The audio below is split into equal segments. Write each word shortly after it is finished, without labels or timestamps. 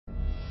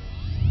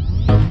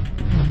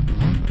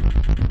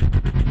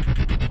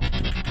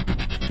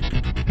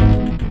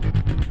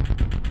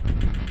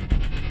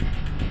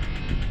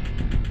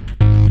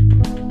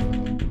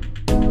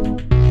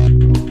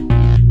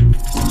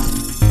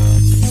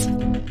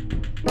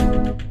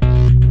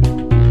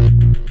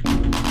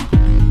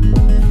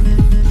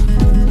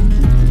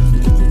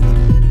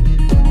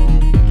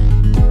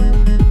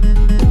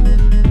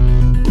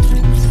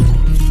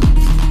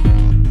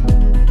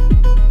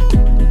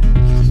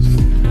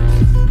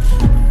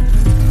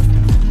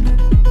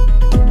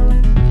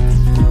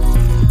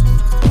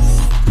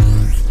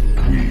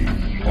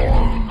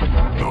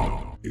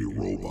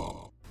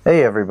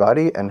Hey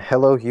everybody, and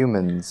hello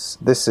humans.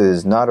 This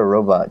is Not a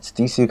Robot's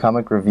DC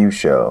Comic Review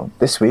Show.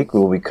 This week we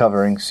will be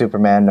covering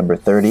Superman number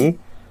 30,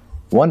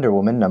 Wonder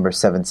Woman number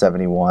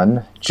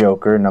 771,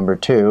 Joker number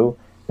 2,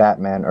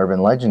 Batman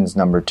Urban Legends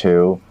number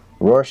 2,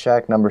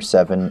 Rorschach number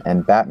 7,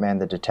 and Batman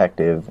the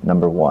Detective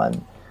number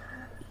 1.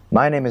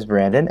 My name is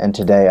Brandon, and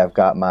today I've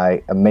got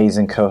my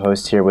amazing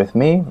co-host here with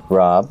me,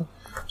 Rob.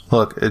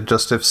 Look,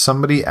 if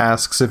somebody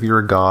asks if you're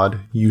a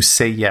god, you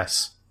say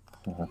yes.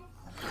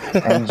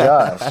 And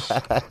Josh.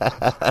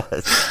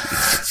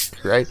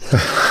 Right?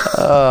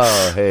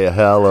 Oh, hey,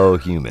 hello,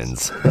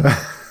 humans.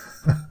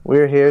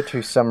 We're here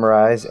to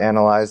summarize,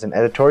 analyze, and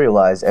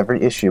editorialize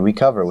every issue we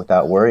cover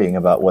without worrying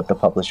about what the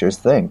publishers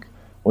think.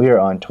 We are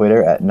on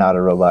Twitter at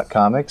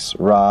NotARobotComics.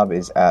 Rob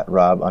is at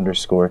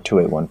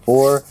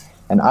Rob_2814.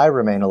 And I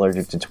remain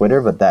allergic to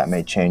Twitter, but that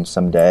may change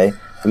someday.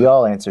 We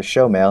all answer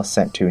show mail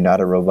sent to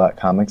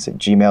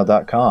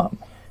notarobotcomics@gmail.com.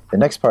 The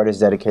next part is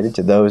dedicated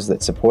to those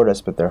that support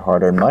us with their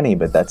hard-earned money,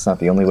 but that's not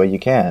the only way you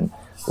can.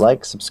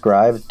 Like,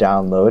 subscribe,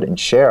 download, and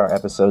share our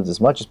episodes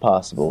as much as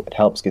possible. It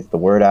helps get the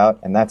word out,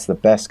 and that's the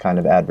best kind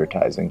of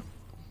advertising.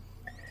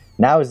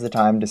 Now is the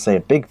time to say a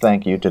big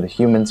thank you to the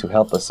humans who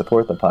help us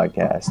support the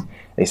podcast.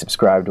 They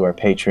subscribe to our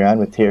Patreon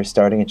with tiers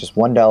starting at just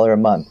 $1 a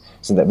month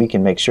so that we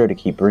can make sure to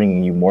keep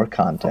bringing you more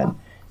content.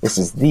 This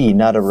is the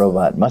Not a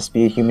Robot Must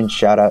Be a Human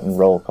shout-out and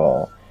roll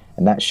call.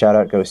 And that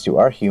shout-out goes to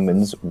our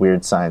humans,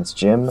 Weird Science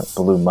Jim,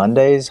 Blue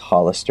Mondays,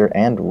 Hollister,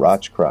 and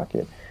Roch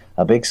Crockett.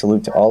 A big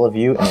salute to all of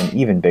you, and an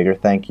even bigger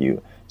thank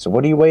you. So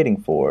what are you waiting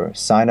for?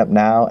 Sign up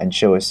now and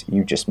show us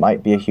you just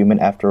might be a human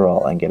after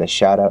all, and get a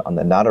shout-out on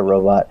the Not a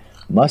Robot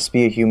Must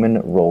Be a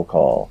Human roll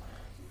call.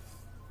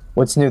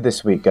 What's new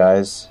this week,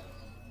 guys?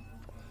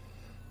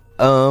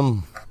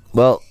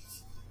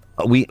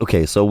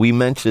 We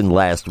mentioned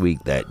last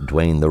week that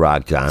Dwayne "The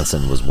Rock"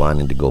 Johnson was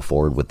wanting to go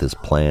forward with his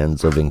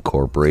plans of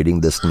incorporating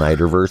the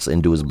Snyderverse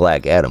into his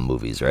Black Adam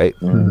movies, right?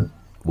 Mm-hmm.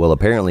 Well,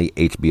 apparently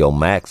HBO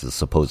Max is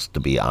supposed to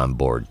be on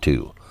board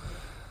too.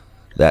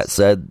 That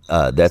said,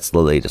 that's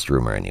the latest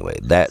rumor anyway.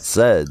 That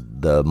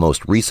said, the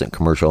most recent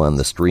commercial on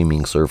the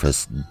streaming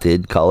service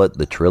did call it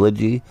the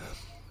trilogy,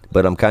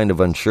 but I'm kind of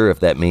unsure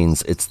if that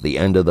means it's the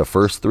end of the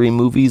first 3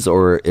 movies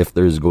or if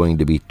there's going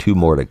to be 2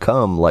 more to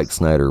come like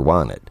Snyder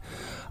wanted.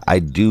 I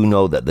do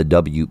know that the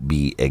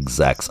WB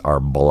execs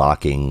are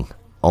blocking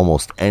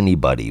almost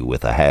anybody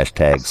with a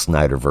hashtag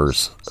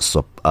Snyderverse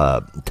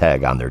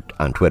tag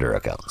on Twitter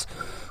accounts.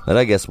 But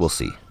I guess we'll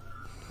see.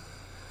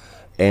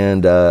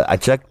 And I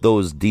checked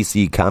those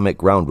DC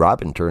Comic Round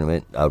Robin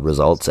tournament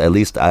results. At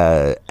least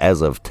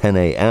as of 10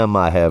 a.m.,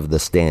 I have the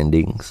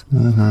standings.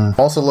 Mm-hmm.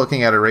 Also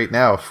looking at it right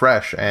now,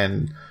 fresh,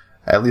 and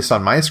at least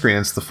on my screen,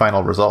 it's the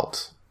final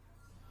result.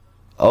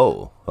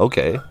 Oh,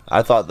 okay.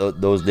 I thought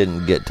those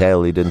didn't get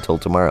tallied until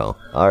tomorrow.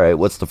 All right,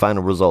 what's the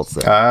final results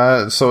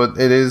then? So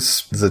it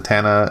is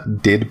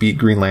Zatanna did beat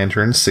Green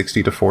Lantern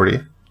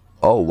 60-40.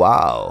 Oh,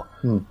 wow.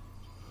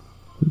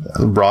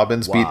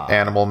 Robins beat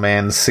Animal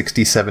Man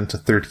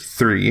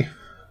 67-33.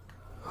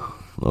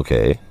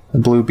 Okay.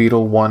 Blue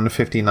Beetle won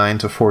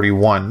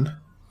 59-41.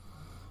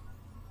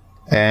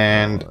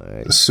 And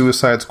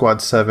Suicide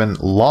Squad 7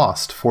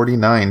 lost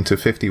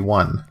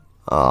 49-51.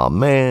 Oh,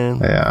 man.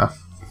 Yeah.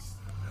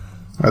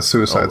 That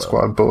Suicide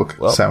Squad book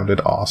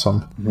sounded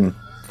awesome.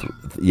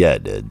 Mm-hmm. Yeah,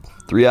 it did.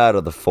 3 out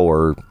of the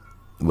 4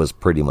 was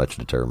pretty much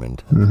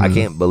determined. Mm-hmm. I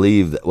can't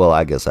believe that. Well,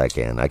 I guess I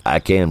can. I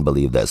can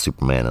believe that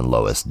Superman and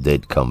Lois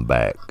did come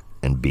back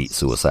and beat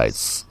Suicide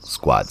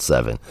Squad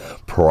 7.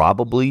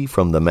 Probably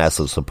from the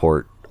massive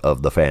support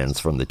of the fans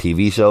from the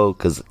TV show,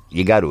 because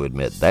you got to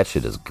admit, that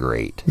shit is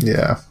great.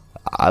 Yeah.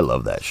 I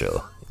love that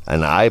show.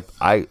 And I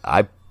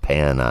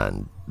pan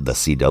on the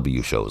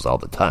CW shows all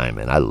the time,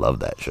 and I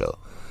love that show.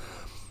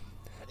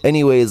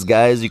 Anyways,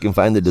 guys, you can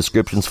find the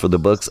descriptions for the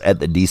books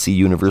at the DC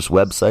Universe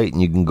website, and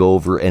you can go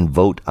over and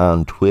vote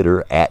on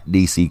Twitter at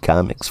DC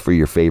Comics for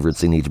your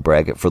favorites in each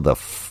bracket for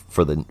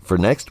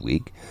next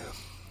week.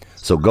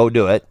 So go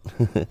do it.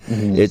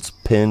 Mm-hmm. It's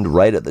pinned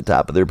right at the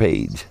top of their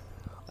page.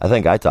 I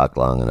think I talked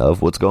long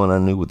enough. What's going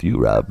on new with you,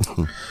 Rob?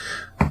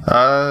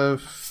 Well,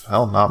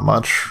 not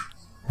much,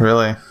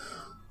 really.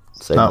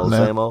 Same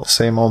old.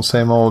 Same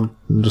old.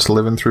 Just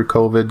living through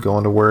COVID,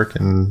 going to work,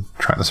 and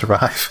trying to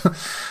survive.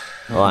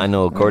 Well, I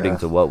know according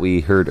to what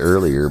we heard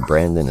earlier,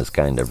 Brandon is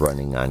kind of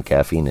running on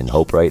caffeine and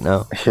hope right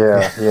now.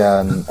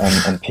 Yeah,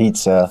 and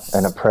pizza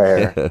and a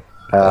prayer.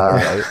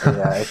 Yeah,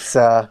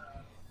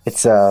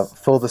 it's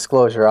full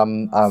disclosure.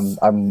 I'm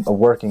a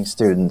working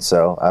student,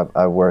 so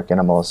I work and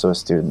I'm also a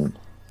student.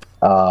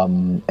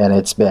 And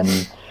it's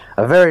been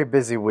a very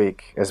busy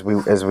week as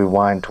we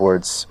wind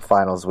towards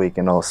finals week,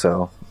 and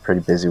also a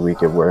pretty busy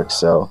week at work.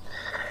 So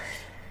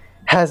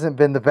hasn't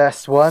been the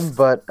best one,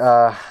 but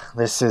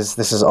this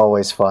is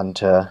always fun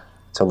to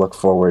look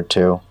forward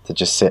to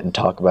just sit and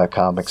talk about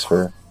comics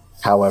for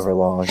however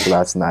long. So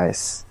that's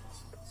nice.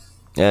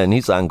 Yeah, and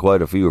he's on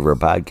quite a few of our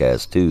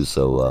podcasts too.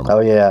 So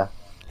oh yeah.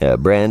 Yeah,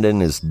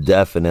 Brandon is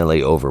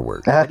definitely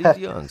overworked. But he's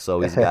young,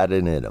 so he's got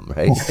it in him,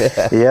 right?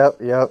 Yep.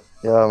 Yeah,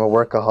 I'm a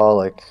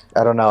workaholic.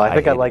 I don't know. I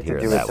think I'd like to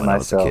do it to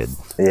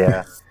myself.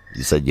 Yeah.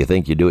 You said you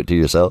think you do it to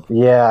yourself?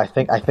 Yeah, I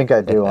think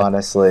I do,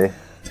 honestly.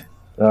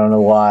 I don't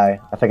know why.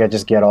 I think I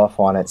just get off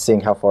on it,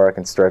 seeing how far I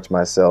can stretch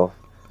myself.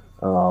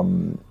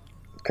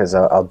 Because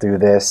I'll do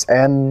this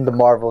and the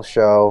Marvel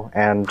show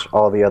and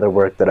all the other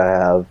work that I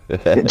have,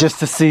 just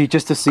to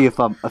see if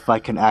I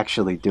can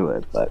actually do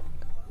it. But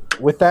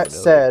with that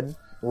said,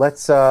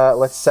 let's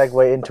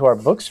segue into our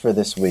books for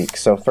this week.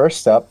 So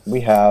first up,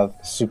 we have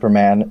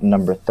Superman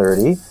number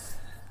 30.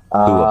 Who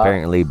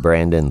apparently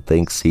Brandon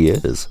thinks he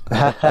is.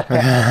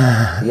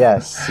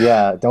 Yes,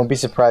 yeah. Don't be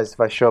surprised if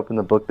I show up in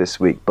the book this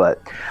week.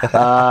 But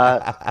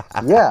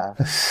yeah,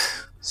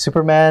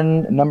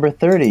 Superman number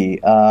 30.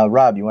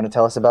 Rob, you want to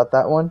tell us about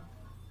that one?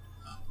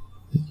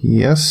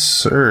 Yes,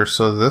 sir.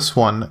 So this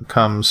one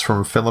comes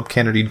from Philip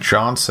Kennedy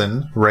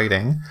Johnson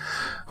writing,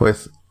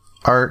 with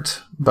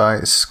art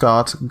by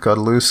Scott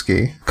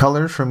Godlewski,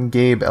 colors from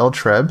Gabe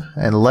Eltreb,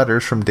 and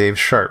letters from Dave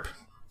Sharp.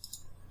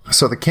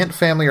 So the Kent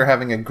family are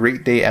having a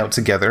great day out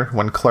together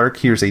when Clark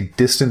hears a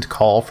distant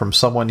call from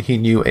someone he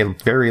knew a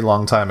very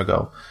long time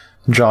ago.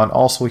 John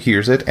also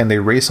hears it, and they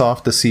race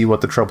off to see what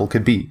the trouble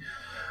could be.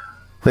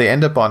 They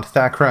end up on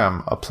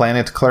Thakram, a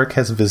planet Clark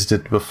has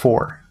visited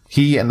before.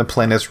 He and the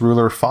planet's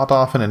ruler fought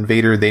off an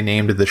invader they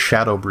named the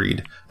Shadow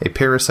Breed, a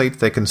parasite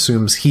that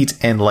consumes heat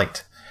and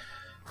light.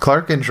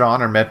 Clark and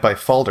John are met by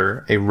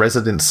Falder, a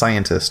resident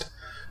scientist.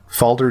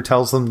 Falder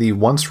tells them the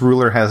once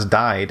ruler has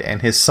died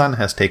and his son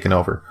has taken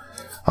over.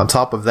 On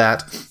top of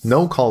that,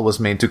 no call was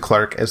made to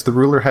Clark as the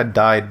ruler had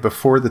died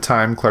before the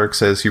time Clark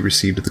says he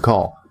received the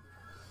call.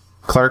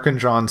 Clark and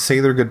John say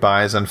their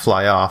goodbyes and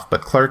fly off,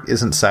 but Clark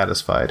isn't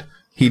satisfied.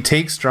 He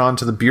takes John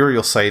to the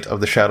burial site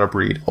of the Shadow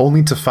Breed,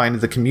 only to find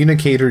the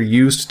communicator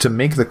used to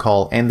make the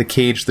call and the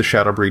cage the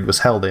Shadow Breed was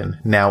held in,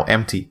 now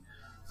empty.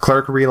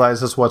 Clark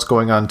realizes what's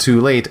going on too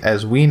late,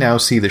 as we now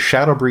see the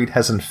Shadow Breed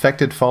has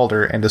infected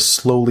Falder and is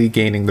slowly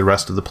gaining the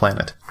rest of the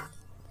planet.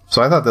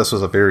 So I thought this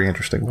was a very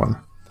interesting one.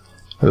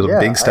 It was a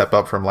big step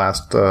up from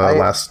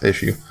last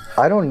issue.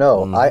 I don't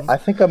know. I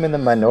think I'm in the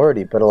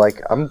minority, but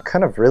I'm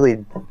kind of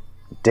really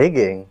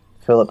digging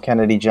Philip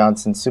Kennedy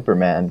Johnson's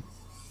Superman.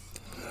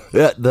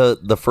 Yeah,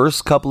 the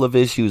first couple of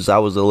issues I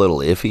was a little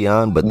iffy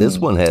on, but this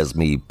one has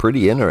me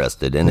pretty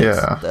interested, and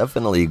it's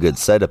definitely a good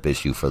setup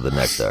issue for the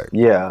next arc.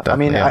 Yeah, I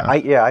mean,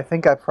 I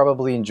think I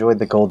probably enjoyed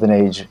the Golden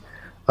Age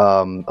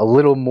a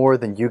little more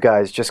than you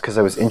guys, just because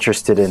I was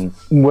interested in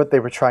what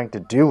they were trying to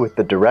do with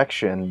the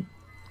direction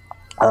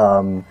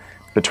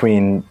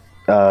between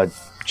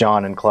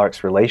John and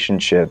Clark's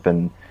relationship,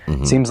 and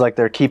it seems like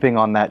they're keeping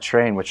on that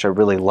train, which I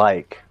really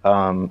like.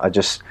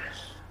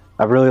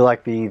 I really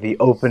like the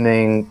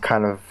opening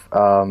kind of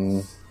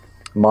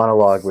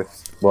monologue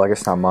I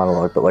guess not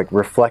monologue, but like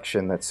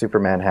reflection that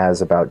Superman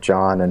has about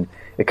John, and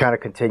it kind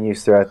of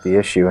continues throughout the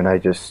issue, and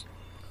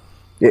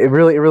it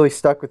really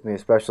stuck with me,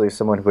 especially as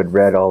someone who had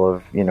read all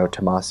of,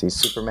 Tomasi's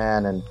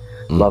Superman and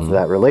loved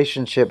that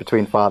relationship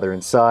between father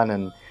and son,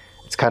 and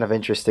it's kind of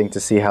interesting to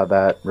see how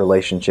that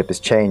relationship has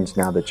changed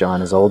now that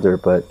John is older,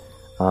 but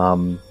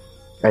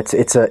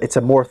it's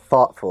a more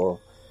thoughtful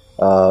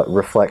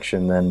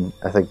reflection than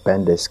I think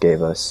Bendis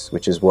gave us,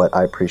 which is what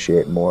I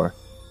appreciate more.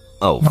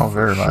 Oh,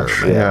 very much.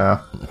 Sure,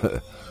 yeah.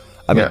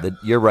 I mean,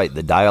 you're right.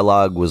 The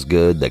dialogue was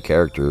good. The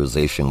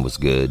characterization was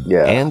good.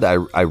 Yeah. And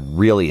I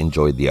really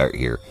enjoyed the art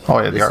here.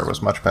 Oh, yeah, the art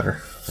was much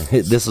better.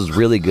 This is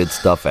really good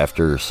stuff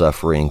after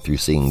suffering through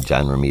seeing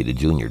John Romita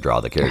Jr. draw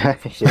the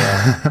character.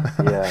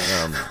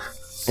 Yeah.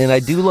 And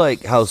I do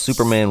like how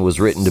Superman was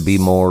written to be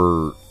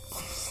more...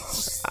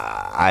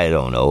 I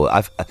don't know.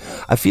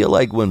 I feel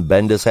like when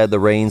Bendis had the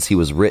reins, he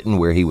was written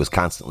where he was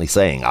constantly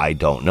saying, "I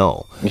don't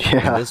know."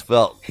 Yeah. And this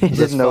felt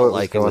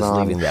like it was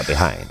leaving that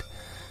behind.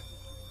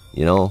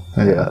 Yeah.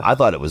 I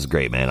thought it was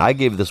great, man. I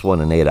gave this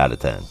one an 8 out of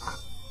 10.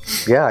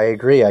 Yeah, I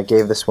agree. I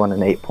gave this one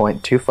an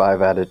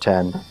 8.25 out of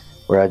 10.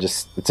 Where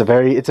it's a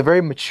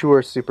very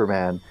mature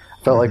Superman.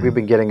 I felt like we've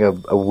been getting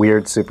a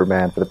weird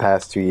Superman for the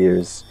past 2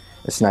 years.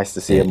 It's nice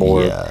to see a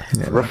more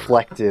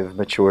reflective,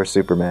 mature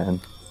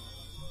Superman.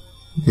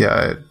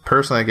 Yeah,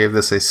 personally, I gave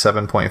this a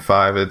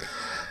 7.5.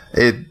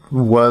 It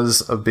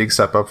was a big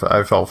step up,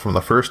 I felt, from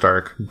the first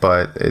arc,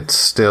 but it's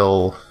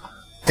still,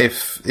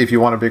 if you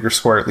want a bigger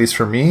score, at least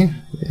for me,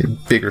 a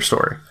bigger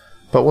story.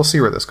 But we'll see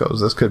where this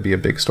goes. This could be a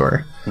big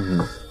story.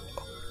 Mm-hmm.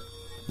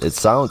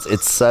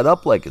 It's set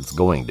up like it's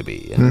going to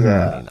be.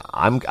 And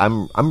I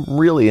mean, I'm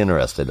really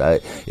interested.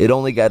 It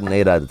only got an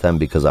 8 out of 10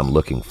 because I'm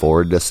looking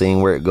forward to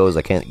seeing where it goes.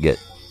 I can't get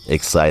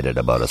excited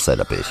about a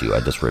setup issue. I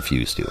just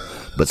refuse to.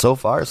 But so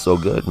far, so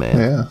good,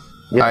 man.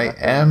 Yeah. I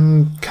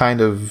am kind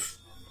of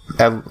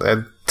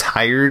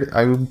tired,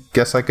 I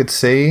guess I could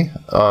say,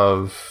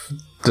 of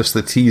just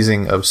the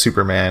teasing of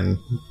Superman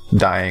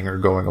dying or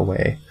going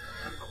away.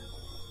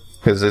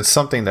 Because it's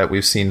something that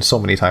we've seen so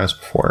many times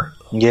before.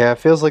 Yeah, it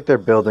feels like they're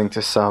building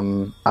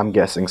to I'm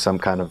guessing, some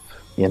kind of,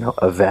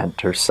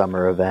 event or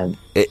summer event.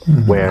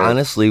 Where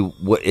honestly,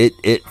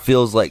 it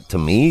feels like to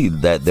me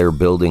that they're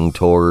building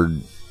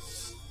toward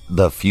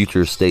the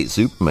future state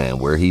Superman,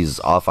 where he's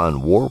off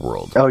on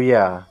Warworld. Oh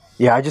yeah.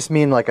 I just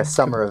mean like a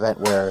summer event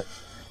where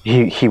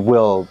he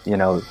will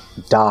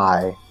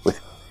die with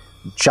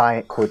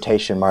giant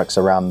quotation marks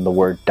around the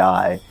word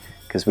die,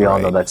 because we all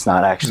know that's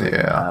not actually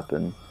going to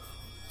happen.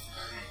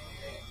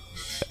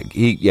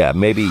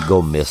 Maybe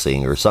go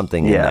missing or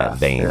something in that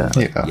vein.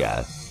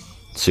 Yeah.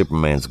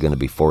 Superman's going to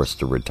be forced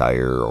to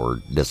retire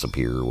or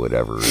disappear or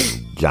whatever,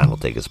 and John will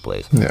take his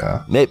place.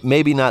 Yeah.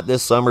 Maybe not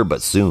this summer,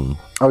 but soon.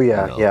 Oh,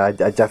 yeah. Yeah, I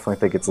definitely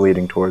think it's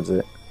leading towards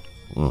it.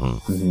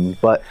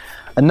 But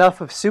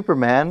enough of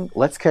Superman.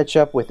 Let's catch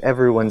up with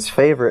everyone's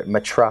favorite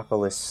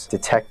Metropolis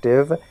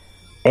detective,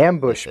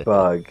 Ambush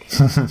Bug.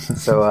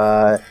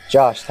 So,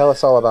 Josh, tell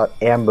us all about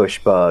Ambush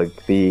Bug,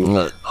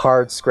 the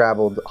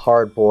hard-scrabbled,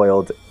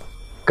 hard-boiled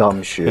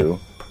gumshoe.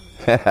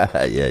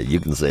 Yeah, you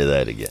can say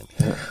that again.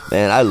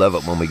 Man, I love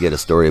it when we get a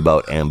story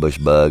about Ambush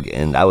Bug,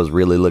 and I was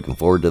really looking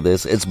forward to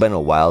this. It's been a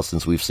while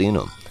since we've seen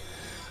him.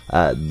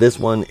 This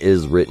one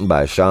is written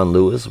by Sean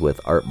Lewis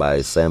with art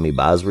by Sammy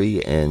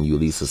Basri and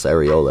Ulysses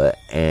Areola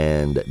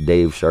and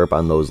Dave Sharp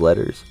on those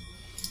letters.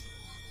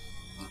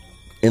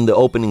 In the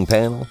opening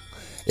panel,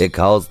 it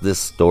calls this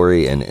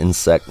story an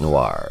insect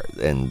noir.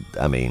 And,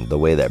 I mean, the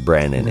way that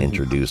Brandon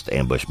introduced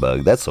Ambush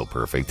Bug, that's so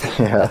perfect.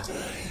 Yeah.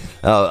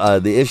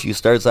 The issue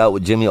starts out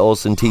with Jimmy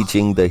Olsen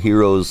teaching the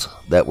heroes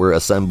that were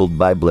assembled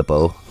by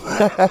Blippo.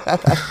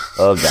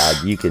 Oh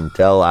God, you can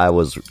tell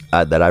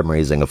that I'm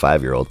raising a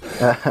 5-year-old.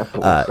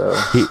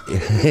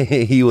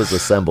 He was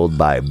assembled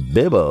by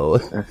Bibbo,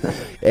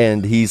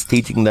 and he's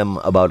teaching them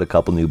about a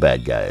couple new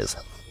bad guys.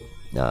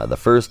 The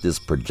first is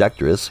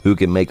Projectress, who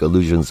can make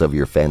illusions of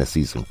your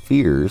fantasies and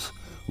fears,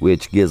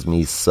 which gives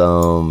me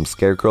some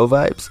Scarecrow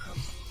vibes.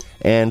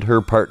 And her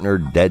partner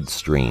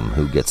Deadstream,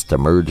 who gets to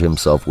merge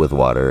himself with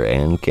water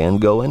and can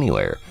go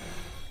anywhere.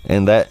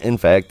 And that, in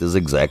fact, is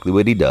exactly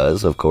what he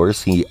does. Of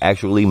course, he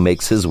actually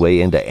makes his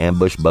way into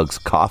Ambush Bug's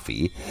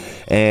coffee,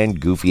 and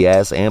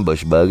goofy-ass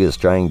Ambush Bug is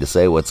trying to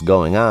say what's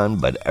going on,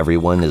 but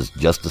everyone is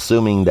just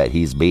assuming that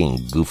he's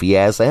being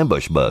goofy-ass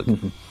Ambush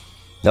Bug.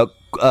 Now,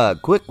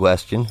 quick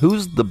question.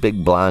 Who's the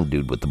big blonde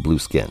dude with the blue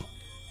skin?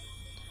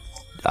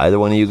 Either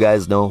one of you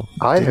guys know?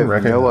 I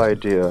have no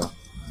idea.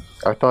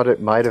 I thought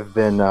it might have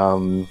been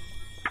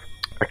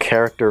a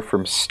character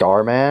from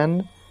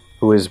Starman,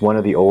 who is one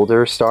of the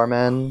older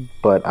Starmen,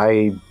 but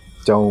I'm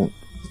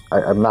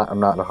not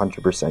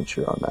 100%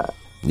 sure on that.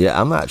 Yeah,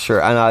 I'm not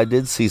sure. I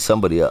did see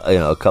somebody,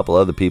 a couple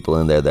other people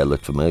in there that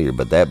looked familiar,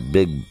 but that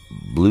big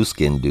blue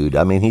skin dude,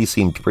 I mean, he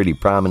seemed pretty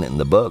prominent in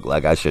the book.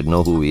 Like, I should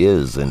know who he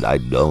is, and I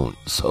don't.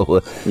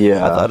 So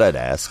yeah, I thought I'd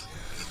ask.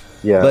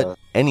 Yeah. But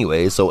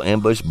anyway, so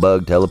Ambush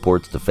Bug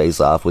teleports to face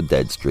off with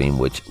Deadstream,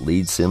 which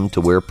leads him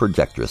to where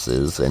Projectress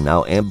is, and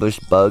now Ambush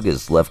Bug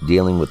is left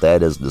dealing with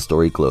that as the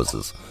story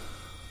closes.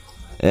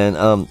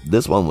 And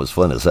this one was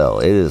fun as hell.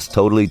 It is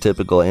totally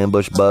typical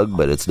Ambush Bug,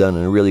 but it's done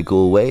in a really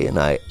cool way, and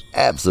I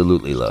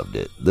absolutely loved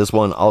it. This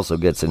one also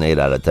gets an 8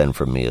 out of 10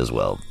 from me as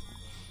well.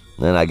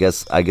 And I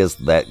guess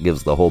that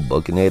gives the whole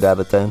book an 8 out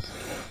of 10.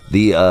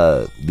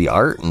 The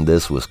art in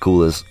this was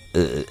cool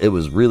it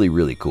was really,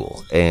 really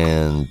cool.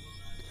 And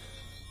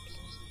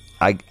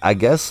I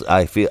guess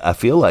I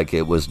feel like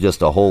it was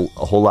just a whole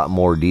lot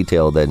more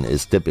detail than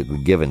is typically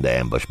given to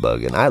Ambush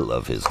Bug, and I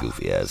love his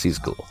goofy ass. He's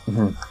cool.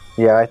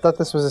 Yeah, I thought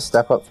this was a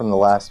step up from the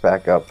last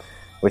backup,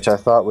 which I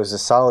thought was a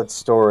solid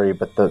story,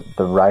 but the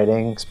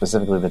writing,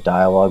 specifically the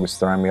dialogue, was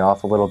throwing me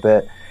off a little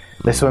bit.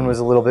 This one was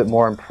a little bit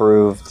more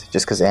improved,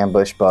 just because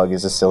Ambush Bug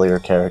is a sillier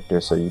character,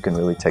 so you can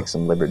really take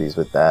some liberties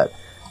with that.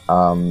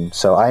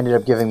 So I ended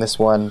up giving this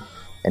one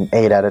an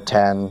 8 out of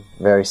 10,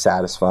 very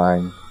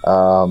satisfying.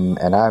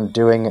 And I'm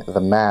doing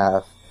the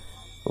math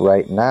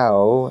right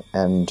now,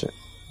 and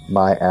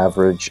my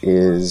average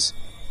is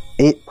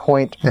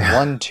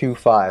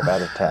 8.125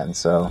 out of 10.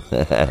 So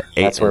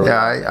that's where we're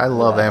at. I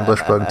love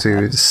Ambush Bug too.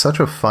 It's such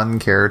a fun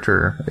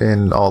character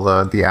in all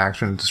the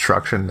action and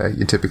destruction that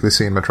you typically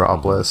see in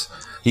Metropolis.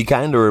 He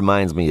kind of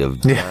reminds me of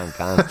John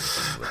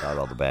Constantine without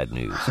all the bad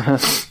news.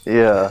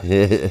 Yeah.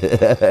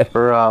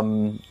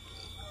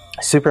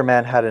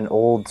 Superman had an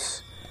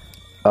old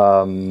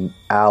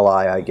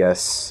ally, I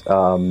guess.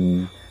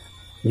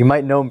 You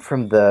might know him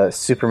from the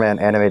Superman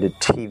animated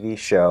TV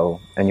show,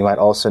 and you might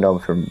also know him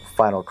from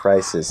Final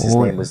Crisis. His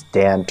name was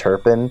Dan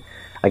Turpin.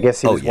 I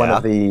guess he was one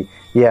of the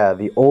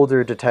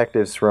older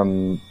detectives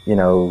from,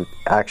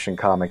 Action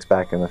Comics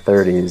back in the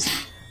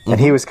 30s. And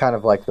he was kind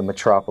of like the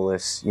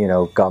Metropolis,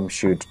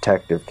 gumshoe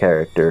detective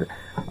character,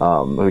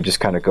 who just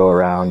kind of go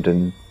around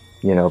and,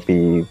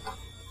 be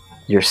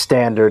your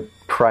standard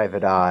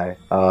private eye.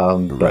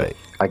 Right.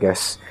 I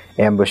guess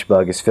Ambush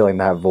Bug is filling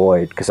that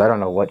void, because I don't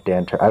know what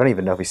I don't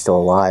even know if he's still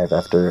alive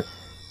after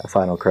a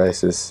Final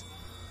Crisis.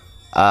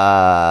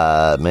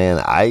 Man,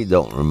 I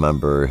don't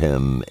remember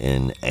him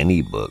in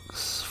any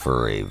books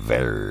for a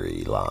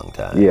very long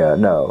time. Yeah,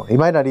 no. He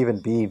might not even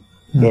be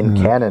in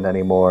canon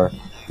anymore.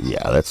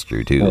 Yeah, that's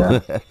true too. Yeah.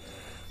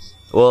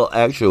 Well,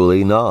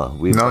 actually, no.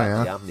 We've No, got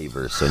yeah. the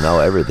Omniverse, so now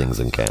everything's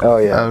in canon. Oh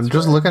yeah. I'm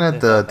just looking at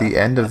the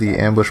end of the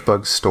Ambush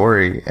Bug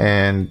story,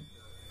 and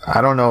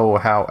I don't know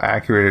how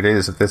accurate it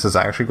is, if this is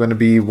actually going to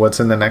be what's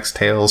in the next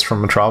Tales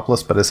from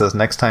Metropolis, but it says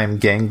next time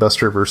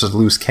Gangbuster versus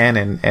Loose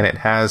Cannon, and it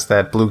has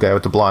that blue guy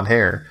with the blonde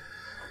hair.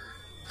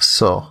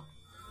 So.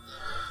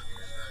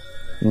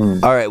 All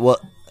right, well,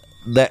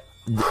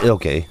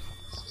 okay.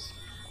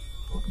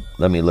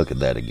 Let me look at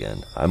that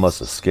again. I must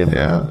have skimmed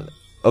Yeah. over that.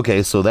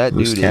 Okay, so that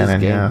Loose dude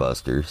Cannon, is yeah.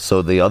 Gangbuster,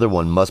 so the other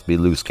one must be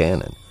Loose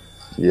Cannon.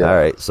 Yeah. All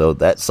right, so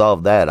that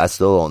solved that. I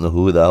still don't know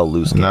who the hell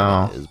Loose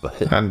Cannon No. is,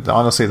 but And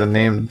honestly, the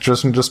name,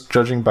 just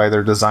judging by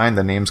their design,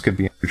 the names could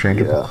be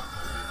interchangeable.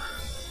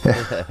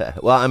 Yeah.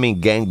 well, I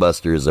mean,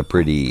 Gangbuster is a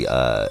pretty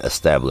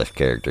established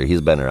character.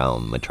 He's been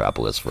around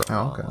Metropolis for a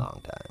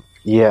long time.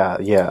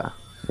 Yeah.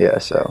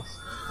 So,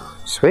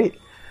 sweet.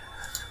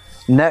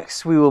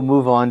 Next, we will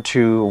move on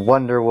to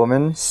Wonder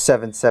Woman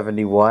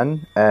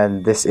 771,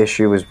 and this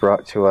issue was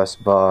brought to us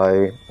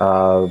by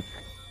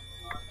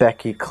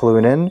Becky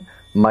Cloonan,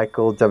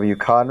 Michael W.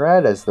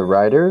 Conrad as the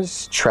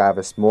writers,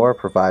 Travis Moore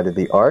provided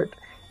the art,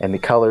 and the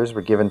colors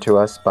were given to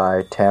us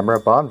by Tamara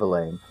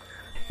Bonvillain.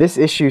 This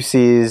issue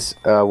sees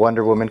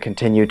Wonder Woman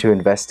continue to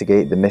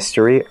investigate the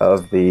mystery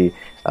of the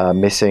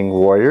missing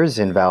warriors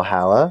in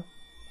Valhalla,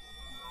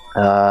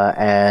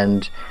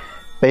 and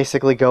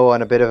basically go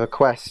on a bit of a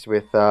quest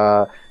with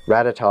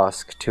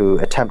Ratatosk to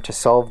attempt to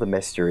solve the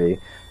mystery,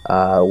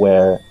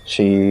 where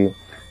she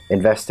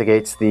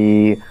investigates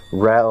the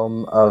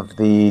realm of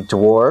the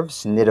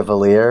dwarves,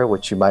 Nidavellir,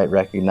 which you might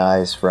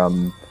recognize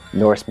from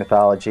Norse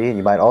mythology, and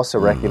you might also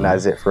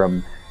recognize it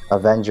from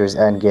Avengers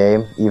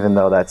Endgame, even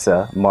though that's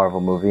a Marvel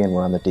movie and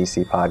we're on the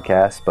DC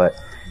podcast. But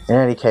in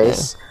any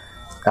case,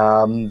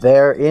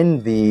 they're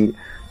in the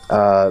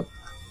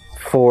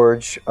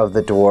forge of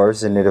the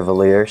dwarves in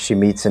Nidavellir. She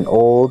meets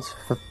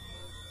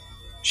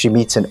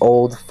an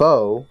old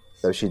foe,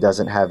 though she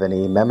doesn't have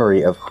any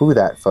memory of who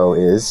that foe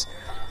is,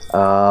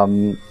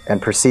 and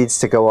proceeds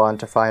to go on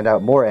to find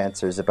out more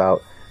answers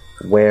about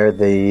where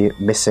the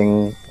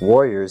missing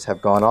warriors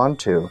have gone on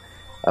to.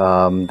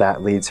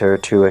 That leads her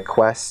to a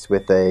quest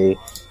with a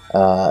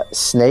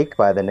snake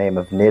by the name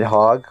of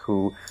Nidhogg,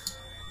 who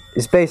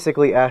is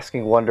basically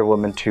asking Wonder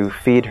Woman to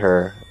feed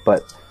her,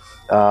 but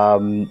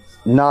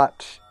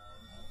not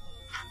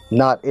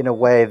in a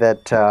way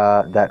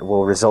that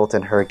will result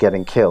in her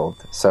getting killed.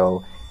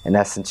 So, in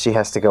essence, she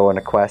has to go on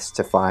a quest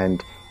to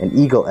find an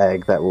eagle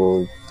egg that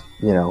will,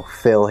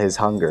 fill his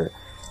hunger.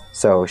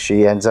 So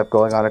she ends up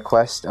going on a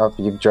quest up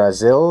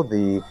Yggdrasil,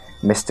 the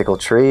mystical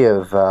tree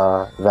of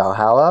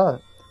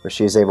Valhalla, where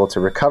she is able to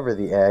recover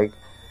the egg.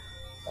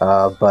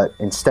 But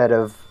instead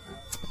of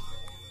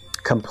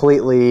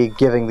completely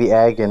giving the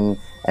egg and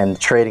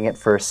trading it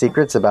for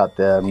secrets about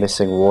the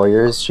missing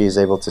warriors, she is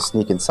able to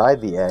sneak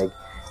inside the egg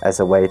as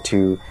a way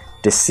to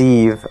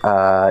deceive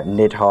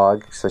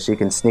Nidhogg, so she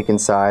can sneak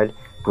inside,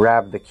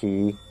 grab the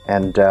key,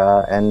 and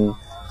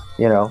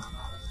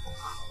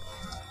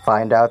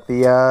find out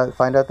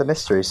the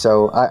mystery.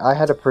 So I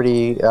had a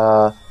pretty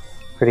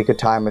good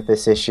time with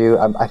this issue.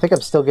 I think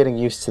I'm still getting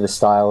used to the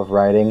style of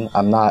writing.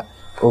 I'm not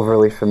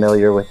overly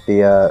familiar with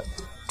the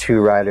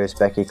two writers,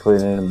 Becky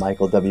Cloonan and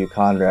Michael W.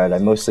 Conrad. I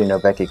mostly know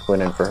Becky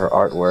Cloonan for her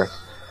artwork.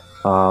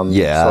 So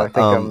I think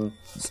I'm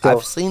still...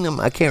 I've seen them.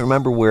 I can't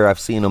remember where I've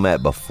seen them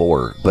at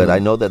before, but I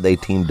know that they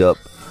teamed up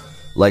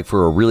like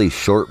for a really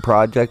short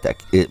project.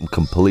 I'm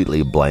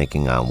completely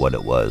blanking on what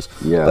it was.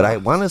 Yeah. But I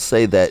want to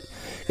say that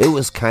it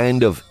was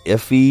kind of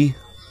iffy,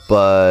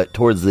 but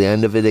towards the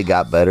end of it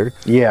got better.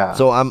 Yeah.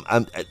 So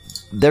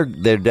they're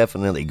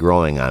definitely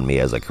growing on me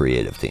as a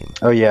creative team.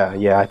 Oh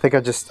yeah. I think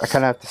I kind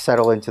of have to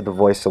settle into the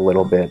voice a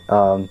little bit.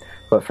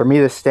 But for me,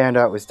 the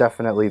standout was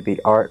definitely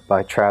the art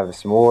by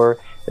Travis Moore.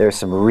 There's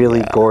some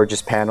really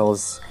gorgeous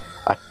panels.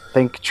 I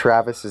think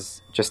Travis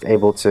is just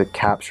able to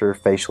capture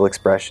facial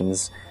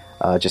expressions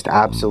just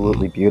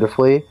absolutely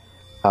beautifully,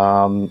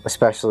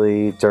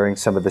 especially during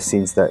some of the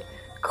scenes that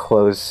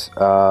close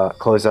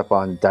up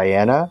on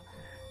Diana.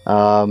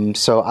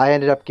 So I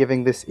ended up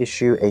giving this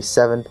issue a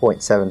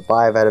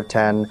 7.75 out of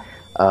 10.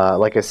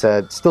 Like I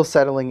said, still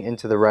settling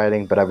into the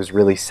writing, but I was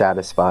really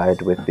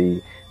satisfied with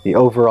the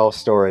overall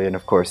story, and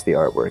of course the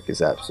artwork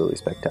is absolutely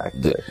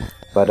spectacular.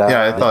 But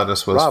I thought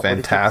this was Rob,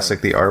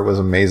 fantastic. The art was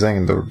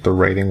amazing. The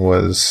writing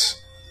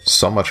was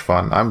so much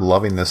fun. I'm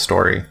loving this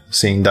story.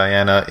 Seeing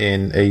Diana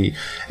in a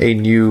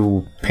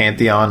new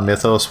pantheon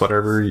mythos,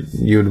 whatever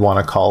you'd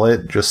want to call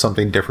it, just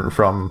something different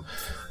from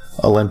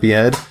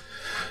Olympiad.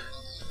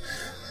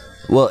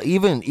 Well,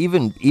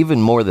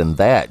 even more than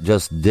that,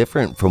 just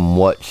different from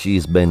what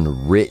she's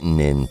been written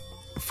in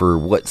for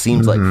what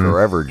seems like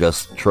forever,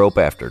 just trope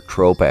after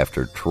trope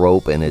after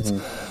trope. And it's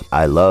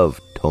I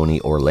love Tony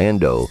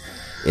Orlando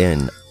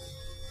in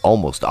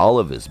almost all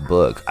of his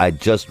books. I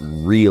just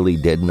really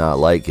did not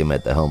like him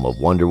at the helm of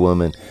Wonder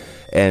Woman,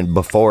 and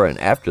before and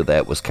after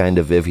that was kind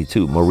of iffy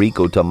too.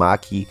 Mariko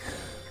Tamaki,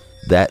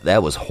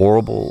 that was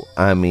horrible.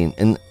 I mean,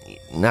 and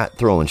not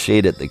throwing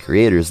shade at the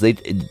creators,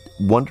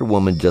 Wonder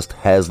Woman just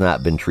has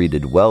not been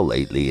treated well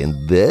lately,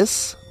 and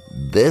this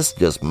this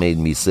just made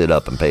me sit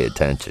up and pay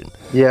attention.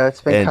 Yeah,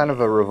 it's been kind of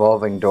a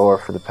revolving door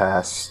for the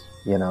past,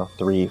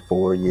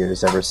 3-4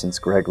 years, ever since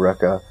Greg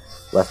Rucka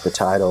left the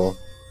title.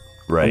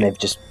 Right. And they've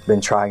just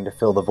been trying to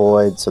fill the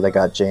void, so they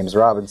got James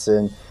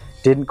Robinson.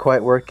 Didn't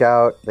quite work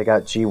out. They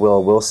got G.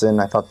 Will Wilson.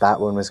 I thought that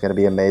one was going to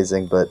be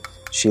amazing, but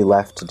she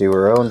left to do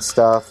her own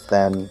stuff.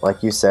 Then,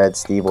 like you said,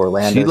 Steve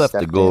Orlando She left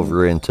to go in.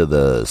 over into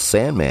the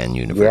Sandman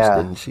universe,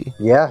 didn't she?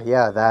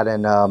 Yeah, that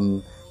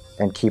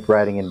and keep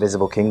writing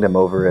Invisible Kingdom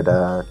over at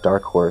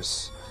Dark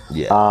Horse.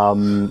 Yeah.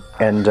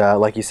 And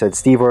like you said,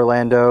 Steve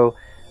Orlando.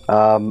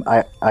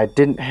 I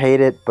didn't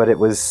hate it, but it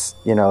was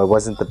it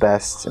wasn't the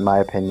best in my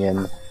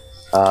opinion.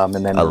 And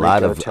then a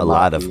lot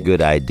of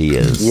good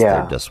ideas.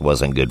 Yeah. There just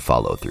wasn't good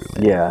follow through,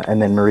 man. Yeah,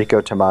 and then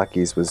Mariko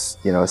Tamaki's was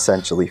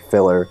essentially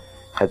filler.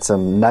 Had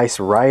some nice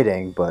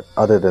writing, but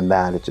other than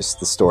that,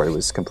 the story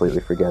was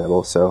completely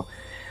forgettable. So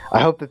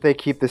I hope that they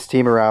keep this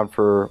team around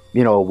for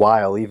a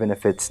while, even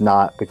if it's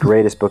not the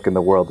greatest book in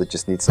the world. It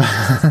just needs some.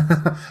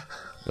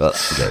 Well,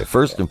 okay.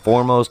 First and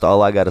foremost,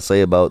 all I got to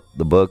say about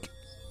the book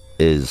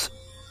is,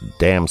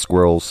 damn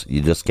squirrels!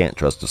 You just can't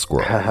trust a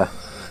squirrel.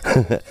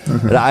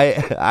 But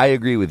I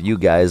agree with you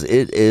guys.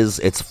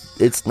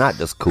 It's not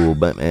just cool,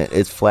 but man,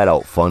 it's flat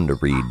out fun to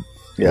read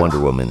Wonder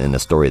Woman in a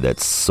story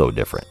that's so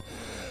different.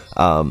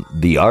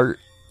 The art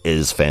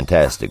is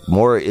fantastic.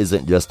 Moore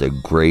isn't just a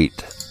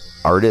great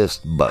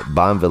artist, but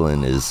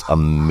Bonvillain is a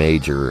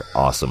major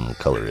awesome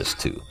colorist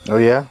too. Oh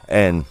yeah,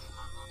 and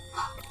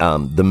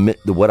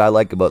what I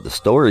like about the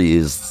story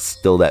is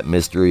still that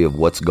mystery of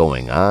what's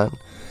going on.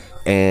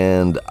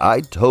 And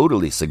I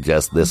totally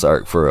suggest this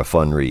arc for a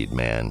fun read,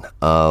 man.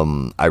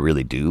 I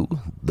really do.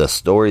 The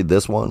story,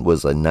 this one,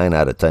 was a 9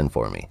 out of 10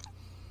 for me.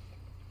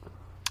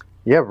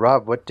 Yeah,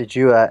 Rob, what did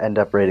you end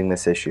up rating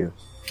this issue?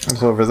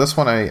 So for this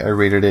one, I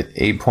rated it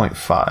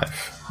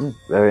 8.5.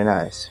 Very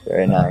nice,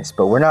 very nice.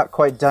 But we're not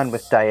quite done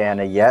with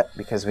Diana yet,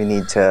 because we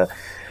need to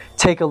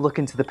take a look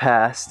into the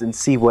past and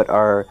see what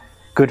our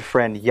good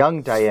friend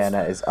young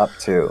Diana is up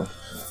to.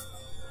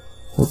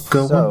 We're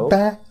going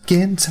back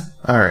in time.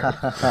 All right.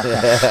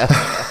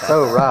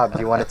 So, Rob, do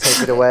you want to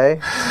take it away?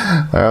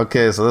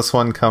 Okay, so this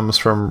one comes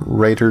from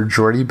writer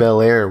Jordi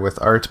Belair with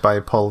art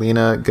by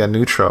Paulina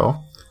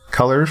Ganutro,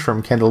 colors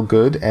from Kendall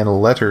Good,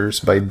 and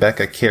letters by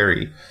Becca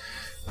Carey.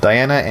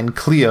 Diana and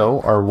Cleo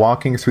are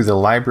walking through the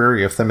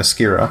library of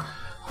Themyscira,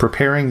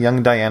 preparing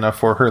young Diana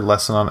for her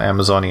lesson on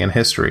Amazonian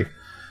history.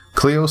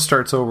 Cleo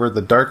starts over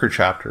the darker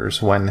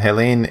chapters when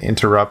Helene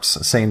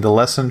interrupts, saying the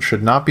lesson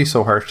should not be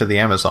so harsh to the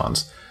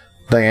Amazons.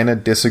 Diana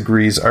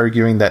disagrees,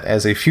 arguing that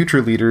as a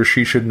future leader,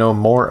 she should know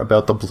more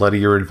about the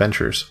bloodier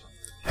adventures.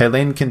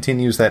 Helene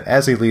continues that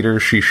as a leader,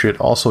 she should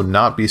also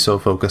not be so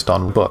focused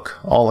on the book,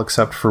 all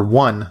except for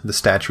one, the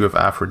statue of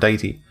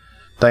Aphrodite.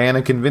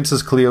 Diana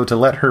convinces Cleo to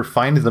let her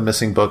find the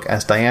missing book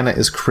as Diana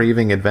is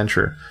craving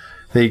adventure.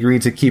 They agree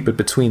to keep it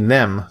between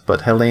them,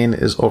 but Helene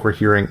is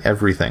overhearing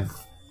everything.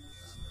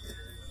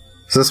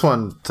 So this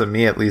one, to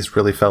me at least,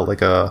 really felt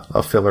like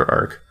a filler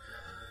arc.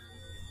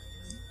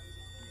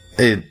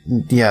 They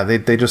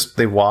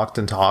walked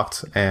and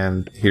talked,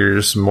 and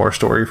here's more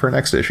story for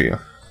next issue.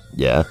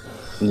 Yeah.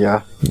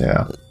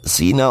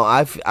 See, no,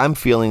 I'm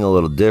feeling a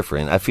little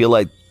different. I feel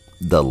like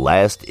the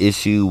last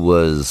issue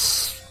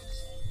was...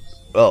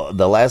 Well,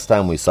 the last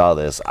time we saw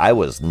this, I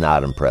was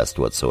not impressed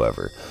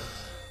whatsoever.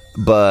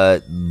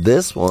 But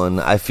this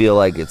one, I feel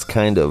like it's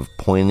kind of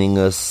pointing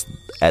us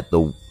at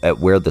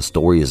where the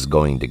story is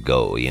going to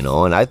go,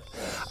 and I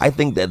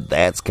think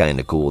that's kind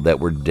of cool that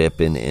we're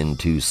dipping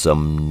into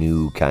some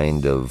new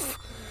kind of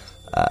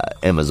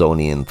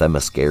Amazonian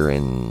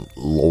Themysciran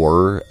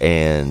lore,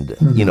 and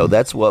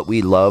that's what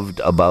we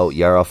loved about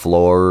Yara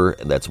Flor,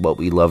 and that's what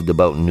we loved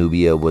about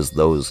Nubia, was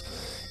those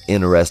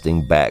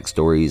interesting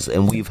backstories.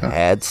 And we've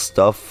had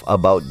stuff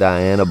about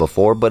Diana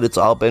before, but it's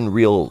all been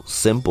real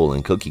simple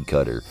and cookie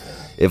cutter.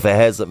 If it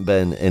hasn't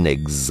been an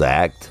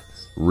exact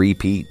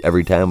repeat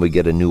every time we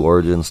get a new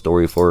origin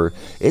story for her,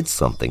 it's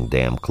something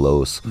damn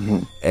close.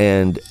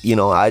 And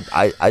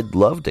I'd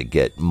love to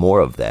get more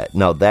of that.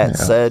 Now that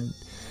said,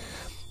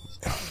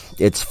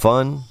 it's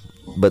fun,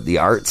 but the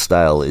art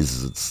style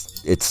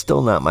it's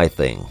still not my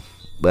thing.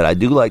 But I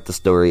do like the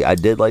story. I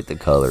did like the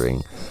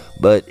coloring,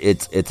 but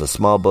it's a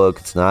small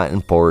book. It's not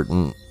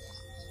important.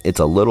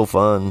 It's a little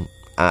fun.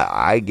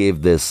 I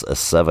gave this a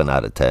 7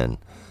 out of 10.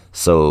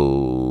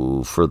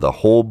 So for the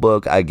whole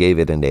book, I gave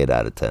it an 8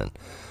 out of 10.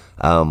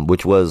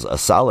 Which was a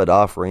solid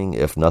offering,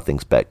 if nothing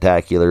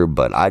spectacular,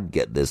 but I'd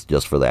get this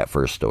just for that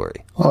first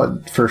story.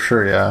 Oh, for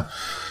sure, yeah.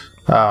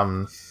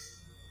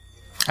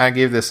 I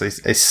gave this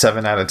a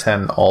 7 out of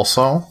 10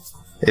 also.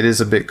 It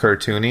is a bit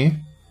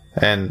cartoony,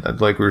 and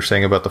like we were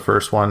saying about the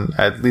first one,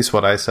 at least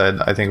what I said,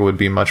 I think it would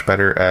be much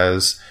better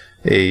as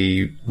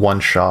a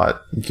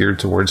one-shot geared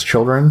towards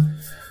children,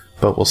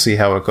 but we'll see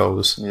how it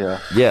goes.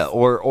 Yeah,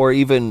 or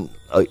even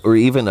a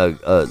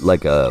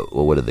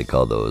what do they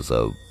call those?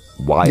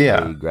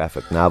 YA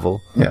graphic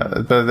novel.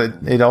 Yeah, but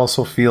it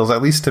also feels,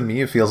 at least to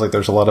me, it feels like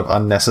there's a lot of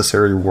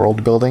unnecessary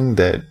world building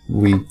that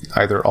we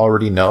either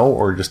already know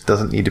or just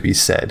doesn't need to be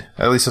said,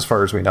 at least as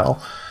far as we know.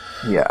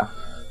 Yeah.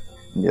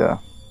 No,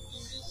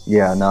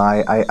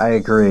 I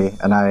agree,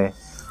 and I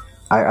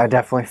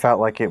definitely felt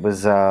like it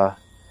was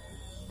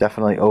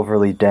definitely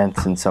overly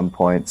dense in some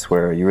points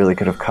where you really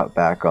could have cut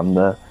back on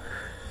the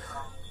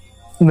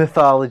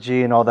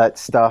mythology and all that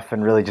stuff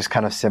and really just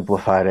kind of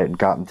simplified it and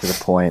gotten to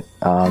the point.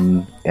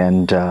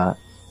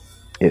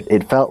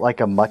 It felt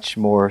like a much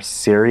more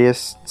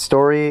serious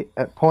story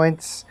at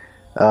points,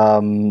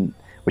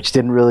 which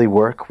didn't really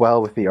work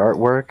well with the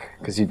artwork,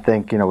 because you'd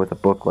think, with a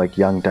book like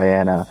Young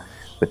Diana,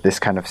 with this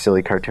kind of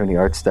silly cartoony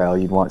art style,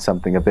 you'd want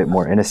something a bit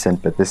more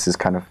innocent, but this is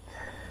kind of,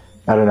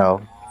 I don't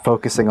know,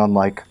 focusing on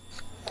like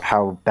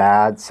how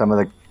bad some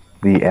of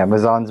the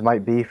Amazons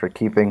might be for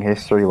keeping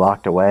history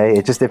locked away.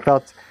 It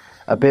felt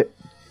a bit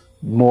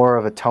more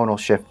of a tonal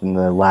shift in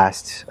the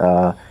last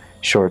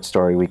short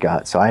story we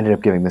got. So I ended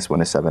up giving this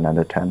one a 7 out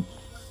of 10.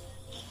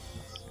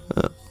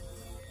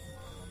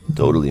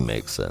 Totally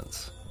makes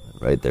sense.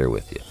 Right there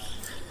with you.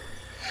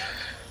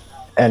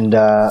 And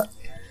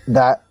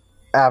that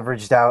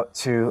averaged out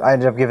to, I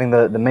ended up giving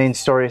the main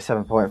story a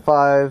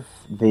 7.5,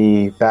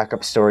 the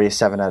backup story a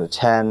 7 out of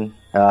 10.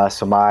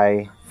 So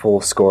my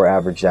full score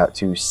averaged out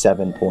to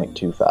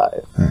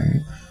 7.25.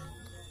 Right.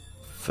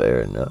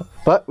 Fair enough.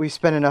 But we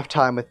spent enough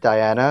time with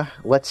Diana.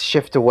 Let's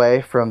shift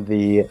away from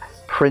the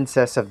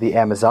Princess of the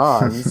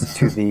Amazons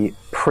to the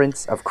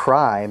Prince of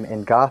Crime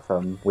in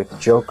Gotham with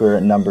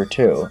Joker number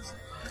 2.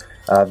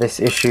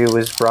 This issue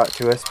was brought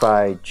to us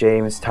by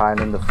James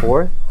Tynion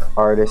IV,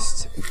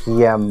 artist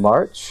Guillaume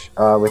March,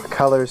 with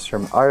colors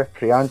from Art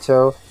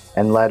Prianto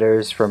and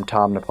letters from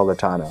Tom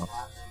Napolitano.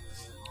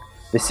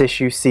 This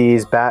issue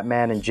sees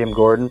Batman and Jim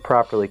Gordon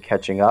properly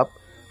catching up,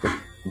 with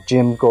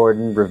Jim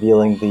Gordon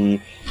revealing the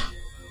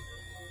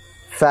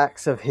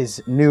facts of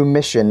his new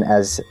mission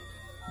as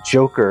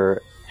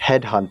Joker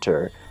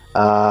headhunter.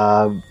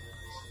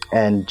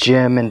 And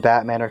Jim and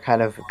Batman are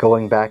kind of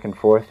going back and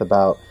forth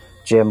about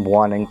Jim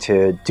wanting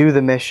to do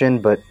the mission,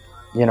 but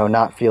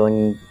not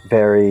feeling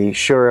very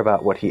sure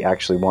about what he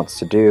actually wants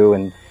to do,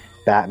 and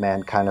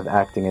Batman kind of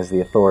acting as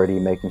the authority,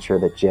 making sure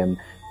that Jim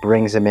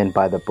brings him in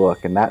by the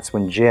book. And that's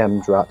when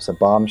Jim drops a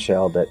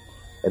bombshell that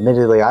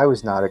admittedly I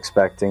was not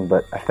expecting,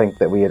 but I think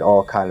that we had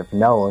all kind of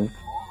known,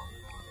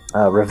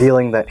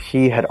 revealing that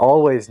he had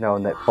always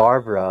known that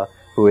Barbara,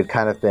 who had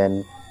kind of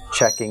been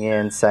checking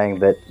in, saying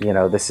that,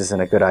 this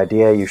isn't a good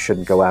idea, you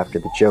shouldn't go after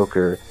the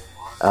Joker,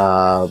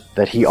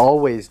 that he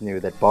always knew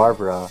that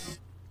Barbara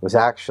was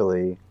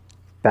actually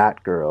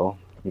Batgirl.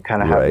 You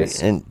kind of have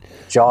this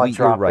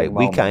jaw-dropping moment.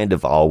 We kind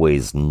of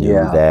always knew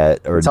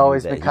that. Or it's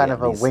always been kind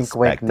of a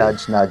wink-wink,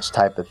 nudge-nudge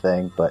type of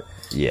thing, but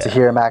to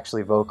hear him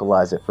actually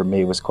vocalize it for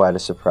me was quite a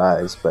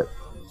surprise. But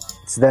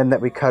it's then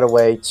that we cut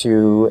away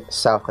to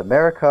South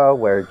America,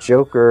 where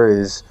Joker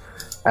is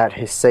at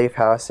his safe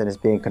house and is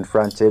being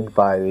confronted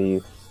by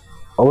the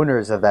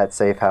owners of that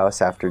safe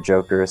house after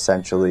Joker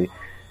essentially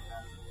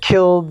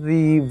killed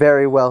the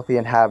very wealthy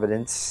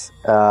inhabitants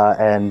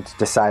and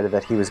decided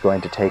that he was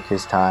going to take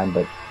his time.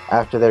 But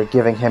after they're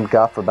giving him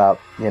guff about,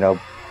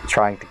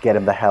 trying to get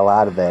him the hell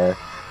out of there,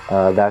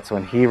 that's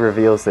when he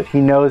reveals that he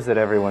knows that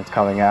everyone's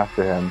coming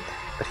after him,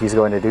 but he's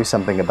going to do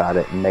something about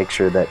it and make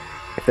sure that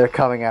if they're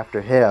coming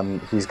after him,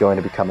 he's going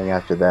to be coming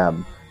after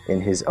them in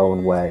his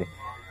own way.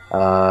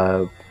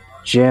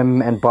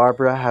 Jim and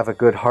Barbara have a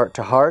good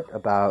heart-to-heart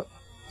about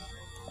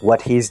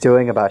what he's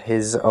doing, about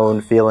his own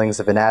feelings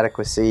of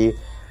inadequacy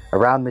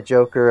around the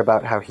Joker,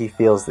 about how he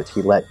feels that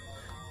he let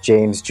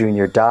James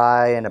Jr.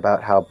 die, and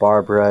about how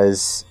Barbara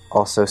is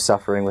also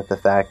suffering with the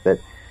fact that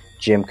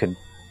Jim could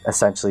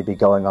essentially be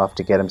going off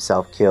to get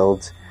himself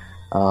killed.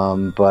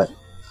 But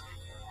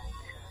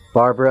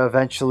Barbara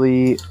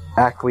eventually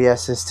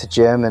acquiesces to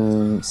Jim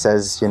and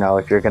says,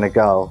 if you're going to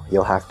go,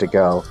 you'll have to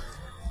go.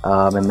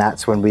 And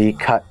that's when we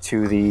cut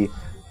to the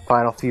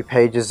final few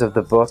pages of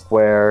the book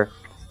where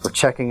we're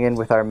checking in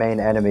with our main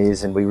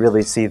enemies, and we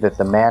really see that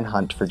the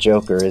manhunt for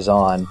Joker is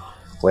on,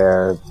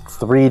 where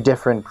 3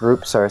 different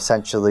groups are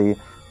essentially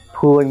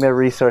pooling their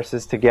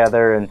resources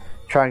together and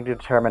trying to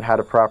determine how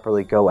to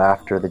properly go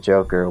after the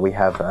Joker. We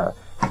have a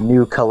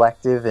new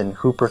collective in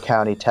Hooper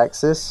County,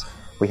 Texas.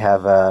 We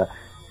have a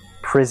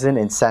prison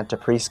in Santa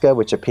Prisca,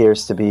 which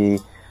appears to be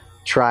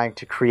trying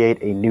to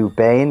create a new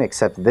Bane,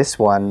 except this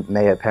one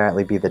may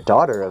apparently be the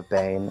daughter of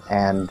Bane.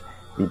 And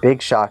the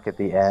big shock at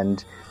the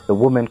end, the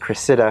woman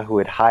Cressida, who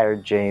had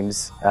hired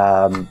James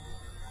to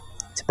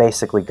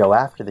basically go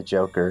after the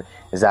Joker,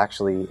 is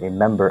actually a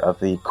member of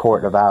the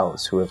Court of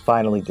Owls, who have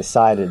finally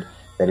decided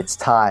that it's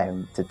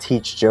time to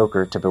teach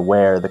Joker to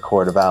beware the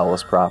Court of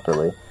Owls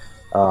properly.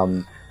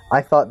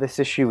 I thought this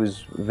issue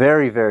was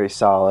very, very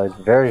solid,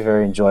 very,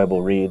 very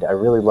enjoyable read. I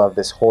really love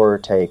this horror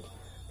take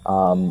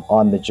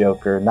on the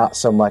Joker. Not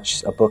so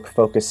much a book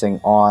focusing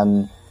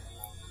on,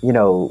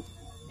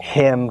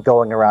 him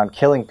going around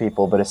killing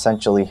people, but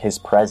essentially his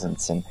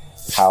presence and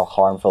how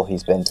harmful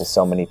he's been to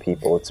so many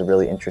people. It's a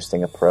really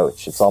interesting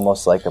approach. It's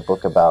almost like a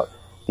book about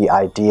the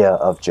idea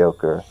of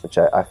Joker, which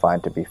I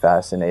find to be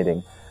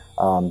fascinating.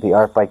 The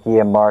art by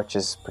Guillaume March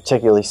is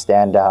particularly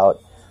standout.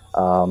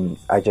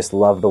 I just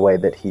love the way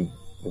that he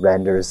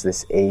renders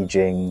this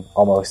aging,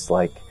 almost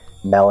like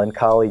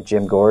melancholy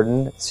Jim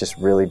Gordon. It's just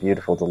really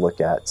beautiful to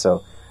look at.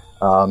 So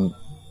I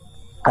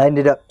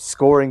ended up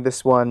scoring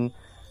this one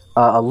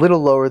a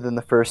little lower than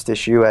the first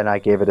issue, and I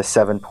gave it a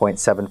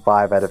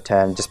 7.75 out of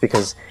 10, just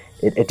because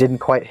it didn't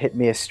quite hit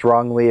me as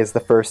strongly as the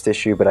first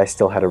issue, but I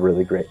still had a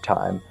really great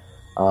time.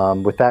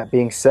 With that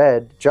being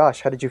said,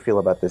 Josh, how did you feel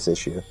about this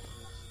issue?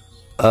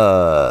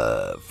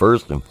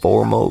 First and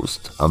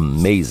foremost,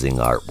 amazing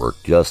artwork,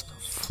 just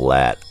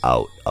flat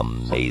out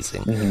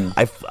amazing.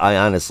 I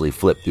honestly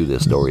flipped through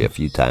this story a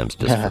few times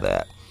just for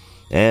that.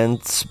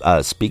 And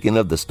speaking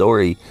of the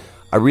story,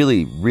 I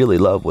really, really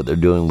love what they're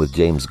doing with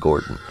James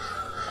Gordon.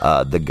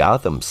 The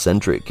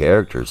Gotham-centric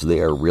characters,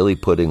 they are really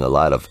putting a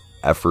lot of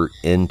effort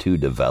into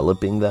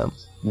developing them.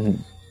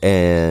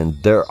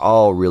 And they're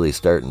all really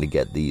starting to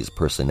get these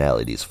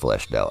personalities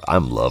fleshed out.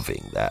 I'm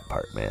loving that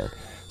part, man.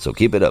 So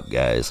keep it up,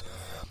 guys.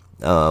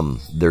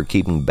 They're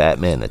keeping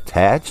Batman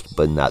attached,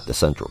 but not the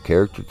central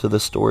character to the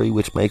story,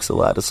 which makes a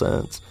lot of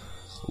sense.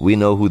 We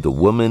know who the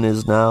woman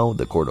is now.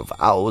 The Court of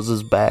Owls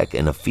is back,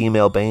 and a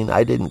female Bane.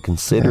 I didn't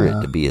consider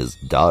it to be his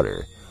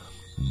daughter,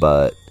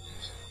 but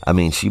I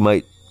mean,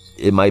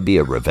 it might be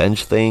a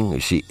revenge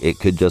thing. It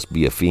could just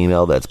be a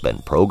female that's been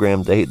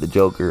programmed to hate the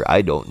Joker.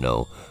 I don't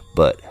know,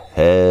 but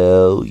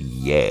hell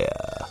yeah.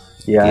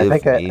 Yeah, I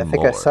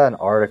think I saw an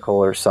article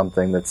or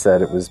something that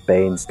said it was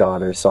Bane's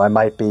daughter, so I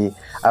might be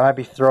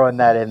throwing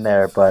that in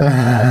there, but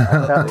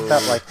I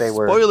felt like they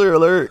were. Spoiler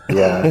alert!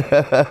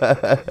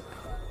 Yeah,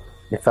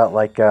 it felt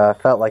like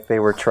they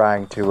were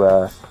trying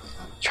to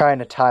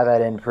tie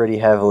that in pretty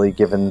heavily,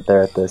 given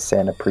they're at the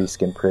Santa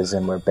Priscan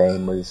prison where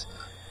Bane was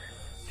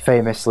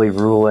famously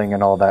ruling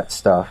and all that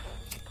stuff.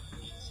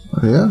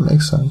 Yeah,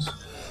 makes sense.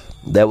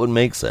 That would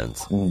make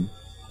sense.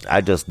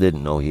 I just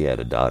didn't know he had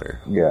a daughter.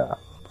 Yeah.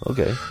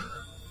 Okay.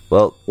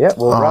 Well, yeah.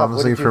 Well, Rob,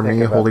 honestly, for me,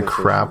 holy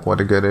crap, what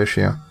a good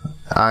issue!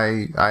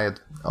 I had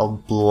a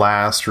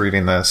blast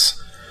reading this.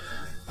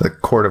 The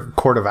Court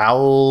of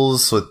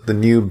Owls with the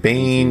new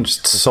Bane,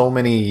 just so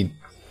many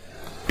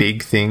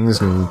big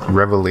things and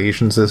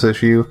revelations this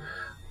issue.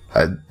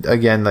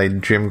 Again,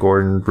 like Jim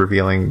Gordon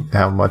revealing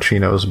how much he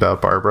knows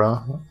about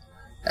Barbara.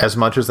 As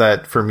much as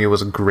that for me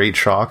was a great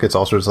shock, it's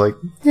also just like,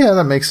 yeah,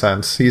 that makes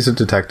sense. He's a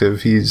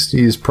detective.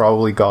 He's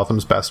probably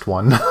Gotham's best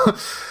one.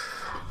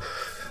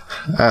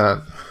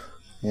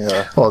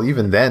 Yeah. Well,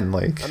 even then,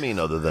 like, I mean,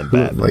 other than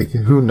Batman,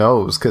 who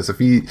knows? Because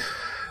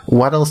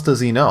what else does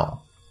he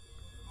know?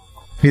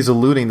 He's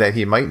alluding that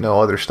he might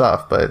know other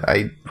stuff, but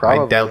I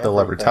doubt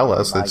they'll ever tell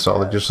us. It's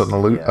all just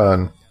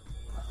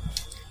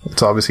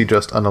it's obviously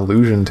just an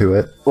allusion to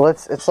it. Well,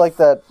 it's like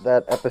that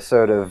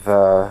episode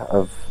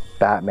of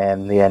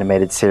Batman the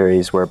animated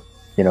series where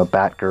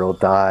Batgirl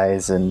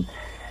dies and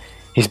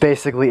he's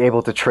basically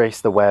able to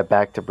trace the web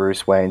back to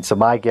Bruce Wayne. So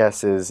my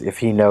guess is if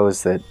he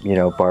knows that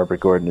Barbara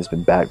Gordon has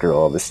been Batgirl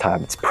all this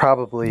time, it's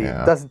probably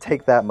doesn't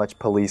take that much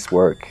police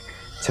work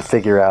to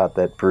figure out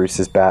that Bruce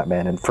is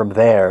Batman, and from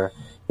there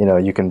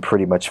you can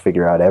pretty much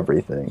figure out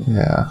everything.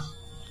 Yeah.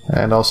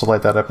 And also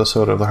like that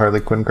episode of the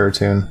Harley Quinn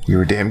cartoon,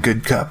 "You're a damn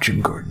good cop,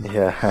 Jim Gordon."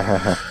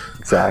 Yeah,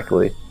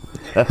 exactly.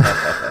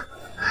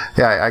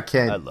 Yeah, I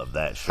can't. I love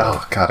that show.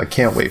 Oh God, I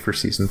can't wait for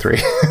season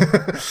 3.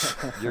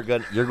 You're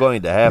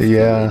going to have to.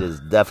 Yeah. It is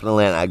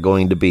definitely not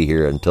going to be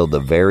here until the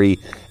very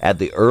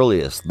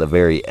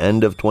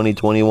end of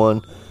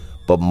 2021,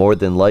 but more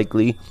than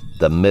likely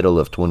the middle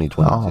of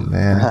 2022. Oh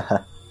man.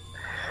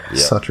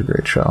 Such a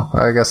great show.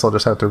 I guess I'll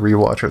just have to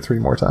rewatch it 3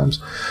 more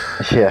times.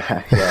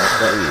 Yeah.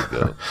 There you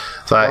go.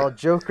 So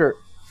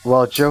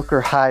while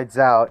Joker hides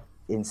out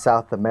in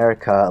South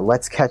America,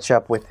 let's catch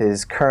up with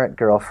his current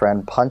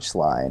girlfriend,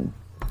 Punchline.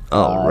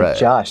 All right.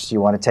 Josh, do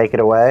you want to take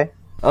it away?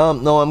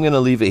 No, I'm going to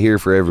leave it here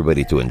for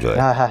everybody to enjoy.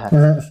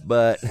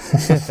 But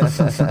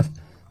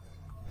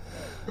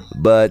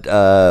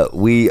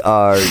we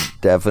are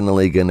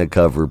definitely going to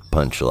cover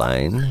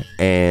Punchline,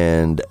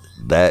 and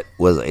that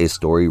was a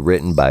story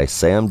written by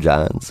Sam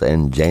Johns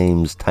and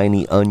James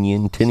Tiny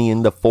Onion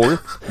Tinian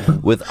IV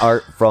with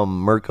art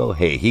from Mirko.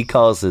 Hey, he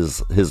calls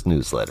his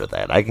newsletter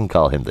that. I can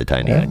call him the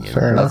Tiny Onion.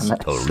 That's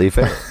totally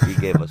fair. He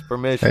gave us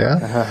permission.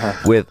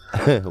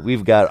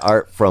 We've got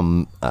art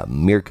from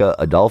Mirka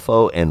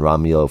Adolfo and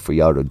Ramiro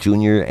Friado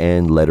Jr.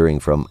 and lettering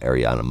from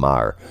Ariana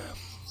Mar.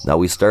 Now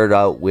we start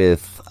out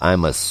with,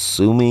 I'm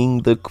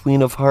assuming, the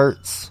Queen of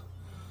Hearts.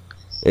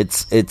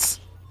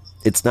 It's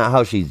not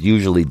how she's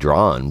usually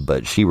drawn,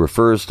 but she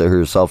refers to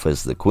herself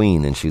as the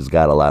queen, and she's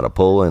got a lot of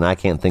pull, and I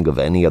can't think of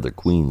any other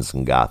queens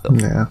in Gotham.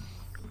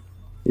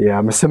 Yeah,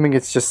 I'm assuming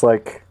it's just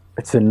like,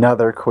 it's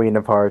another Queen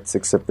of Hearts,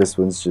 except this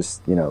one's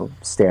just,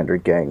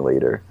 standard gang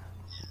leader.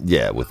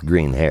 Yeah, with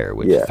green hair,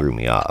 which threw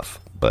me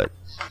off. But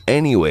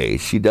anyway,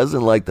 she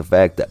doesn't like the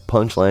fact that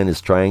Punchline is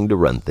trying to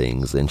run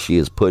things, and she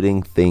is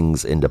putting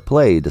things into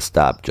play to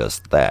stop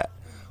just that.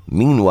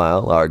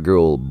 Meanwhile, our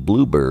girl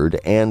Bluebird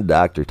and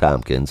Dr.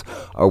 Tompkins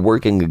are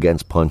working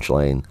against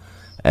Punchline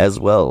as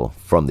well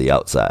from the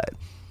outside.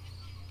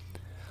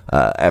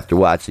 After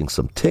watching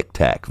some Tic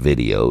Tac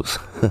videos,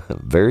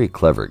 very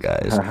clever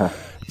guys,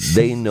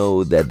 They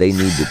know that they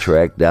need to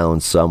track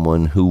down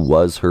someone who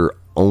was her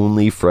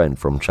only friend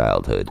from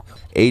childhood.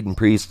 Aiden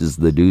Priest is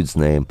the dude's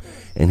name,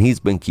 and he's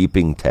been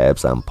keeping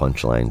tabs on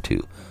Punchline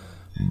too.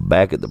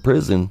 Back at the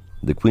prison,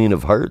 the Queen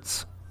of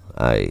Hearts,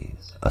 I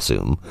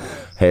assume,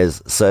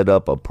 has set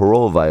up a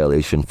parole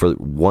violation for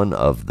one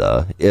of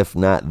the, if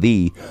not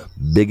the,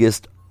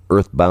 biggest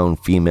Earthbound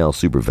female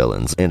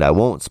supervillains. And I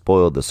won't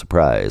spoil the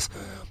surprise,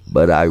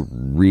 but I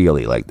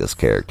really like this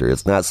character.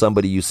 It's not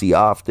somebody you see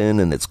often,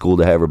 and it's cool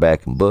to have her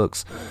back in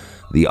books.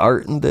 The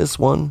art in this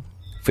one,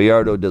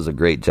 Fiardo does a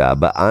great job,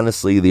 but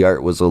honestly, the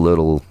art was a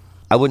little,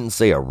 I wouldn't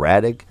say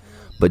erratic,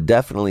 but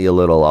definitely a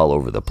little all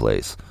over the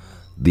place.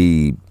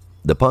 The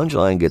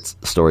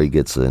Punchline story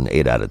gets an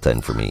 8 out of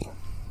 10 for me.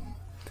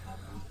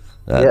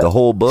 The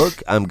whole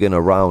book, I'm going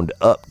to round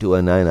up to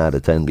a 9 out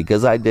of 10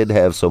 because I did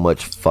have so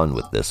much fun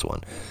with this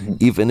one.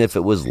 Even if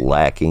it was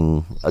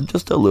lacking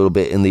just a little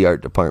bit in the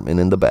art department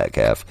in the back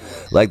half.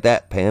 Like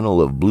that panel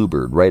of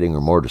Bluebird riding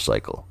her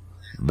motorcycle.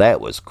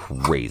 That was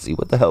crazy.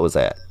 What the hell was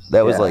that?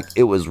 That was like,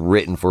 it was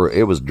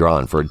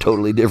drawn for a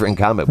totally different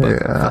comic book.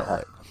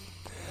 Yeah.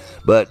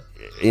 But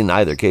in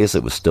either case,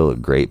 it was still a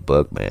great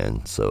book,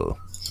 man. So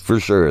for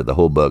sure, the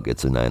whole book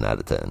gets a 9 out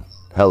of 10.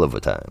 Hell of a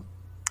time.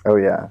 Oh,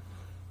 yeah.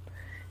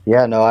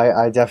 Yeah, no,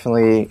 I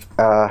definitely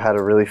had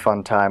a really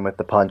fun time with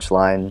the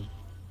Punchline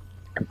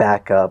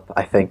backup.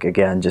 I think,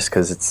 again, just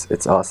because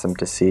it's awesome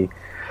to see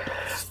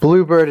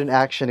Bluebird in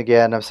action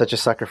again. I'm such a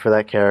sucker for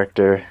that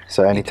character.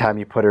 So anytime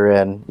you put her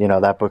in,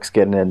 that book's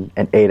getting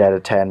an 8 out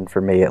of 10 for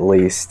me at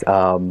least.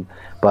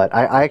 But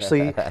I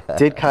actually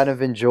did kind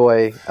of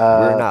enjoy...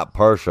 we're not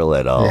partial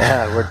at all.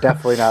 Yeah, we're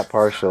definitely not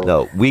partial.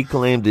 No, we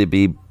claim to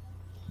be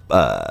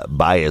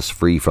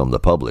bias-free from the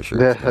publishers,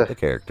 not the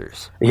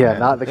characters. Yeah,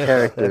 not the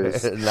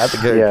characters. Not the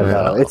characters. Yeah,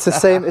 no, it's the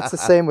same. It's the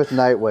same with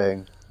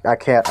Nightwing. I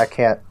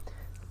can't.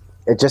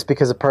 It just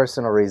because of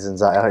personal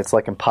reasons. It's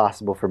like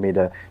impossible for me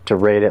to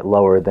rate it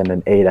lower than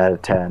an 8 out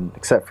of 10,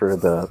 except for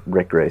the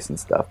Rick Grayson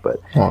stuff.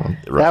 But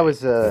that was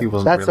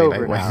that's really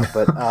over now.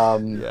 But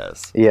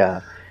yes,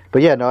 yeah.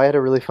 But yeah, no, I had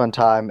a really fun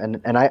time,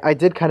 and I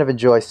did kind of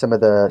enjoy some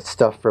of the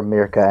stuff from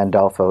Mirka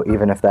Andolfo,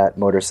 even if that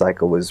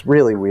motorcycle was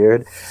really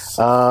weird.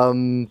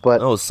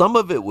 But some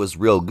of it was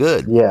real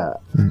good. Yeah,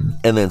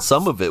 and then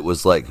some of it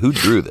was like, who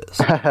drew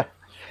this?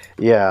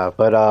 Yeah,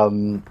 but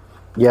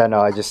yeah, no,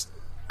 I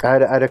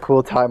had a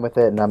cool time with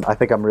it, and I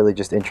think I'm really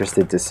just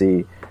interested to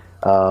see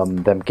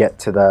them get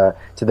to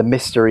the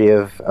mystery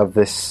of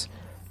this,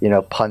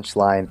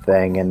 Punchline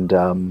thing, and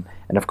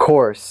of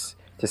course,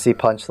 to see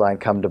Punchline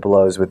come to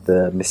blows with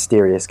the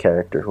mysterious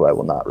character who I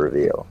will not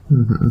reveal.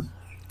 Mm-hmm.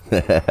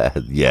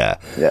 Yeah.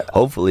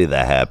 Hopefully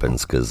that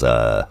happens because,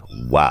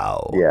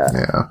 wow.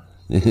 Yeah.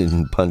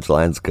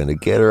 Punchline's gonna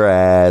get her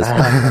ass.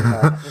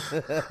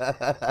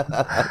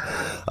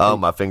 Oh,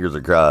 my fingers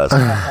are crossed.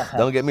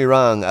 Don't get me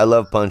wrong, I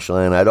love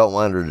Punchline. I don't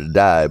want her to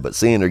die, but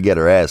seeing her get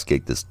her ass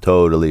kicked is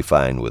totally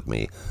fine with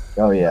me.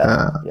 Oh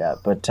yeah.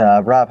 But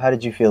Rob, how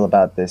did you feel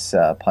about this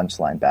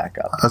Punchline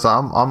backup? So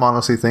I'm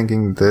honestly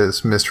thinking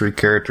this mystery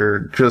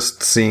character,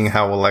 just seeing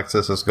how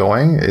Alexis is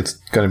going, it's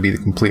going to be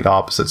the complete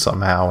opposite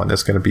somehow, and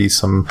it's going to be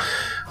some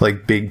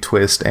like big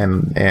twist,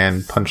 and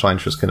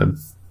Punchline's just going to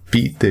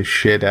beat the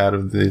shit out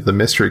of the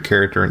mystery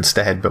character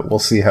instead. But we'll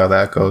see how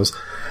that goes.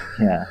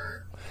 Yeah.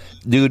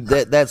 Dude,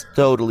 that's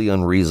totally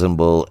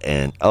unreasonable,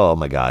 and oh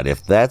my god,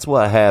 if that's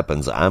what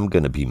happens, I'm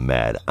going to be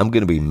mad. I'm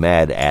going to be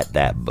mad at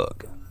that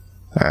book.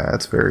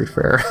 That's very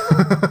fair.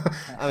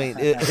 I mean,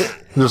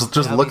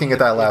 just looking at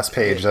that last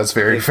page, that's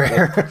very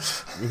fair.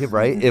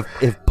 Right? If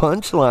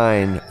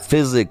Punchline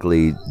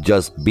physically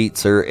just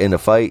beats her in a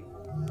fight,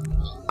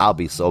 I'll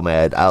be so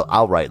mad.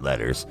 I'll write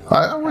letters.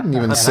 I wouldn't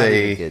even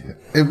say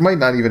it might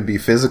not even be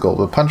physical,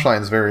 but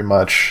Punchline's very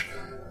much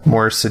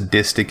more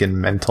sadistic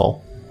and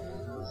mental.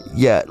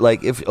 Yeah,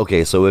 like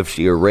if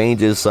she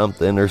arranges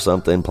something or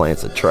something,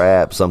 plants a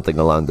trap, something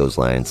along those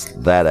lines,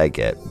 that I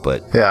get.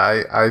 But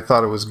yeah, I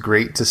thought it was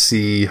great to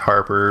see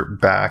Harper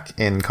back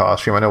in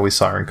costume. I know we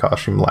saw her in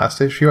costume last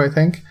issue, I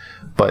think,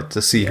 but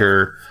to see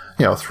her,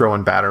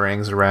 throwing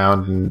batarangs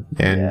around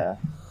and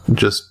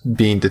just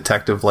being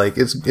detective-like,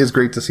 it's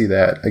great to see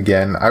that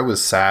again. I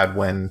was sad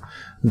when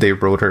they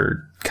wrote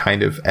her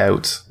kind of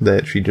out,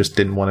 that she just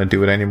didn't want to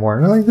do it anymore.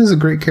 And I'm like, this is a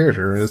great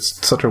character.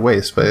 It's such a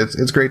waste, but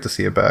it's great to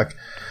see it back.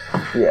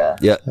 Yeah.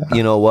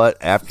 You know what?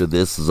 After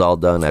this is all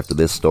done, after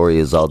this story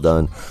is all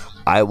done,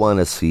 I want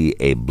to see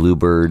a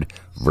Bluebird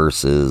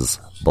versus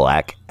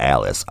Black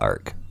Alice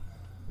arc.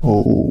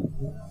 Oh,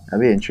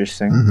 that'd be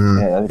interesting. Mm-hmm.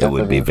 Yeah, it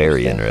would be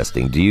very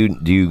interesting. Do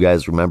you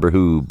guys remember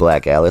who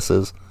Black Alice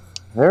is?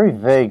 Very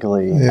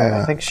vaguely.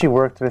 Yeah. I think she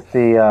worked with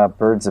the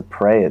Birds of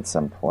Prey at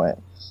some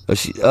point.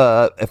 She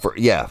for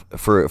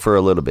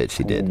a little bit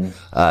she did,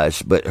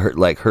 but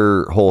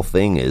her whole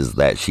thing is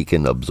that she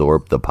can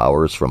absorb the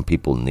powers from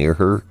people near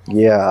her.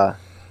 Yeah,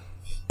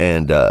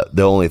 and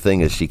the only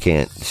thing is she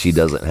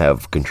doesn't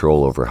have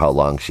control over how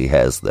long she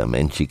has them,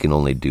 and she can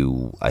only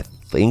do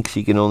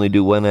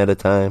one at a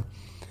time.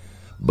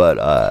 But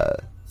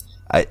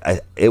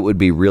it would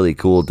be really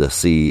cool to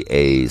see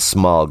a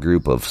small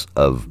group of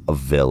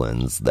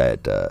villains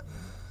that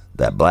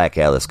Black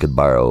Alice could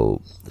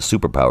borrow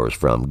superpowers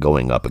from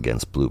going up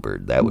against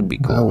Bluebird. That would be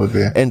cool. That would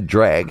be. And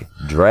drag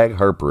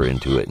Harper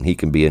into it, and he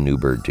can be a new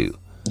bird too.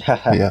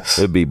 Yes.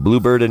 It'd be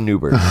Bluebird and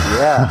Newbird.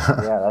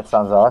 Yeah, that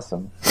sounds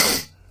awesome.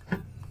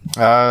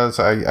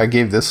 So I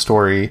gave this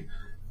story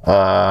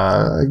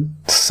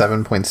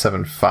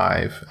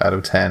 7.75 out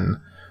of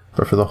 10,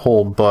 but for the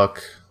whole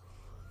book,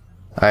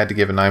 I had to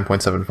give it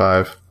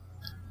 9.75.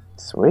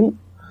 Sweet.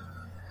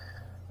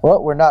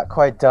 Well, we're not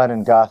quite done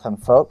in Gotham,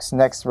 folks.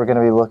 Next, we're going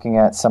to be looking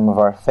at some of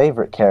our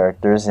favorite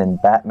characters in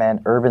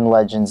Batman Urban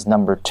Legends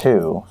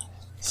 #2,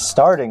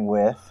 starting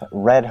with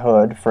Red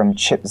Hood from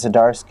Chip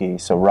Zdarsky.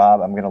 So,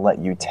 Rob, I'm going to let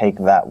you take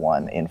that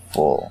one in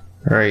full.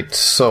 Right,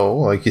 so,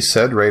 like you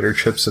said, writer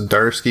Chip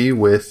Zdarsky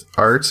with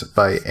art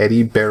by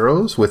Eddie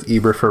Barrows, with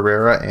Eber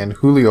Ferreira and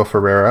Julio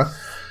Ferreira,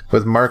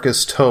 with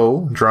Marcus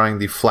Toe drawing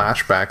the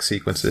flashback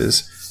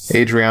sequences,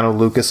 Adriano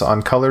Lucas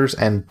on colors,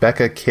 and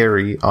Becca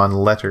Carey on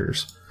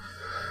letters.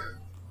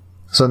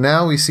 So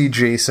now we see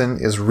Jason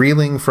is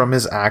reeling from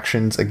his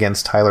actions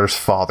against Tyler's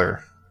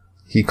father.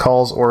 He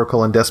calls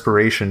Oracle in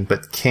desperation,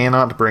 but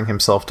cannot bring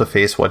himself to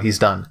face what he's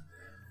done.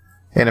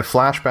 In a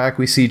flashback,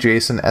 we see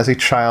Jason as a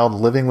child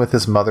living with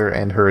his mother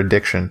and her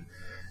addiction.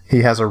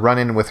 He has a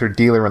run-in with her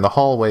dealer in the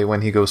hallway when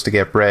he goes to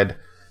get bread,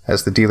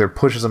 as the dealer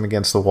pushes him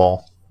against the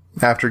wall.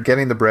 After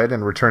getting the bread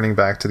and returning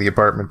back to the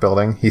apartment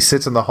building, he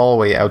sits in the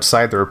hallway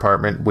outside their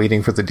apartment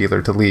waiting for the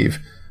dealer to leave.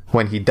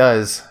 When he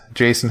does,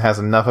 Jason has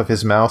enough of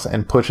his mouth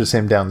and pushes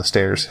him down the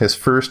stairs, his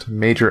first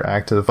major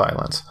act of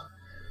violence.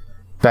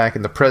 Back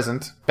in the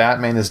present,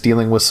 Batman is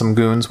dealing with some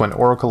goons when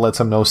Oracle lets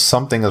him know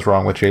something is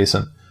wrong with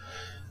Jason.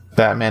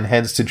 Batman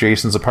heads to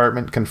Jason's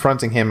apartment,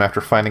 confronting him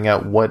after finding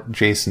out what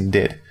Jason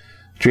did.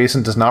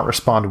 Jason does not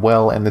respond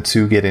well, and the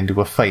two get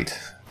into a fight.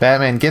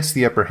 Batman gets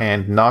the upper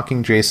hand,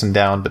 knocking Jason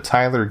down, but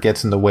Tyler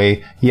gets in the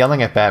way,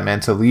 yelling at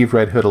Batman to leave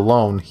Red Hood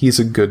alone. He's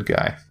a good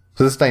guy.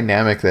 So this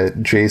dynamic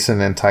that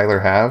Jason and Tyler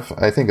have,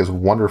 I think, is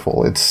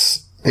wonderful.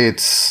 It's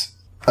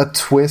a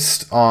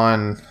twist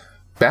on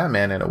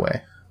Batman in a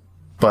way,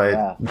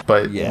 but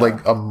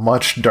like a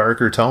much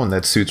darker tone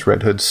that suits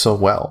Red Hood so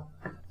well.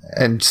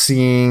 And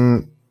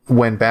seeing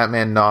when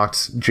Batman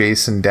knocked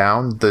Jason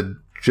down, the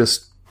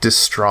just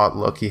distraught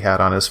look he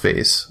had on his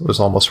face was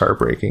almost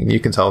heartbreaking. You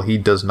can tell he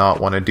does not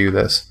want to do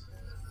this.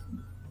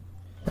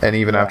 And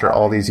even after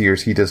all these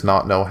years, he does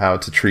not know how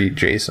to treat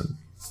Jason.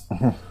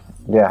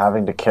 Yeah,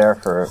 having to care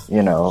for,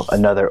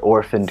 another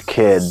orphaned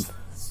kid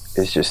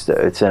is just,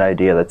 it's an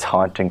idea that's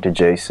haunting to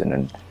Jason.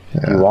 And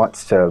he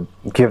wants to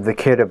give the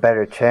kid a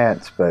better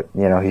chance, but,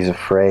 he's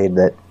afraid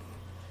that,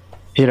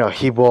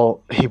 he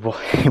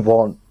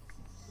won't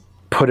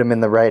put him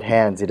in the right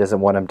hands. He doesn't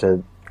want him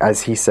to,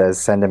 as he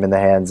says, send him in the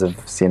hands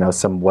of,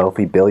 some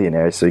wealthy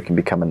billionaire so he can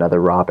become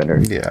another Robin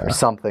or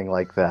something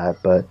like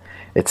that. But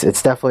it's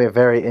definitely a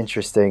very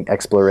interesting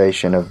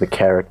exploration of the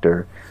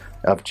character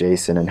of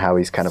Jason and how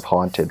he's kind of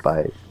haunted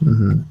by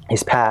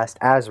his past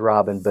as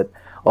Robin, but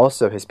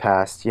also his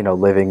past,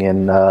 living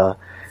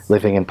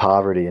in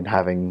poverty and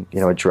having,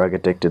 a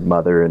drug-addicted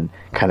mother and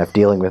kind of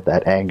dealing with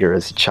that anger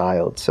as a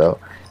child. So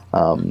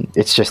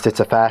it's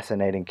a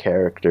fascinating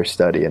character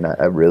study, and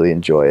I really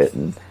enjoy it.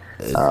 And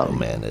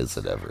man, is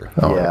it ever?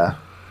 Yeah.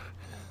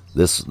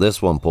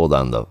 This one pulled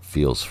on the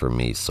feels for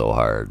me so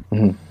hard.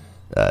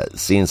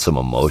 Seeing some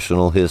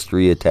emotional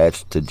history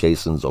attached to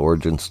Jason's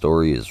origin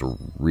story is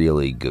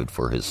really good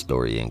for his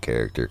story and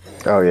character.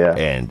 Oh, yeah.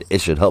 And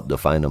it should help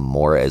define him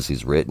more as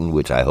he's written,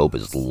 which I hope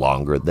is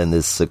longer than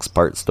this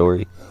 6-part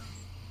story.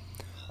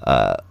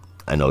 I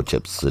know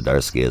Chip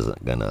Zdarsky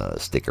isn't going to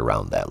stick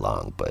around that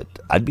long, but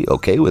I'd be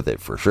okay with it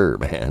for sure,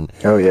 man.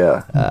 Oh,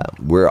 yeah.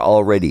 We're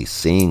already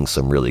seeing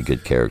some really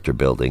good character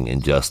building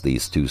in just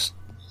these 2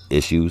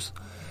 issues.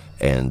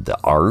 And the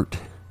art,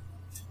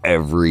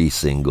 every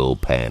single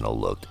panel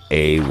looked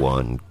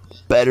A1,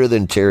 better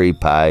than cherry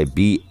pie,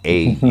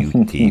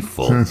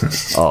 beautiful.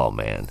 Oh,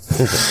 man.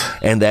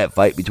 And that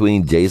fight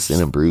between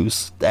Jason and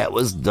Bruce, that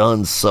was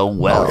done so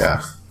well. Oh,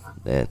 yeah.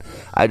 Man,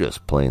 I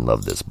just plain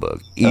love this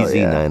book.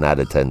 Easy 9 out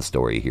of 10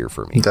 story here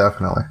for me.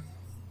 Definitely.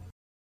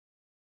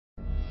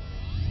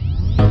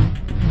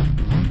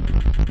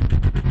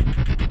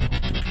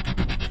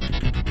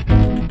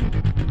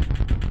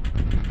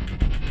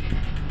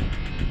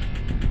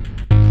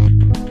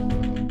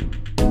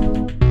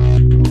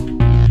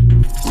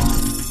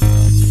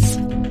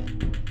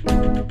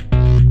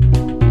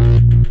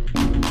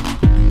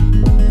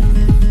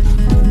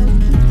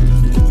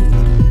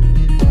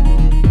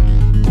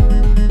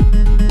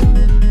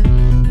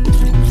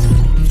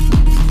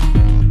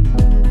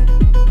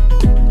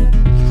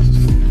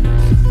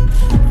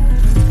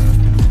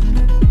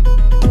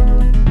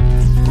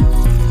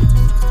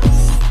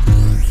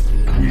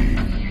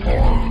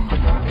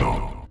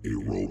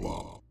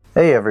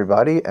 Hey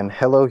everybody, and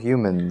hello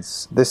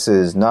humans. This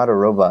is Not a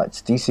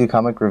Robot's DC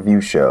Comic Review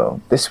Show.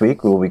 This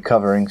week we will be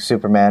covering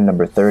Superman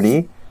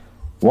 #30,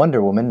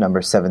 Wonder Woman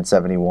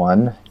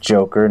 #771,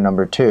 Joker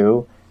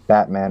 #2,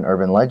 Batman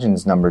Urban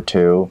Legends number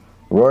 2,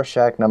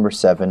 Rorschach number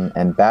 7,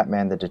 and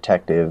Batman the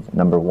Detective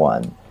number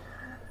 1.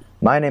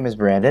 My name is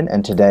Brandon,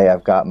 and today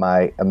I've got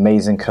my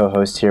amazing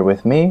co-host here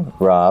with me,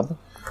 Rob.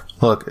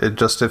 Look,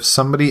 if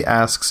somebody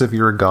asks if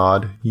you're a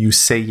god, you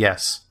say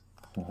yes.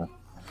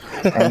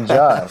 And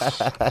Josh.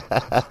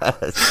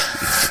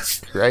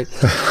 Right?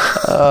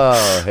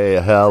 Oh, hey,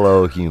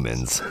 hello,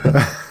 humans.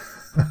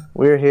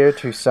 We're here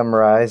to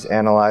summarize,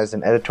 analyze,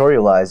 and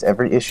editorialize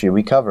every issue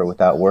we cover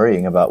without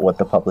worrying about what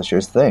the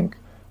publishers think.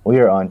 We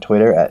are on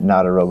Twitter at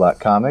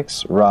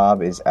NotARobotComics.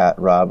 Rob is at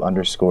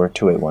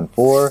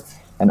Rob_2814.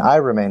 And I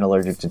remain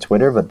allergic to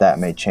Twitter, but that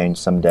may change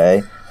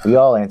someday. We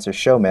all answer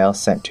show mail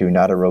sent to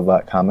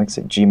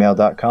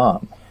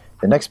notarobotcomics@gmail.com.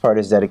 The next part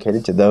is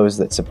dedicated to those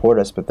that support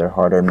us with their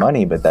hard-earned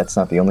money, but that's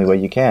not the only way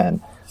you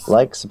can.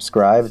 Like,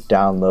 subscribe,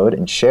 download,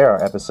 and share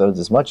our episodes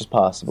as much as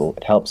possible.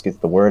 It helps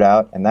get the word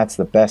out, and that's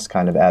the best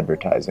kind of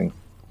advertising.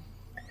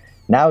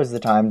 Now is the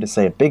time to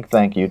say a big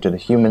thank you to the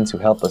humans who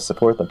help us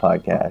support the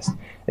podcast.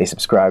 They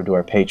subscribe to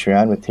our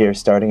Patreon with tiers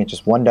starting at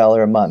just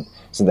 $1 a month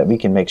so that we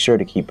can make sure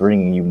to keep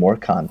bringing you more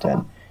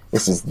content.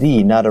 This is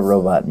the Not a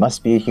Robot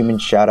Must Be a Human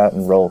shout-out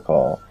and roll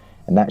call.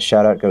 And that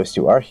shout-out goes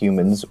to our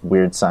humans,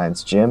 Weird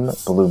Science Jim,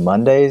 Blue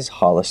Mondays,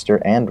 Hollister,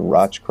 and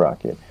Roch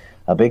Crockett.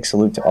 A big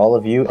salute to all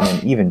of you, and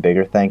an even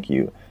bigger thank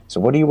you. So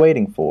what are you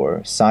waiting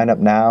for? Sign up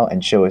now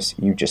and show us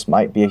you just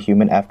might be a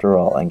human after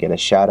all, and get a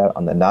shout-out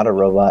on the Not a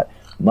Robot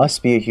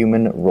Must Be a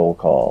Human roll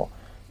call.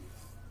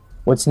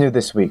 What's new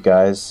this week,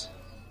 guys?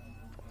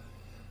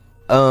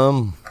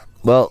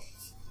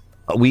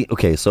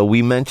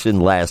 We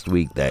mentioned last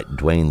week that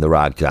Dwayne "The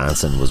Rock"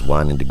 Johnson was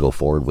wanting to go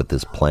forward with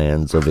his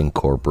plans of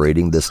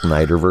incorporating the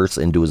Snyderverse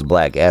into his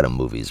Black Adam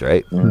movies,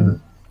 right? Mm-hmm.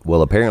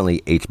 Well,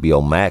 apparently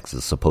HBO Max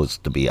is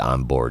supposed to be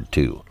on board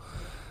too.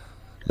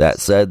 That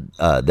said,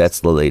 that's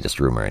the latest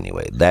rumor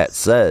anyway. That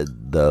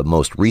said, the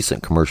most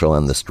recent commercial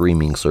on the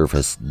streaming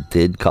service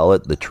did call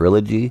it the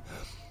trilogy,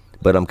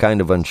 but I'm kind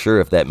of unsure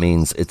if that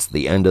means it's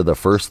the end of the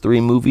first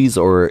 3 movies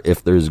or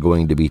if there's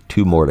going to be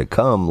 2 more to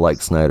come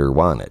like Snyder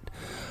wanted.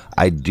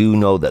 I do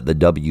know that the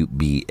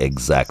WB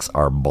execs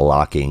are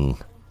blocking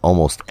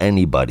almost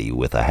anybody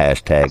with a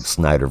hashtag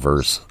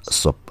Snyderverse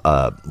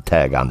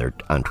tag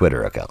on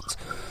Twitter accounts.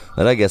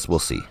 But I guess we'll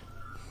see.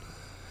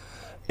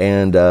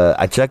 And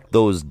I checked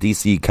those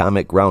DC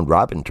Comic Round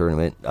Robin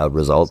tournament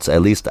results.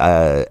 At least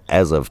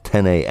as of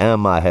 10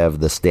 a.m., I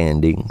have the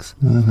standings.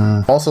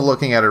 Mm-hmm. Also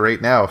looking at it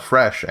right now,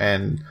 fresh,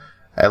 and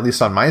at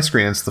least on my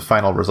screen, it's the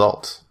final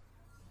results.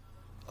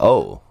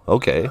 Oh,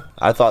 okay.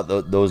 I thought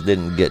those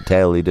didn't get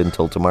tallied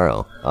until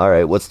tomorrow. All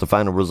right, what's the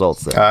final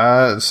results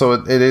then? So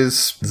it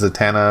is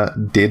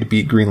Zatanna did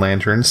beat Green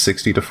Lantern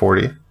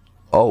 60-40.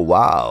 Oh,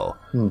 wow.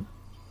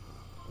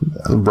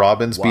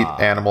 Robins beat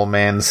Animal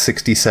Man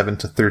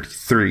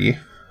 67-33.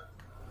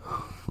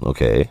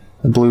 Okay.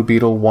 Blue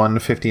Beetle won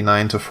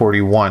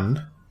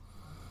 59-41.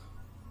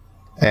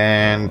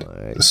 And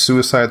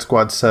Suicide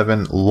Squad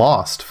 7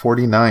 lost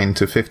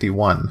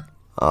 49-51.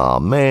 Oh,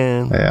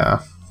 man.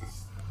 Yeah.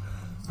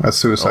 That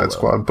Suicide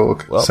Squad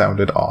book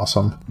sounded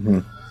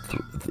awesome.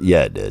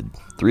 Yeah, it did.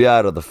 3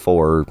 out of the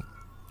 4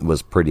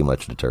 was pretty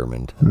much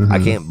determined. Mm-hmm. I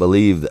can't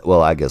believe that.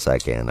 Well, I guess I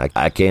can.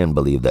 I can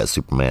believe that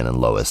Superman and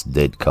Lois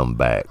did come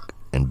back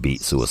and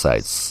beat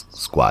Suicide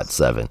Squad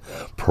 7.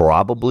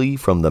 Probably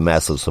from the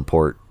massive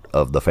support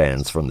of the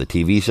fans from the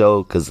TV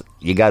show, because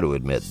you got to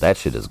admit, that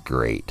shit is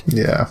great.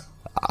 Yeah.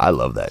 I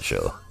love that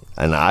show.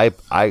 And I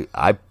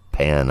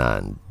pan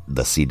on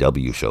the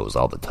CW shows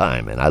all the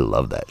time, and I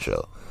love that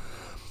show.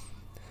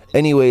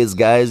 Anyways,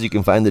 guys, you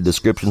can find the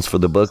descriptions for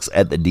the books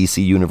at the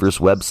DC Universe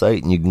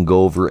website, and you can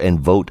go over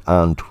and vote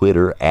on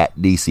Twitter at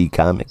DC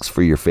Comics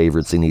for your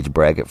favorites in each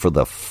bracket for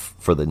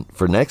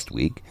next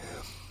week.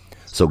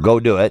 So go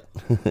do it.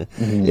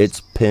 Mm-hmm.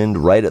 It's pinned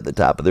right at the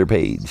top of their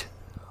page.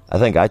 I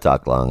think I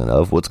talked long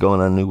enough. What's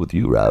going on new with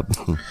you, Rob?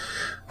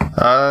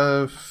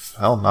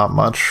 Well, not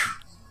much,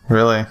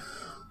 really.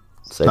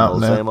 Same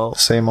old.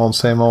 Same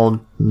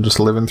old. Just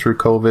living through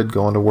COVID,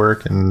 going to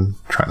work, and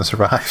trying to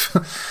survive.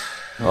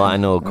 Well, I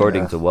know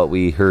according to what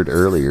we heard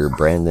earlier,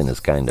 Brandon is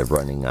kind of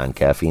running on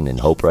caffeine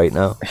and hope right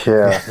now.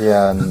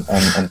 Yeah,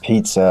 and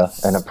pizza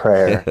and a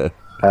prayer.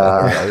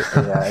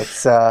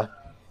 Yeah,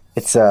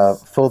 it's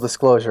full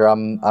disclosure.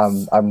 I'm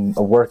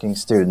a working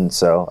student,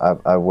 so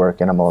I work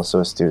and I'm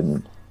also a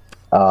student.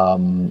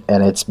 And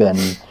it's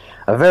been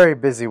a very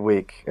busy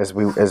week as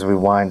we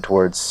wind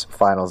towards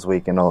finals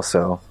week, and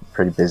also a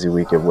pretty busy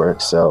week at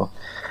work. So.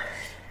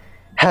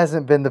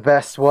 Hasn't been the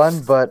best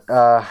one, but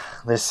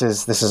this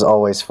is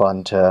always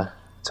fun to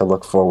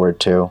look forward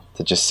to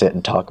just sit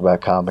and talk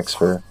about comics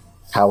for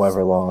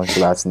however long, so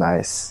that's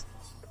nice.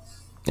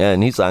 Yeah,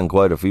 and he's on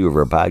quite a few of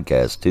our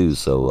podcasts too,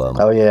 so...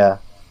 oh, yeah.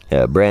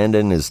 Yeah,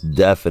 Brandon is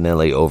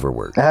definitely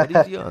overworked, but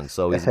he's young,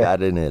 so he's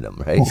got it in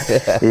him, right?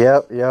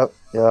 Yep. Yeah,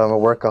 I'm a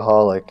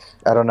workaholic.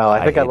 I don't know,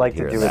 I think I'd like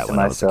to do it to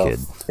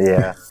myself.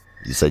 Yeah.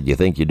 You said you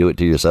think you do it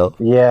to yourself?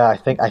 Yeah, I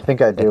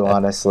think I do,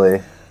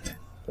 honestly.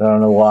 I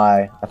don't know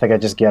why. I think I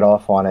just get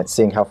off on it,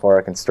 seeing how far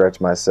I can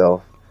stretch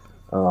myself.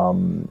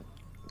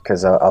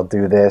 because I'll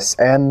do this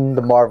and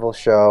the Marvel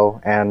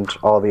show and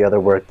all the other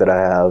work that I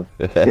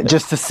have,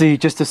 just to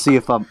see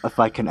if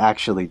I can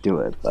actually do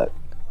it. But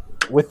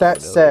with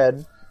that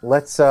said,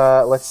 let's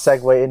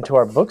segue into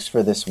our books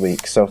for this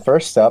week. So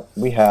first up,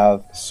 we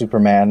have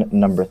Superman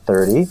number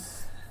 30.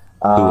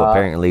 Who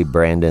apparently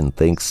Brandon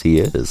thinks he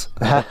is.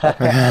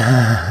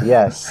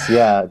 Yes,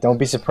 yeah. Don't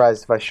be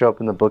surprised if I show up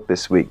in the book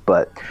this week.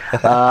 But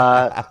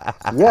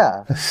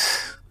yeah,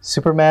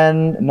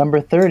 Superman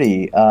number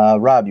 30.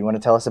 Rob, you want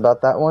to tell us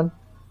about that one?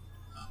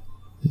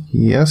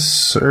 Yes,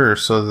 sir.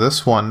 So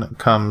this one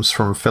comes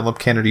from Philip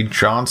Kennedy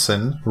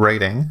Johnson,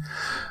 writing,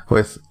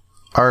 with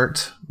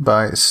art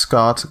by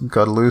Scott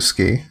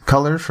Godlewski,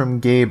 colors from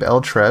Gabe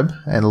Eltreb,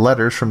 and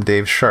letters from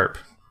Dave Sharp.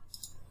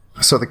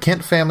 So the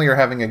Kent family are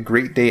having a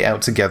great day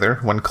out together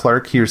when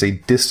Clark hears a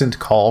distant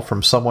call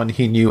from someone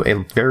he knew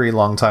a very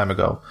long time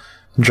ago.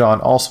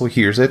 John also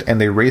hears it, and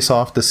they race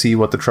off to see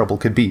what the trouble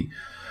could be.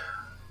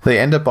 They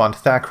end up on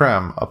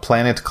Thakram, a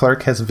planet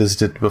Clark has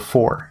visited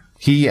before.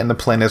 He and the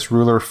planet's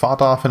ruler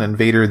fought off an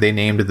invader they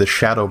named the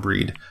Shadow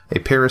Breed, a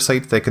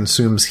parasite that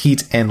consumes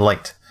heat and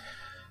light.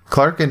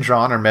 Clark and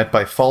John are met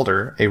by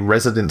Falder, a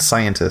resident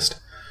scientist.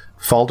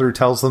 Falder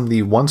tells them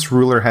the once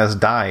ruler has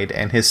died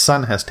and his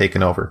son has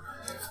taken over.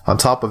 On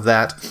top of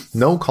that,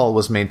 no call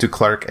was made to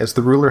Clark as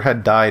the ruler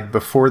had died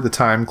before the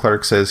time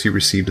Clark says he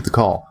received the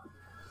call.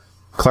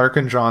 Clark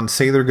and John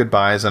say their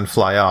goodbyes and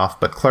fly off,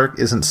 but Clark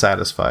isn't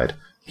satisfied.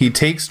 He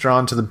takes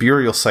John to the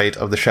burial site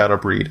of the Shadow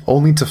Breed,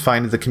 only to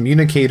find the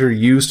communicator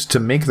used to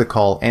make the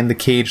call and the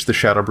cage the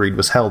Shadow Breed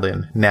was held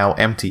in, now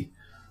empty.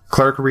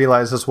 Clark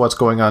realizes what's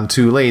going on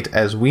too late,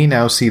 as we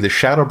now see the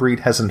Shadow Breed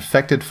has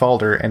infected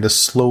Falder and is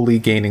slowly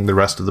gaining the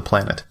rest of the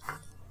planet.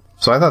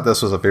 So I thought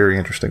this was a very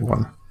interesting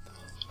one.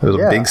 It was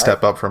a big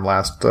step up from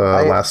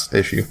last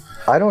issue.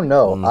 I don't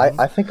know.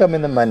 I think I'm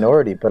in the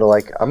minority, but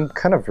I'm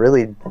kind of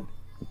really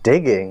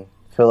digging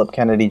Philip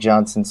Kennedy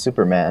Johnson's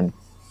Superman.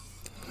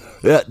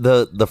 Yeah,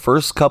 the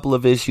first couple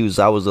of issues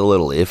I was a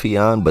little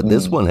iffy on, but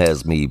this one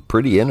has me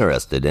pretty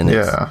interested, and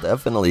it's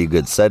definitely a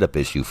good setup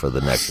issue for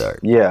the next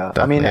arc. Yeah,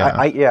 I mean,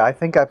 I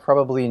think I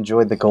probably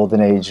enjoyed the Golden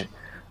Age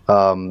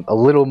a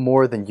little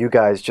more than you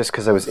guys, just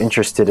because I was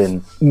interested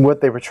in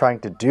what they were trying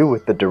to do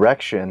with the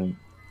direction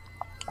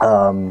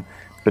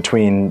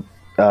between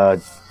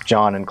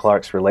John and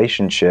Clark's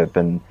relationship,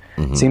 and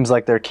it seems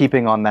like they're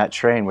keeping on that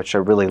train, which I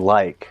really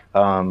like.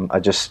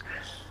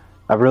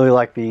 I really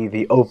like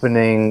the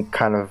opening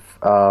kind of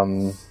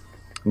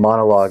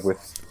monologue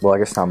I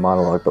guess not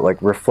monologue, but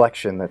like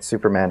reflection that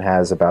Superman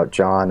has about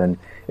John, and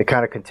it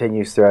kind of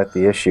continues throughout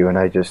the issue, and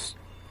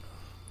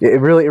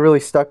it really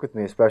stuck with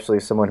me, especially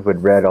as someone who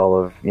had read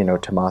all of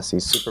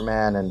Tomasi's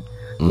Superman and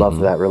loved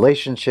that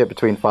relationship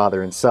between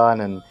father and son,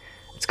 and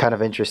it's kind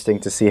of interesting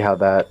to see how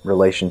that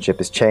relationship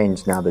has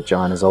changed now that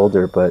John is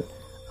older, but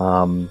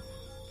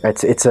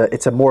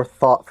it's a more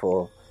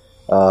thoughtful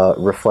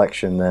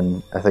reflection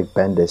than I think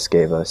Bendis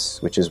gave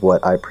us, which is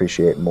what I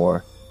appreciate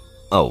more.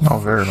 Oh,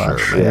 very much.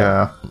 Sure,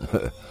 yeah.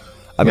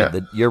 I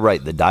mean, you're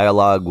right. The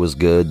dialogue was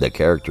good. The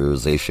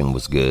characterization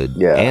was good.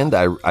 Yeah. And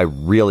I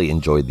really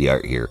enjoyed the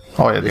art here.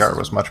 Oh, yeah, the art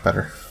was much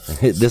better.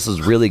 This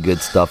is really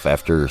good stuff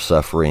after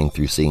suffering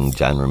through seeing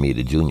John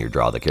Romita Jr.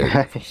 draw the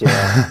character.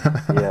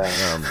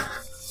 yeah.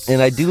 And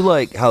I do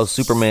like how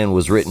Superman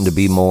was written to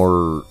be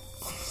more...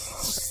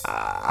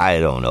 I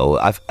don't know.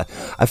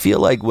 I feel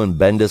like when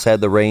Bendis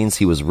had the reins,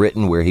 he was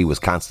written where he was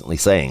constantly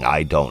saying,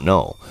 "I don't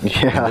know."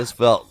 Yeah. And this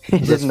felt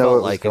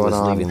like it was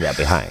leaving that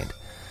behind.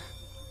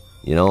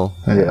 Yeah.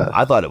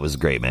 I thought it was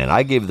great, man.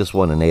 I gave this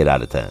one an 8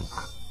 out of 10.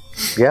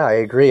 Yeah, I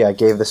agree. I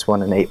gave this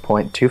one an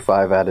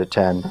 8.25 out of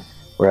 10.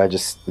 Where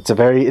it's a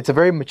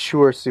very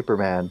mature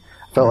Superman.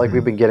 I felt like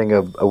we've been getting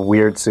a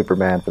weird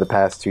Superman for the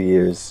past 2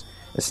 years.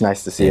 It's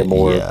nice to see a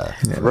more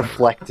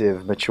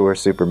reflective, mature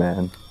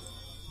Superman.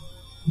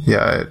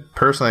 Yeah,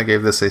 personally, I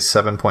gave this a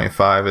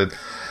 7.5.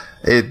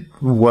 It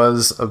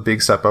was a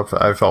big step up,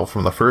 I felt,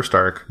 from the first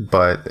arc,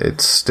 but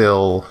it's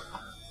still,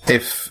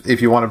 if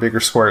you want a bigger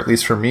score, at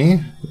least for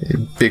me, a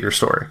bigger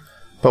story.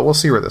 But we'll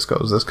see where this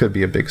goes. This could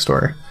be a big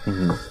story.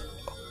 Mm-hmm.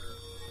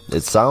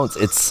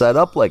 It's set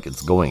up like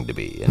it's going to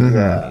be.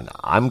 And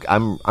I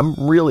mean, I'm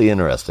really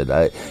interested.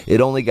 It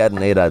only got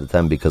an 8 out of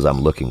 10 because I'm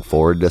looking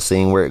forward to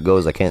seeing where it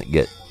goes. I can't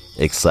get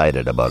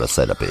excited about a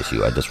setup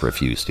issue. I just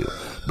refuse to.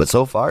 But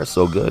so far,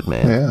 so good,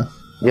 man.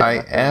 Yeah.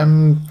 I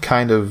am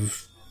kind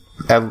of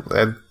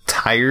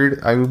tired,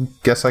 I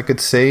guess I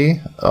could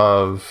say,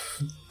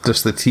 of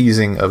just the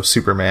teasing of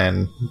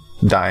Superman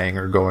dying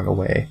or going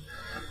away.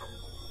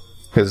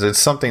 Because it's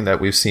something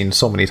that we've seen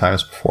so many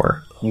times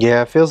before.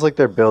 Yeah, it feels like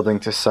they're building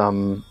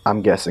to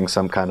I'm guessing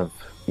some kind of,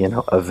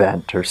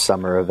 event or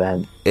summer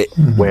event.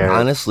 Where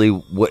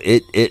honestly,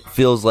 it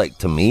feels like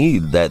to me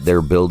that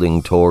they're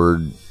building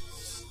toward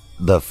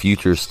the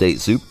future state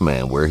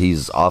Superman, where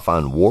he's off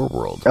on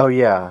Warworld. Oh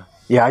yeah,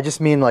 I just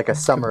mean like a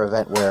summer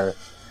event where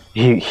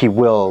he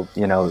will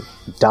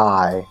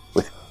die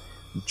with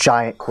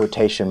giant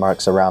quotation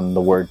marks around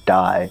the word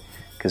die,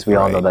 because we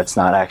all know that's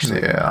not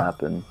actually going to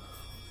happen.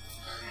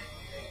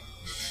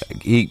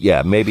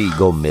 maybe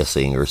go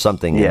missing or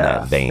something in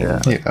that vein.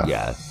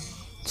 Yeah.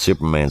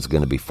 Superman's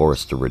going to be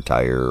forced to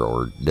retire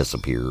or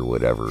disappear or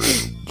whatever,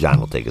 and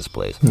John will take his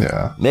place.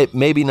 Yeah.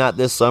 Maybe not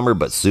this summer,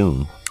 but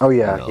soon. Oh,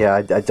 yeah. Yeah,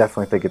 I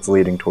definitely think it's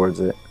leading towards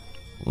it.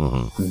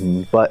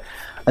 But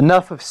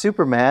enough of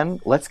Superman.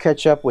 Let's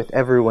catch up with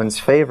everyone's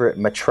favorite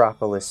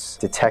Metropolis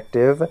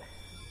detective,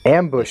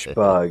 Ambush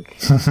Bug.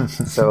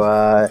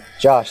 So,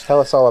 Josh, tell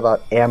us all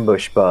about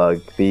Ambush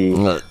Bug,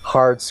 the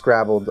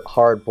hard-scrabbled,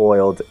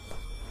 hard-boiled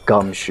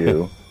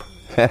gumshoe.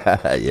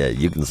 Yeah,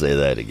 you can say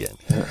that again.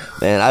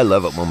 Man, I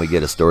love it when we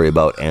get a story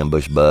about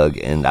Ambush Bug,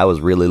 and I was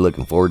really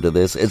looking forward to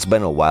this. It's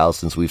been a while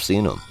since we've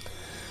seen him.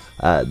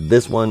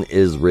 This one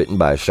is written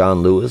by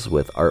Sean Lewis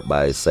with art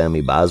by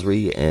Sammy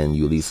Basri and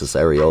Ulysses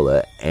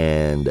Areola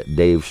and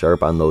Dave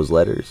Sharp on those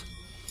letters.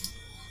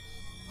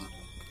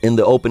 In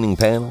the opening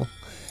panel,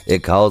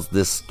 it calls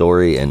this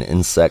story an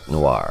insect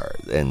noir.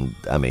 And,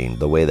 I mean,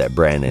 the way that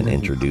Brandon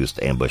introduced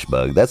Ambush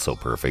Bug, that's so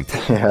perfect.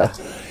 Yeah.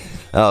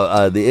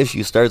 The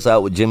issue starts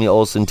out with Jimmy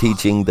Olsen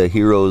teaching the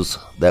heroes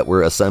that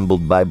were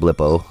assembled by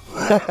Blippo.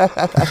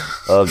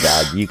 Oh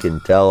God, you can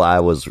tell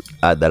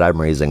that I'm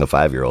raising a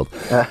 5-year-old.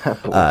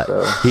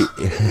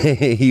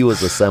 He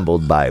was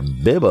assembled by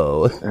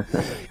Bibbo,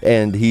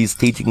 and he's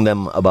teaching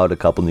them about a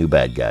couple new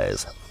bad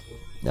guys.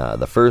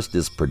 The first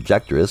is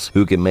Projectress,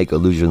 who can make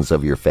illusions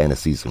of your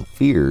fantasies and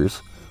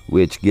fears,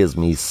 which gives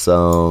me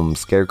some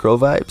Scarecrow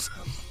vibes.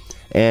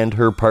 And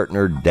her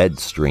partner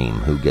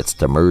Deadstream, who gets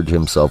to merge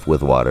himself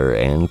with water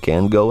and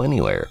can go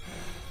anywhere.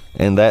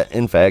 And that,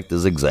 in fact,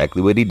 is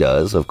exactly what he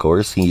does. Of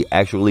course, he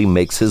actually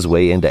makes his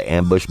way into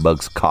Ambush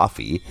Bug's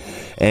coffee,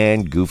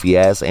 and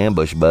goofy-ass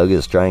Ambush Bug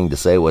is trying to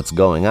say what's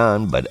going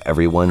on, but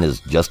everyone is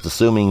just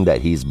assuming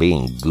that he's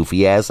being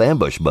goofy-ass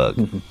Ambush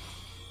Bug.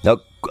 Now,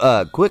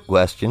 quick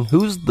question.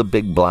 Who's the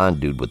big blonde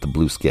dude with the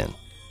blue skin?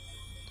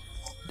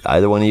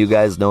 Either one of you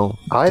guys know?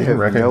 I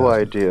have no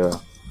idea.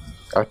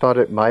 I thought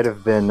it might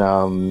have been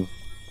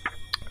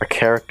a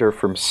character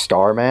from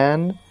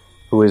Starman,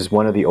 who is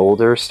one of the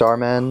older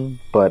Starmen,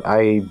 but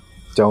I'm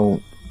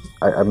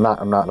not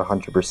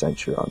 100%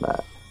 sure on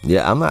that.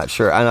 Yeah, I'm not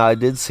sure. I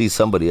did see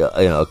somebody,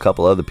 a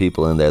couple other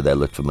people in there that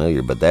looked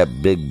familiar, but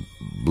that big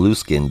blue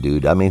skin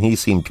dude, I mean, he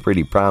seemed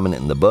pretty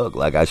prominent in the book.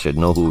 Like, I should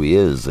know who he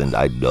is, and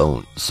I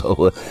don't.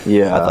 So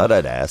yeah, I thought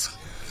I'd ask.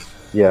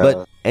 Yeah.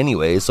 But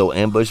anyway, so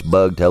Ambush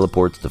Bug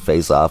teleports to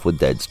face off with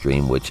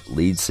Deadstream, which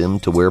leads him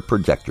to where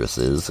Projectress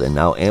is, and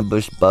now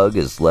Ambush Bug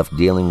is left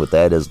dealing with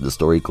that as the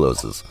story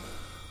closes.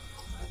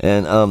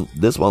 And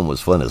this one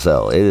was fun as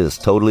hell. It is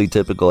totally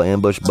typical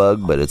Ambush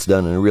Bug, but it's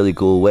done in a really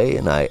cool way,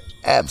 and I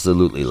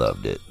absolutely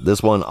loved it.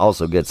 This one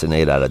also gets an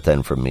 8 out of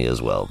 10 from me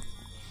as well.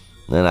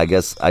 And I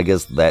guess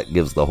that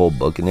gives the whole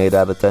book an 8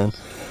 out of 10.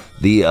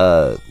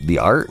 The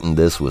art in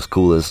this was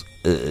cool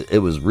it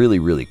was really,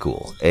 really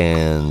cool.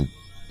 And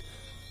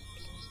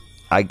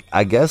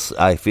I guess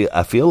I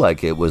feel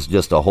like it was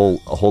just a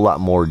whole lot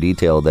more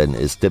detail than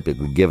is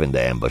typically given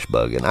to Ambush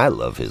Bug, and I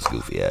love his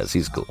goofy ass.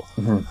 He's cool.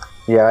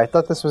 Yeah, I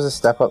thought this was a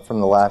step up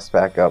from the last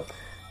backup,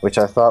 which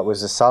I thought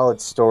was a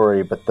solid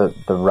story, but the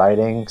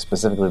writing,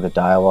 specifically the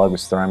dialogue,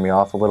 was throwing me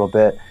off a little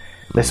bit.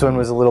 This one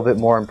was a little bit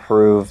more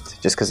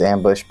improved, just because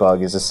Ambush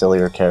Bug is a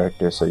sillier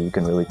character, so you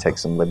can really take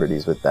some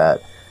liberties with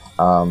that.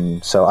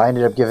 So I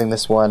ended up giving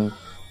this one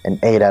an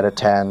 8 out of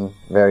 10,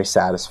 very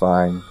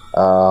satisfying.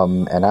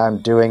 And I'm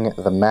doing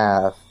the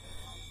math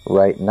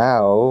right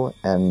now,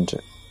 and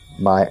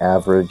my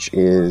average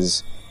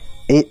is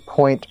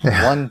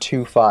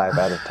 8.125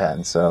 out of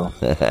 10. So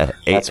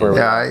that's where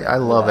we're at. I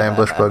love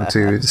Ambush Bug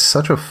too. It's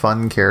such a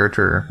fun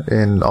character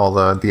in all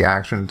the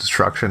action and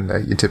destruction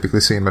that you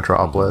typically see in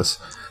Metropolis.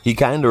 He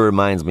kind of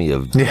reminds me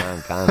of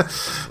John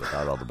Constantine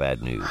without all the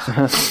bad news.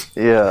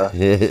 Yeah.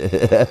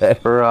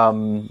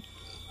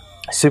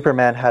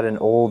 Superman had an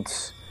old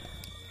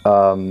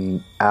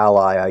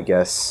ally, I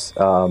guess.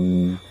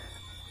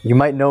 You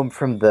might know him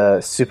from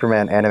the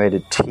Superman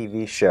animated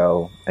TV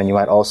show, and you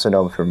might also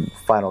know him from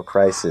Final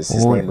Crisis.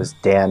 His name was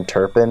Dan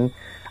Turpin.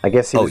 I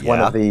guess he was one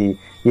of the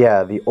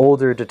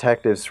older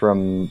detectives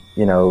from,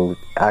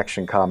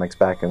 Action Comics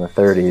back in the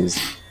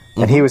 30s.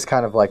 And he was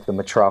kind of like the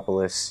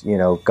Metropolis,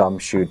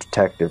 gumshoe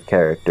detective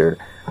character,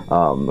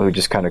 who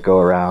just kind of go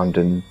around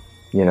and,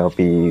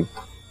 be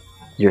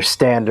your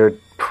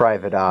standard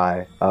private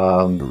eye.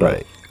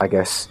 Right. I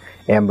guess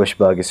Ambush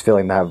Bug is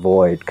filling that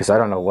void, because I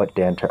don't know what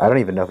I don't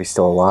even know if he's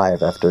still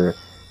alive after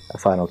a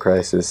Final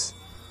Crisis.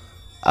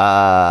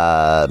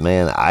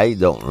 Man, I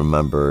don't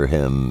remember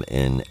him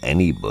in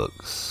any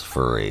books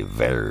for a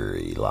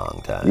very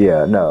long time.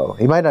 Yeah, no.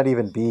 He might not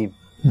even be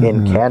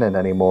in canon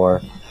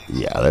anymore.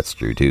 Yeah, that's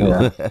true too.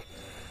 Yeah.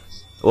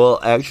 Well,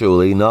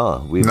 actually,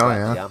 no. We've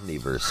got the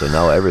Omniverse, so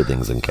now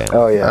everything's in canon.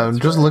 Oh, yeah. I'm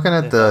just looking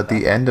at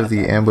the end of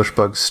the Ambush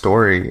Bug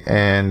story,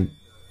 and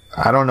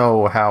I don't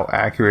know how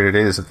accurate it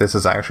is, if this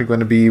is actually going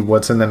to be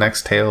what's in the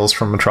next Tales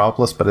from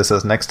Metropolis, but it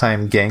says next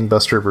time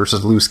Gangbuster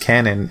versus Loose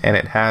Cannon, and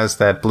it has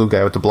that blue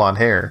guy with the blonde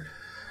hair.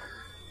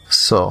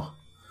 So.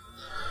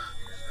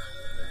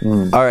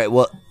 All right,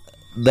 well,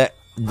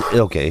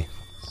 okay.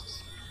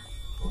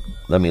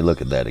 Let me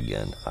look at that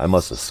again. I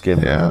must have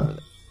skimmed Yeah. over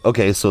that.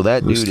 Okay, so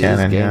that Loose dude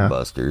cannon, is yeah.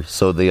 Gangbuster.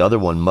 So the other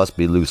one must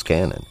be Loose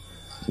Cannon.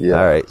 Yeah.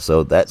 All right,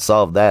 so that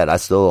solved that. I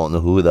still don't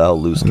know who the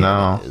hell Loose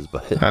No. Cannon is,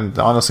 but And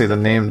honestly, the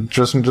name,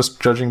 just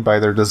judging by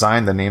their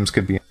design, the names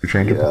could be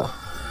interchangeable.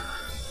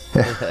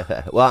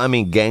 Yeah. well, I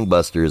mean,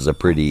 Gangbuster is a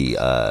pretty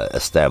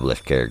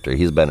established character.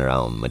 He's been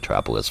around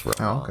Metropolis for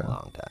a long,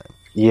 long time.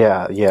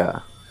 Yeah,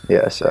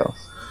 so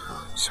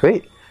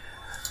sweet.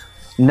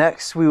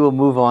 Next, we will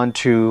move on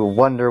to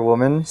Wonder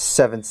Woman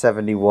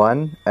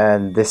 771,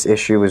 and this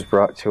issue was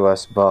brought to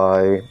us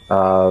by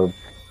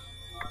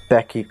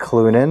Becky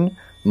Cloonan,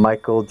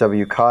 Michael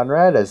W.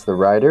 Conrad as the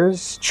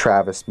writers,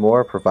 Travis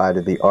Moore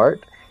provided the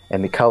art,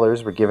 and the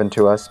colors were given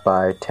to us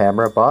by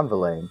Tamara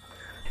Bonvillain.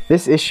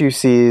 This issue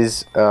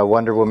sees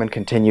Wonder Woman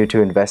continue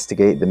to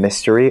investigate the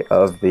mystery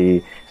of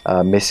the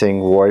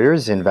missing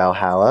warriors in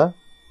Valhalla,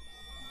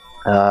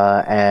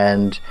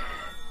 and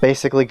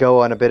basically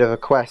go on a bit of a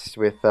quest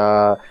with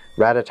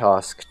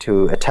Ratatosk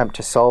to attempt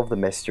to solve the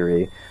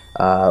mystery,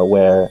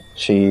 where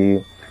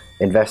she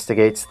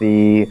investigates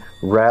the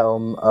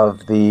realm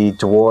of the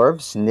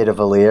dwarves,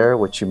 Nidavellir,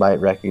 which you might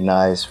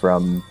recognize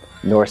from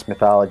Norse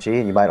mythology,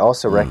 and you might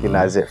also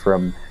recognize it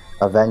from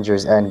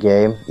Avengers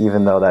Endgame,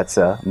 even though that's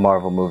a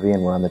Marvel movie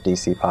and we're on the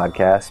DC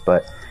podcast.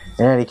 But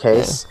in any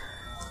case,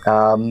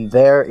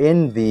 they're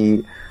in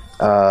the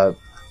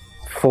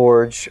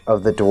forge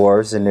of the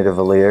dwarves in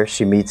Nidavellir.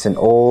 She meets an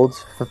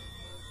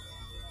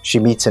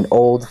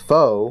old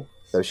foe,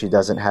 though she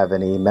doesn't have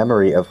any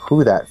memory of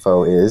who that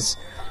foe is,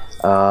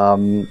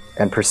 and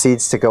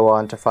proceeds to go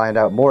on to find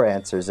out more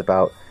answers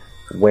about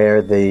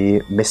where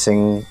the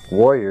missing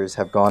warriors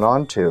have gone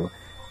on to.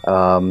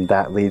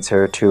 That leads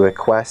her to a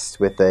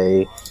quest with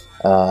a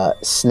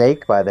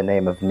snake by the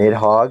name of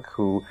Nidhogg,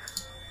 who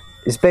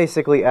is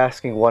basically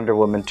asking Wonder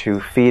Woman to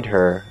feed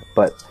her,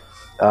 but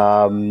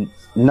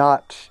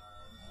not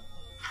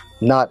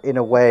in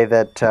a way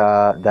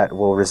that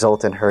will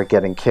result in her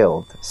getting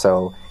killed.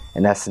 So,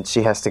 in essence,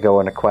 she has to go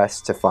on a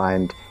quest to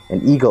find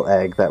an eagle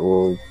egg that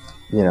will,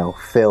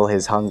 fill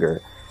his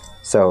hunger.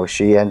 So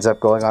she ends up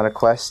going on a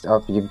quest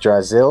up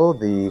Yggdrasil,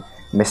 the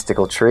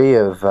mystical tree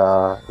of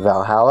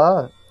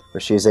Valhalla,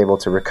 where she is able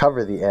to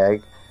recover the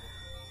egg.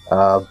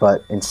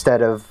 But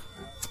instead of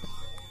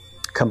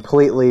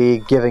completely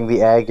giving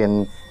the egg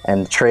and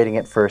trading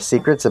it for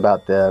secrets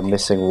about the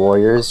missing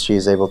warriors, she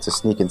is able to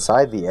sneak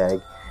inside the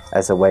egg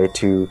as a way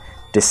to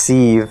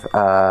deceive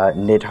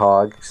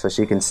Nidhogg, so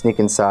she can sneak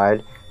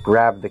inside,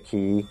 grab the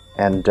key,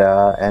 and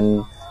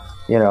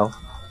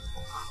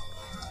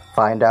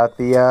find out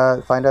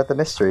the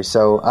mystery.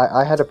 So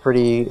I had a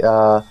pretty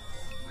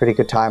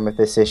good time with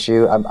this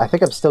issue. I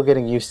think I'm still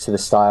getting used to the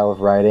style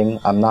of writing.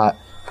 I'm not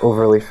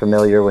overly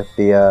familiar with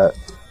the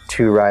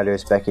two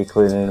writers, Becky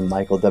Cloonan and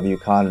Michael W.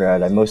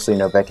 Conrad. I mostly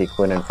know Becky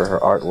Cloonan for her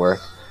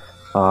artwork.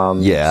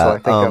 So I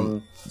think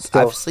I'm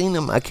still... I've seen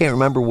them. I can't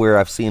remember where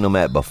I've seen them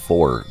at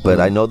before, but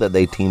I know that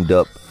they teamed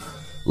up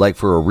like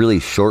for a really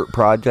short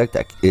project.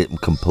 I'm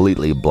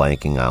completely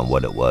blanking on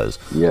what it was.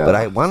 Yeah. But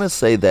I want to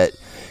say that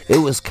it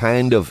was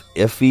kind of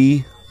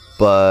iffy,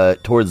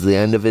 but towards the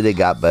end of it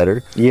got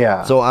better.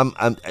 Yeah. So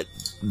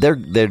they're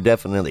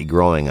definitely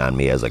growing on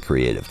me as a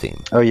creative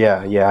team. Oh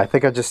yeah. I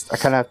think I kind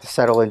of have to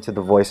settle into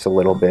the voice a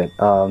little bit.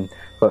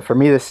 But for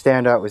me, the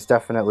standout was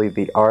definitely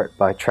the art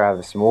by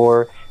Travis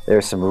Moore.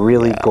 There's some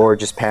really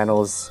gorgeous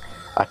panels.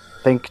 I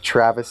think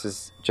Travis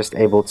is just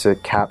able to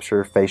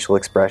capture facial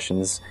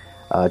expressions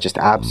just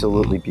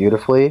absolutely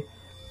beautifully,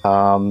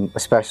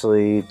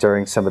 especially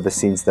during some of the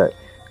scenes that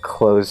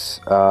close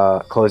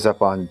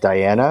up on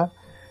Diana.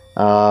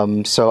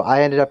 So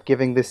I ended up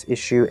giving this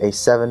issue a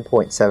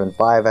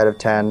 7.75 out of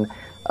 10.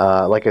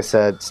 Like I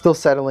said, still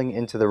settling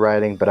into the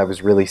writing, but I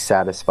was really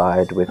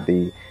satisfied with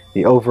the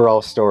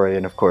overall story,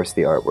 and of course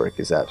the artwork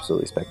is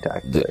absolutely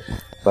spectacular.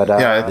 But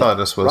I thought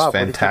this was Rob,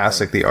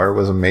 fantastic. The art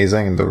was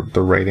amazing, and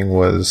the writing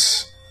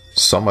was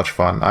so much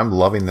fun. I'm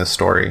loving this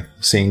story.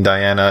 Seeing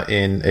Diana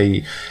in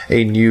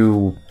a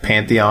new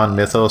pantheon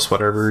mythos,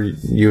 whatever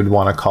you'd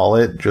want to call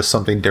it, just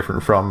something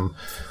different from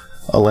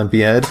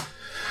Olympiad.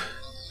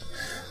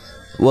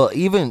 Well,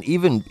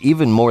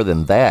 even more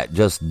than that,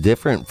 just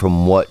different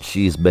from what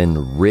she's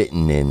been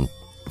written in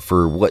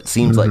for what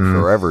seems like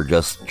forever,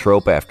 just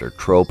trope after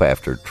trope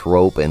after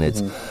trope. And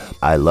it's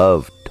I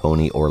love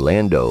Tony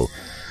Orlando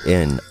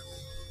in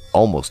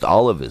almost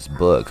all of his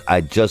books.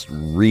 I just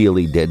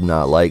really did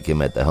not like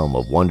him at the helm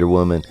of Wonder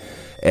Woman,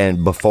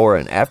 and before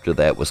and after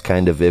that was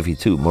kind of iffy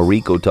too.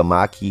 Mariko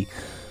Tamaki,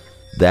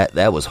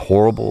 that was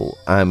horrible.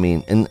 I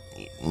mean, and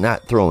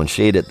not throwing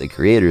shade at the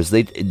creators,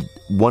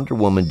 Wonder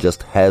Woman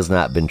just has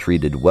not been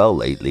treated well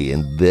lately,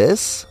 and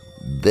this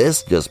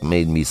just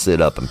made me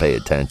sit up and pay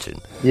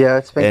attention. Yeah,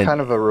 it's been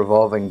kind of a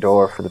revolving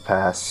door for the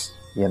past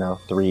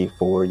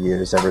 3-4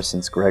 years, ever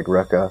since Greg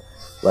Rucka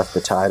left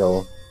the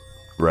title.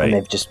 Right. And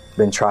they've just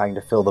been trying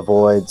to fill the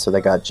void, so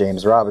they got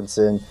James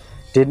Robinson.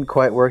 Didn't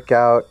quite work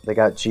out. They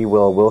got G.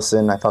 Will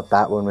Wilson. I thought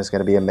that one was going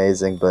to be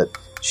amazing, but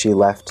she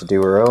left to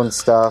do her own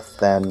stuff.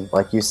 Then,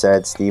 like you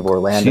said, Steve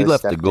Orlando. She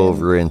left to go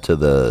over into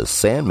the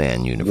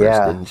Sandman universe,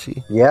 didn't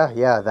she?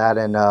 Yeah, that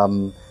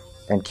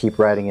and keep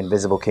writing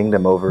Invisible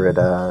Kingdom over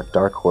at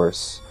Dark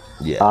Horse.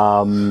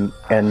 Yeah.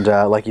 And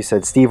like you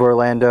said, Steve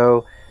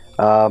Orlando.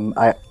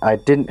 I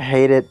didn't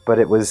hate it, but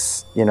it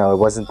was, it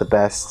wasn't the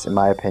best in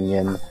my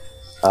opinion.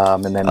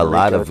 And then a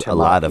lot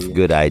of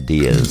good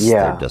ideas.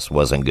 Yeah. There just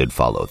wasn't good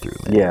follow through,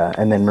 man. Yeah,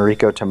 and then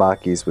Mariko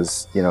Tamaki's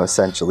was,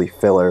 essentially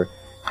filler.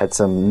 Had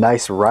some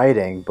nice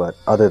writing, but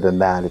other than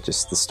that, the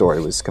story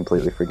was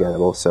completely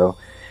forgettable. So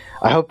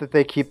I hope that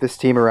they keep this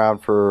team around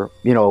for,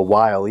 a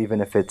while,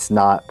 even if it's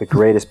not the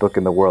greatest book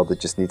in the world.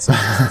 It just needs some.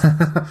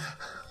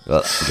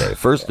 Well, okay,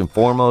 first and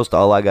foremost,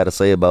 all I got to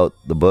say about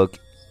the book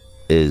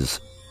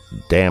is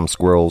damn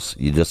squirrels.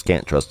 You just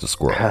can't trust a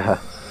squirrel.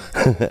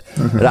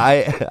 But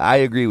I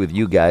agree with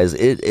you guys.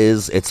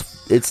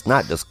 It's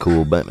not just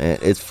cool, but man,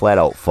 it's flat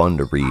out fun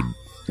to read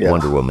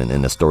Wonder Woman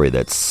in a story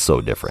that's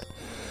so different.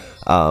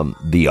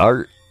 The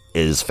art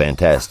is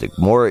fantastic.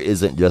 Moore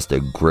isn't just a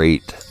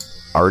great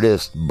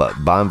artist, but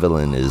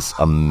Bonvillain is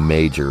a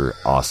major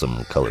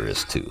awesome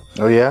colorist too.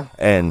 Oh yeah,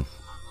 and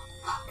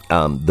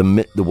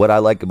what I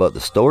like about the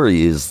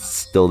story is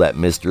still that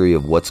mystery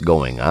of what's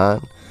going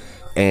on.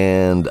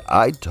 And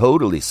I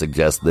totally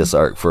suggest this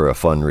arc for a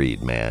fun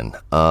read, man.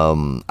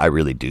 I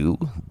really do.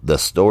 The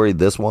story,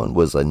 this one,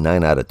 was a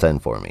 9 out of 10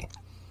 for me.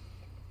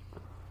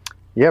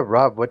 Yeah,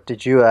 Rob, what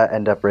did you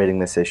end up rating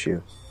this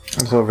issue?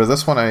 So for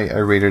this one, I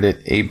rated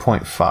it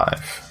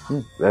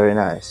 8.5. Very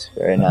nice,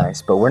 very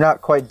nice. But we're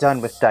not quite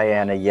done with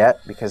Diana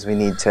yet, because we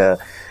need to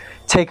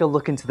take a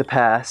look into the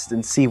past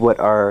and see what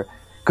our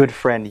good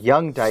friend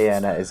young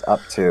Diana is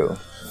up to.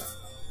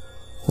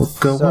 We're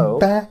going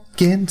back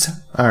in time.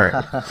 All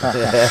right.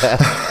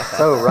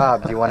 So,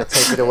 Rob, do you want to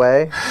take it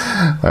away?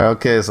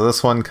 Okay, so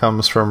this one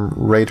comes from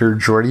writer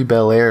Jordi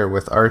Belair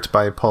with art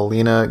by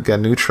Paulina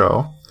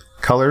Ganutro,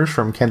 colors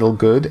from Kendall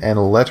Good,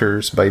 and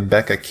letters by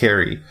Becca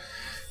Carey.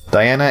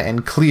 Diana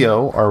and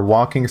Cleo are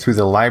walking through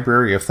the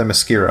library of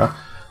Themyscira,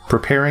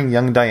 preparing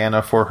young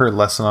Diana for her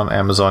lesson on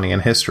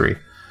Amazonian history.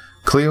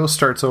 Cleo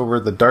starts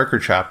over the darker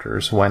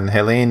chapters when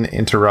Helene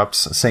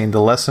interrupts, saying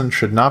the lesson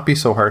should not be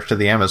so harsh to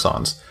the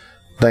Amazons.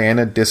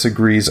 Diana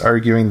disagrees,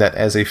 arguing that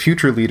as a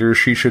future leader,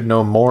 she should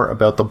know more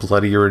about the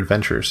bloodier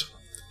adventures.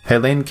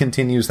 Helene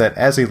continues that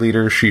as a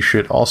leader, she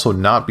should also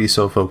not be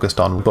so focused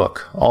on the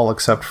book, all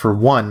except for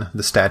one,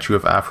 the statue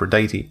of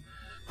Aphrodite.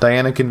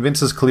 Diana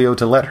convinces Cleo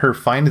to let her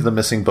find the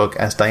missing book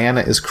as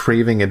Diana is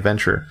craving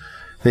adventure.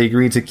 They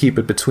agree to keep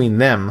it between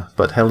them,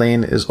 but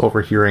Helene is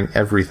overhearing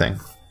everything.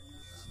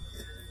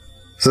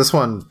 So this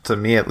one, to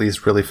me at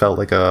least, really felt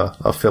like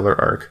a filler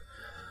arc.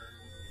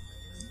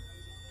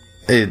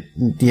 They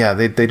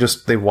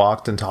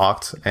walked and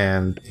talked,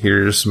 and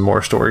here's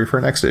more story for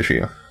next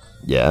issue.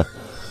 Yeah.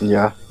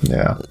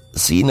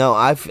 See, no,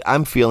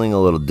 I'm feeling a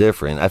little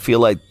different. I feel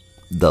like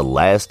the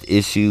last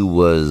issue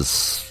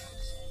was...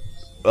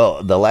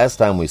 Well, the last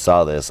time we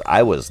saw this,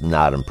 I was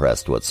not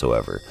impressed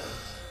whatsoever.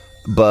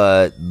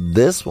 But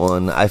this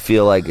one, I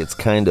feel like it's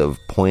kind of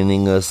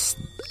pointing us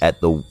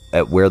at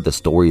where the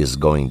story is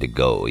going to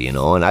go,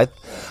 and I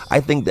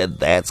think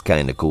that's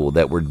kind of cool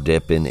that we're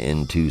dipping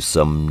into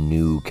some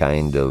new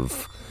kind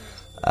of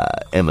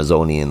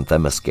Amazonian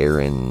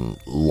Themysciran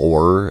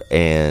lore,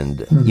 and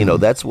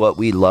that's what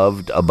we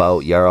loved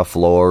about Yara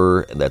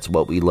Flor, and that's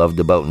what we loved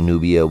about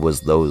Nubia,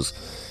 was those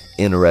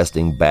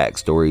interesting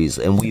backstories.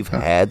 And we've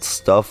had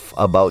stuff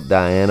about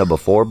Diana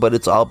before, but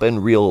it's all been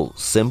real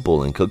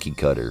simple and cookie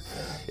cutter.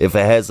 If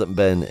it hasn't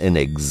been an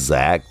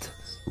exact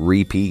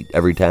repeat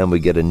every time we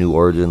get a new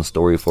origin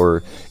story for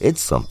her,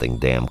 it's something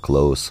damn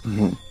close.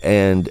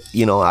 And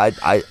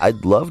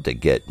I'd love to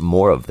get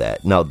more of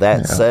that. Now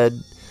that said,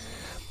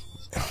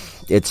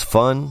 it's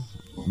fun,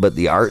 but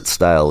the art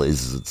style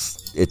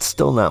it's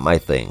still not my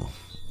thing.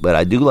 But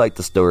I do like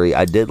the story.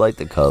 I did like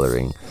the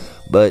coloring,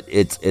 but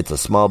it's a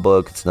small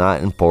book. It's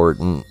not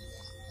important.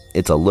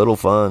 It's a little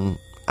fun.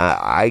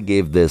 I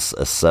gave this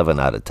a 7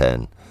 out of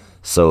 10.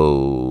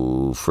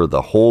 So for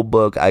the whole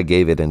book, I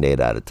gave it an 8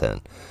 out of 10.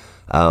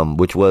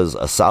 Which was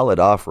a solid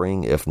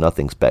offering, if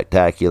nothing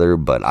spectacular,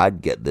 but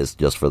I'd get this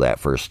just for that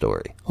first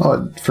story.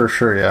 Oh, for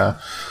sure, yeah.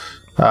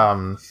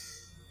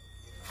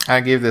 I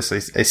gave this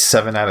a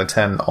 7 out of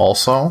 10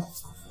 also.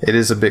 It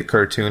is a bit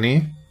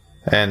cartoony,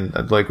 and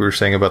like we were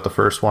saying about the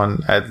first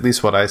one, at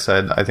least what I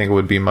said, I think it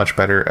would be much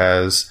better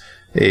as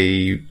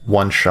a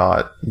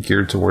one-shot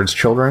geared towards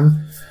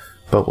children,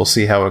 but we'll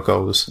see how it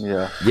goes.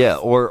 Yeah,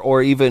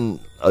 or even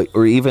a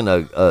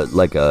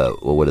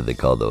what do they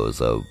call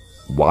those?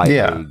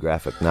 YA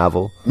graphic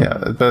novel.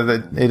 Yeah, but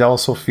it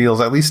also feels,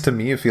 at least to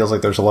me, it feels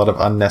like there's a lot of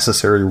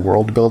unnecessary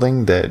world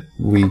building that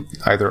we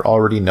either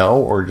already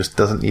know or just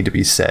doesn't need to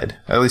be said,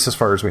 at least as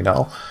far as we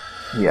know.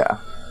 Yeah,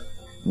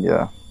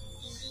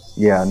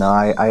 no,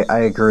 I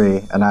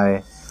agree. And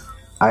I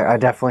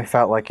definitely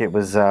felt like it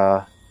was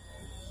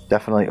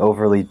definitely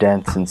overly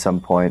dense in some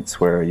points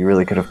where you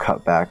really could have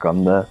cut back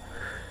on the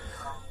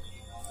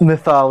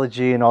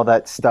mythology and all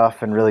that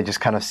stuff, and really just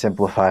kind of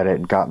simplified it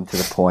and gotten to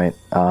the point.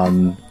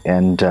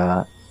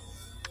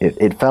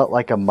 It felt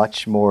like a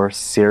much more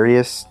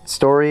serious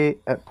story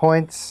at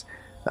points,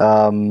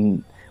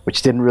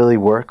 which didn't really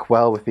work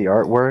well with the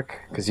artwork,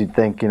 because you'd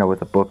think,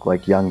 with a book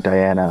like Young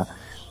Diana,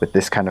 with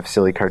this kind of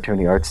silly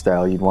cartoony art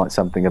style, you'd want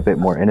something a bit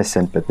more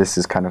innocent, but this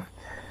is kind of,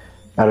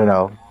 I don't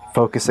know,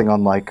 focusing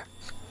on like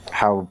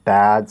how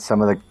bad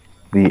some of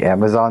the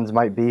Amazons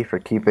might be for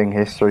keeping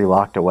history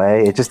locked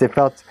away. It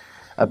felt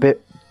a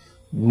bit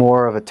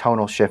more of a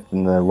tonal shift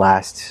in the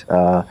last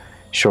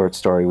short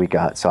story we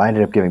got, so I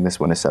ended up giving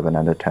this one a 7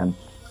 out of 10.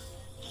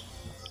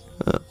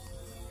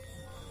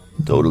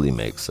 Totally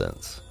makes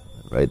sense.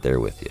 Right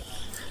there with you.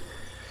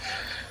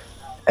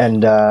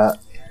 And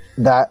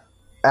that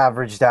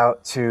averaged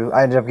out to,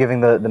 I ended up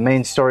giving the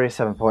main story a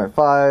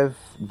 7.5,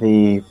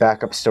 the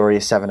backup story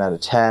a 7 out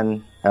of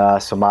 10,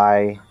 so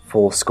my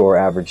full score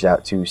averaged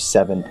out to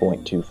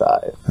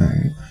 7.25.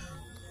 Right.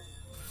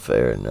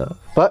 Fair enough.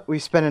 But we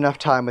spent enough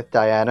time with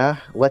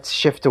Diana. Let's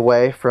shift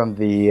away from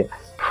the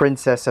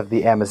Princess of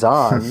the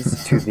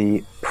Amazons to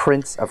the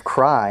Prince of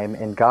Crime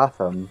in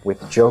Gotham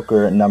with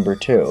Joker number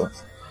 2.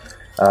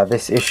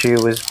 This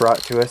issue was brought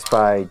to us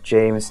by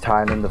James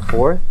Tynion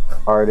IV,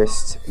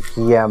 artist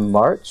Guillaume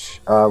March,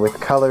 with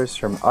colors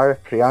from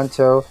Art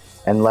Prianto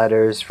and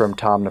letters from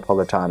Tom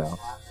Napolitano.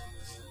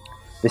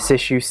 This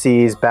issue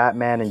sees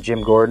Batman and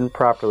Jim Gordon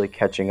properly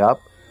catching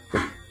up,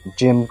 with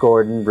Jim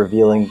Gordon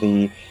revealing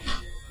the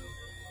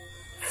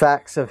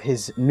facts of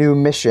his new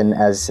mission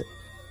as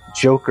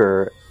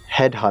Joker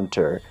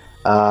Headhunter.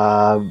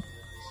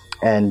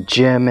 And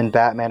Jim and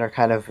Batman are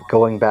kind of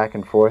going back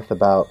and forth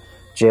about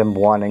Jim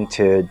wanting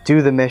to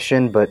do the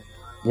mission, but,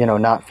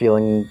 not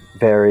feeling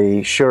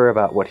very sure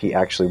about what he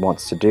actually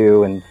wants to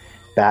do, and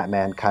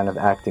Batman kind of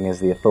acting as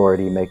the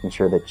authority, making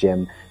sure that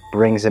Jim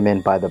brings him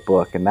in by the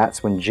book. And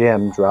that's when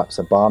Jim drops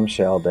a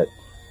bombshell that,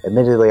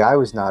 admittedly, I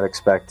was not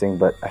expecting,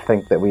 but I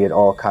think that we had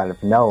all kind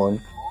of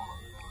known,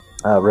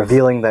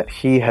 revealing that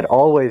he had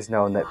always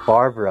known that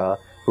Barbara,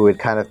 who had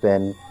kind of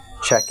been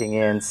checking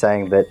in,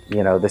 saying that,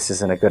 this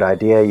isn't a good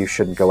idea, you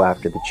shouldn't go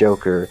after the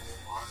Joker,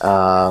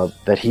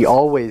 that he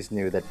always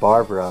knew that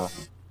Barbara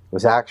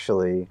was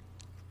actually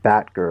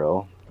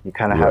Batgirl. You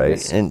kind of have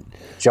this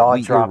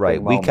jaw-dropping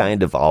right. moment. We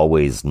kind of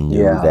always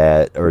knew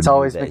that. Or it's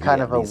always been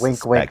kind of a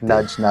wink-wink,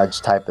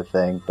 nudge-nudge type of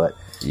thing, but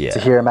to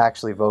hear him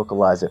actually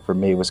vocalize it for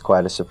me was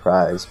quite a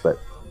surprise. But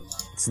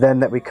it's then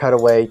that we cut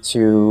away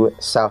to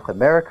South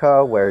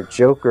America, where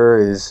Joker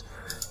is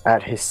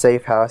at his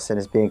safe house and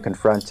is being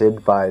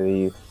confronted by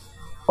the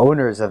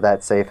owners of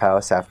that safe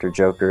house after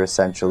Joker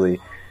essentially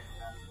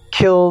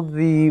killed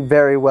the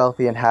very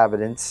wealthy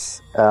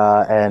inhabitants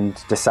and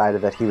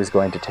decided that he was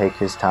going to take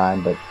his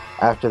time. But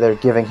after they're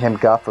giving him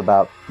guff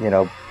about,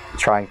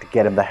 trying to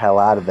get him the hell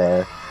out of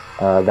there,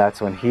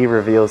 that's when he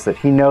reveals that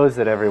he knows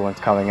that everyone's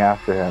coming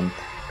after him,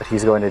 but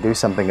he's going to do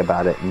something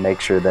about it and make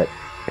sure that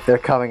if they're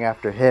coming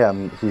after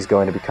him, he's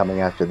going to be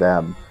coming after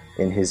them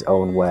in his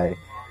own way.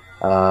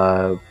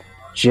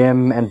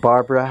 Jim and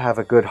Barbara have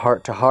a good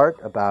heart-to-heart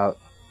about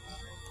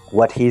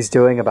what he's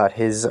doing, about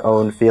his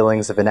own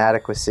feelings of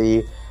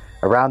inadequacy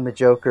around the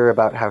Joker,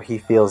 about how he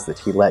feels that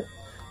he let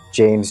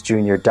James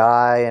Jr.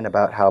 die, and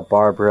about how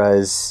Barbara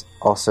is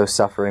also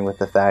suffering with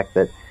the fact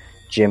that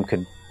Jim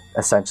could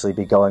essentially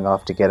be going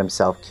off to get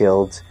himself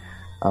killed.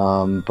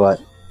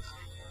 But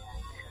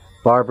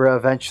Barbara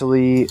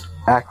eventually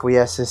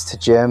acquiesces to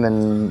Jim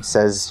and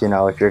says,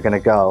 if you're going to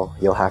go,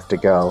 you'll have to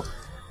go.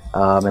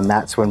 And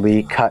that's when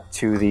we cut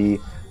to the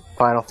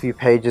final few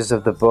pages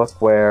of the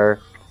book where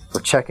we're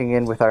checking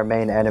in with our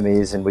main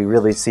enemies, and we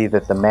really see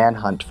that the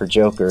manhunt for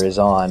Joker is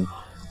on,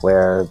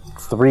 where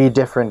 3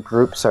 different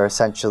groups are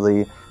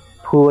essentially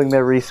pooling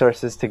their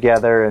resources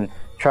together and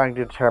trying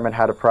to determine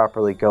how to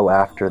properly go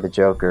after the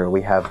Joker.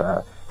 We have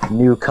a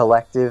new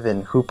collective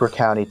in Hooper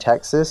County,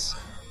 Texas.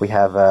 We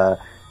have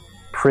a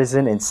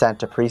prison in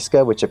Santa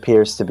Prisca, which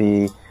appears to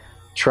be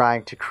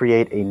trying to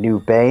create a new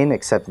Bane,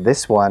 except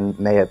this one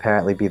may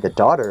apparently be the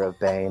daughter of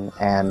Bane,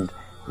 and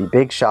the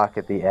big shock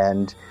at the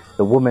end,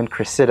 the woman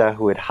Cressida,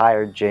 who had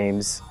hired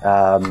James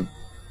to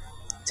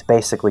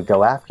basically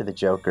go after the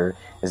Joker,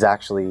 is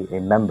actually a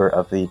member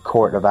of the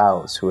Court of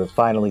Owls, who have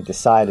finally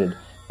decided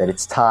that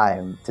it's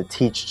time to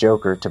teach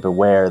Joker to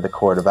beware the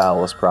Court of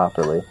Owls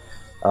properly.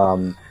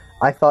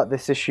 I thought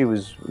this issue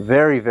was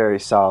very, very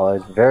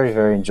solid, very,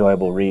 very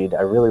enjoyable read.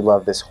 I really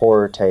love this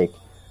horror take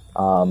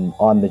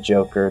on the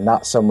Joker.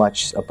 Not so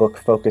much a book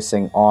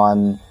focusing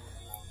on,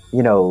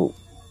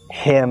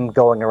 him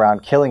going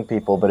around killing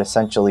people, but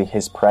essentially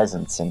his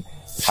presence and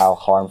how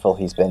harmful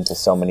he's been to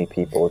so many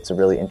people. It's a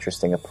really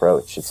interesting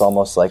approach. It's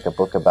almost like a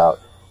book about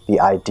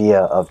the idea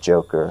of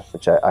Joker,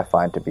 which I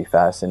find to be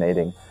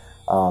fascinating.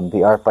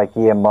 The art by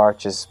Guillaume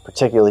March is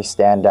particularly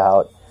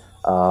standout.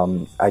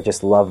 I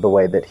just love the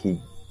way that he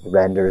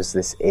renders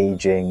this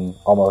aging,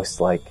 almost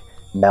like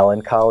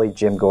melancholy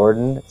Jim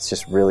Gordon. It's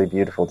just really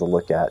beautiful to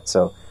look at.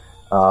 So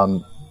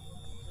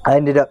I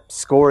ended up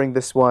scoring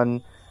this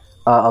one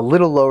A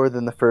little lower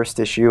than the first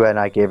issue, and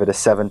I gave it a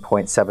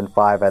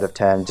 7.75 out of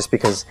 10, just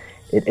because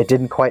it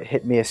didn't quite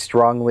hit me as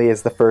strongly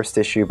as the first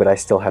issue, but I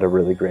still had a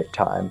really great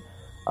time.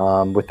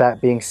 With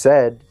that being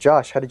said,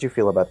 Josh, how did you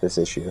feel about this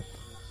issue?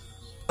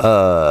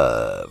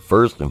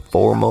 First and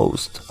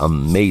foremost,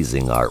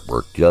 amazing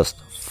artwork, just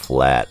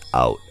flat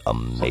out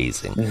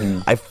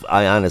amazing.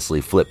 I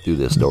honestly flipped through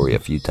this story a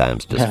few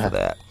times just for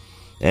that.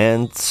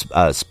 And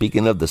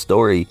speaking of the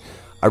story,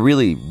 I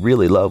really,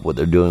 really love what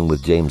they're doing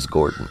with James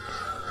Gordon.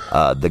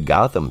 The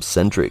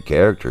Gotham-centric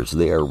characters,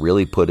 they are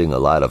really putting a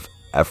lot of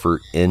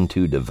effort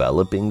into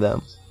developing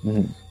them.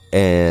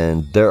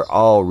 And they're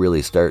all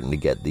really starting to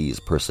get these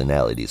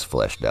personalities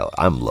fleshed out.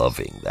 I'm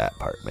loving that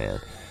part, man.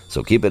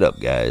 So keep it up,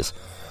 guys.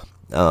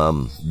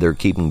 They're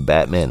keeping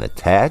Batman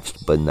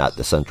attached, but not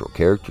the central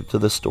character to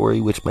the story,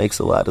 which makes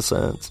a lot of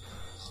sense.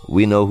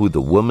 We know who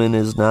the woman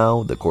is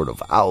now. The Court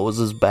of Owls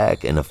is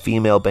back, and a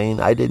female Bane.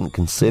 I didn't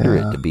consider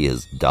it to be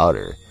his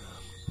daughter,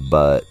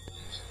 but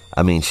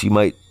I mean,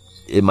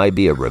 it might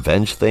be a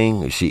revenge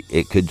thing.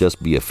 It could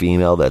just be a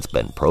female that's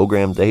been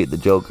programmed to hate the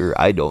Joker.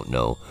 I don't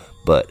know,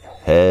 but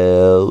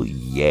hell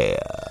yeah.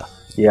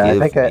 Yeah,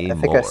 I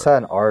think I saw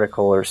an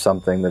article or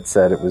something that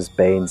said it was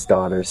Bane's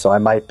daughter, so I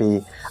might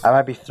be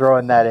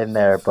throwing that in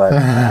there, but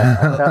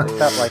I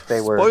felt like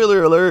they were.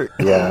 Spoiler alert!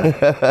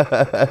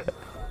 Yeah,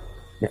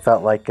 it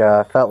felt like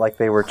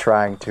they were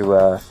trying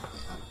to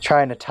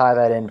tie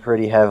that in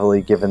pretty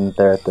heavily, given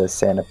they're at the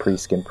Santa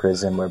Priscan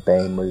prison where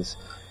Bane was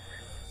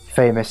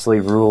famously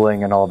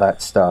ruling and all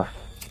that stuff.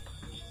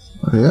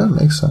 Yeah,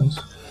 makes sense.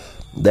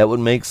 That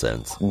would make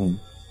sense.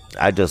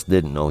 I just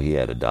didn't know he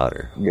had a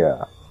daughter.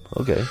 Yeah.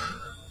 Okay.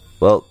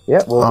 Well,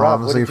 yeah. Well,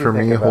 Rob, honestly, for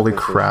me, holy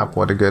crap,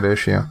 what a good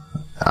issue!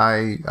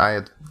 I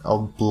had a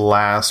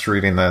blast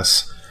reading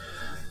this.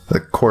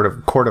 The Court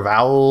of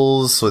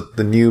Owls with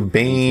the new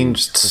Bane,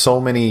 just so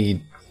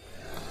many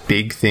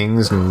big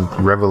things and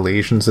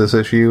revelations this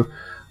issue.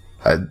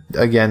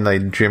 Again,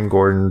 like Jim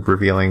Gordon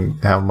revealing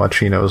how much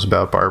he knows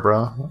about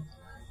Barbara.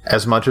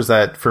 As much as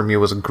that for me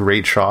was a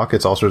great shock,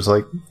 it's also just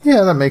like,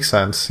 yeah, that makes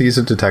sense. He's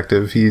a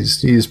detective.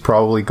 He's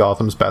probably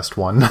Gotham's best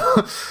one.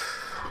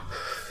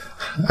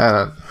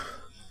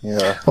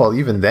 Yeah. Well,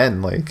 even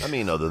then, like, I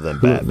mean, other than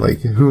Batman,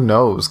 who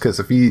knows? Because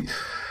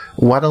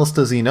what else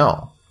does he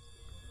know?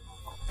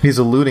 He's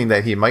alluding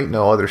that he might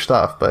know other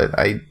stuff, but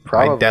I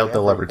doubt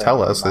they'll ever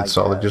tell us. It's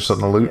all just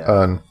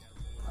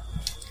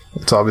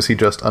it's obviously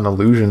just an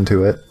allusion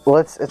to it. Well,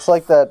 it's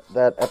like that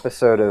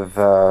episode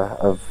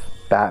of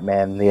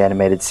Batman the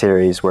animated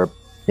series where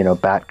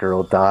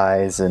Batgirl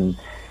dies and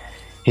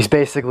he's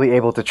basically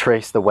able to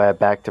trace the web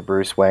back to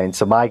Bruce Wayne.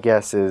 So my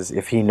guess is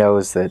if he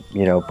knows that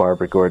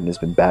Barbara Gordon has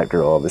been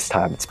Batgirl all this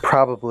time, it's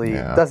probably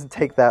doesn't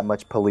take that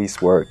much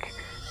police work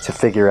to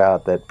figure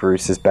out that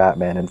Bruce is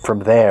Batman, and from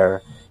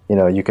there,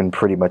 you can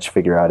pretty much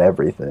figure out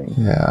everything.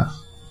 Yeah.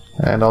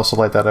 And also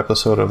like that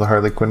episode of the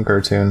Harley Quinn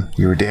cartoon,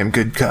 "You're a damn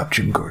good cop,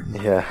 Jim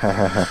Gordon."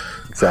 Yeah,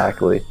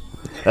 exactly.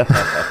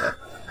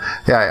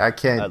 Yeah, I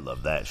can't. I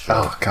love that show.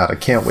 Oh God, I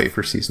can't wait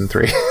for season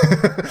 3.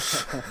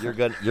 You're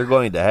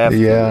going to have to.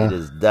 Yeah. It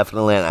is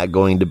definitely not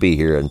going to be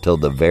here until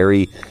the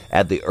very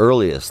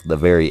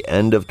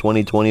end of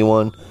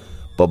 2021,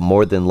 but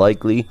more than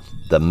likely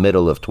the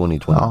middle of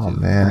 2022. Oh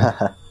man.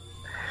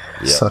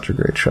 Such a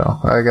great show.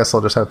 I guess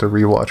I'll just have to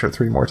rewatch it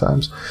 3 more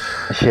times.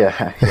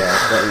 Yeah.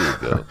 There you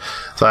go.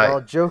 So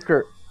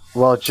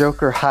while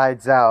Joker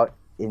hides out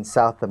in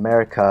South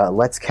America,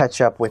 let's catch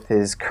up with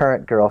his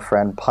current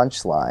girlfriend,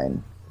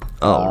 Punchline.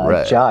 All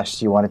right. Josh,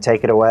 do you want to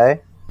take it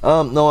away?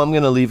 No, I'm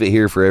going to leave it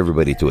here for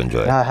everybody to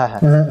enjoy.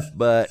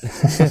 But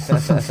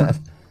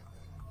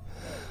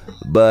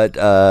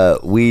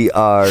we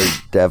are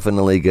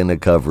definitely going to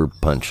cover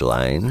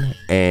Punchline,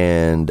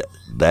 and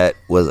that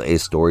was a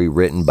story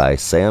written by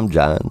Sam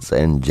Johns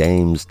and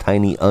James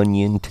Tiny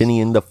Onion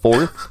Tinian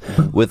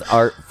IV with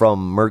art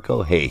from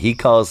Mirko. Hey, he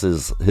calls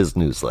his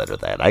newsletter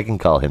that. I can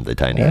call him the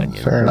Tiny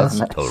Onion. That's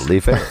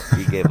totally fair.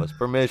 He gave us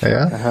permission.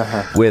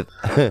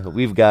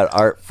 We've got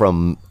art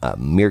from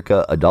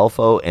Mirka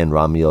Adolfo and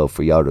Ramiro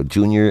Friado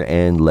Jr.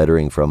 and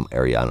lettering from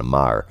Ariana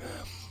Mar.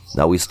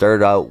 Now we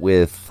start out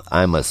with,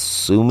 I'm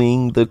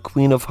assuming, the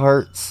Queen of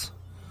Hearts.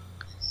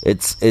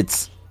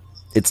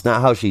 It's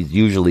not how she's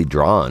usually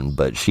drawn,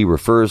 but she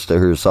refers to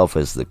herself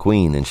as the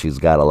queen, and she's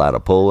got a lot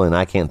of pull, and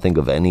I can't think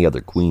of any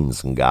other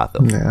queens in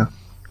Gotham.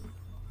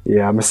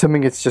 Yeah, I'm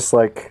assuming it's just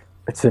like,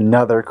 it's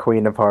another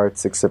Queen of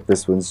Hearts, except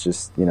this one's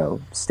just,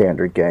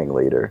 standard gang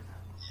leader.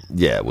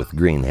 Yeah, with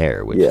green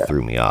hair, which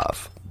threw me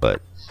off.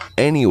 But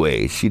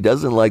anyway, she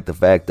doesn't like the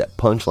fact that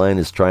Punchline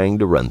is trying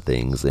to run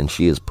things, and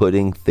she is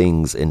putting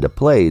things into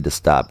play to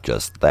stop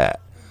just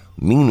that.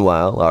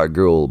 Meanwhile, our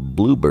girl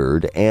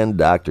Bluebird and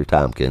Dr.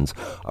 Tompkins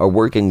are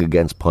working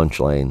against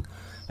Punchline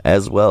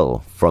as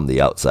well from the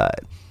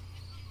outside.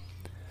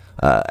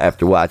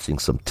 After watching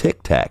some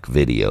Tic Tac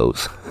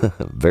videos,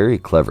 very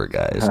clever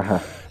guys,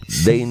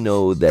 they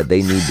know that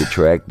they need to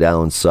track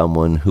down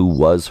someone who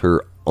was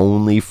her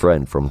only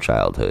friend from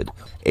childhood.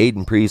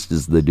 Aiden Priest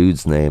is the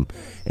dude's name,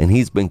 and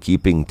he's been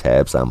keeping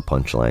tabs on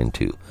Punchline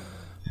too.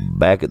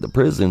 Back at the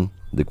prison,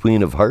 the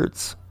Queen of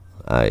Hearts,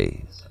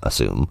 I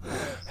assume,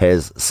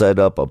 has set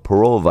up a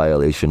parole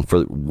violation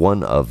for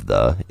one of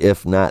the,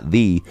 if not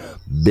the,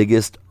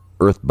 biggest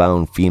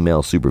Earthbound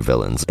female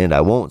supervillains. And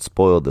I won't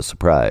spoil the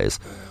surprise,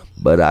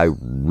 but I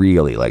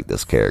really like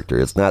this character.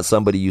 It's not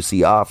somebody you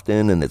see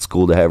often, and it's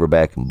cool to have her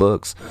back in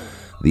books.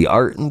 The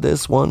art in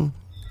this one,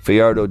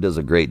 Fajardo does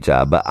a great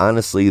job, but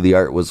honestly, the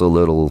art was a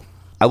little,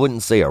 I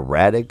wouldn't say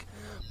erratic,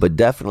 but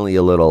definitely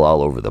a little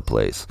all over the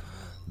place.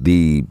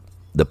 The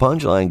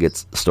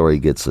Punchline story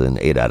gets an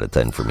 8 out of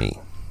 10 for me.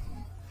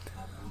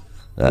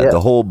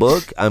 The whole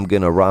book, I'm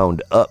going to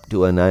round up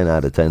to a 9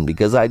 out of 10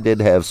 because I did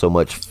have so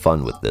much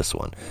fun with this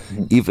one.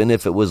 Even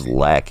if it was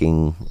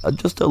lacking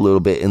just a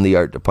little bit in the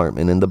art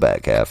department in the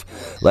back half.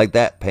 Like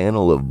that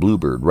panel of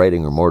Bluebird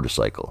riding her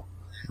motorcycle.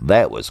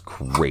 That was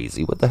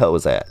crazy. What the hell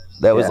was that?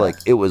 That was like,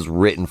 it was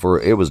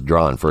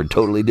drawn for a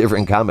totally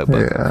different comic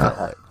book.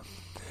 Yeah.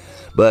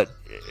 But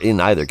in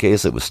either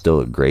case, it was still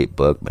a great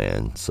book,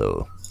 man.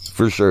 So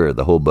for sure,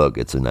 the whole book,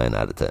 it's a 9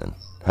 out of 10.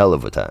 Hell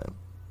of a time.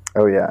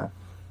 Oh, yeah.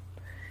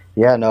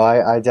 Yeah, no,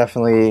 I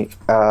definitely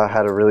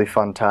had a really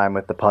fun time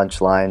with the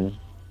Punchline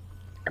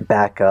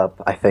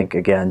backup. I think,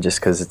 again, just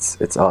because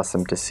it's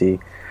awesome to see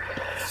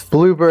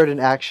Bluebird in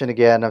action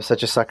again. I'm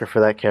such a sucker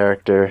for that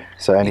character.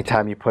 So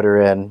anytime you put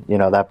her in,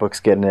 that book's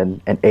getting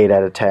an 8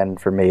 out of 10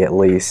 for me at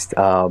least.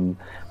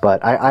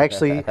 But I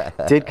actually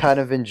did kind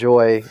of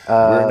enjoy...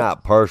 we're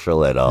not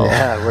partial at all.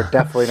 Yeah, we're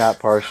definitely not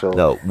partial.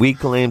 No, we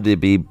claim to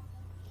be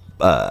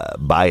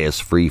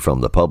bias-free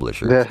from the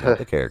publishers, not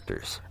the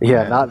characters.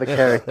 Yeah, not the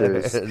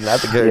characters. Not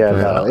the characters. Yeah,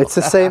 no, it's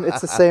the same. It's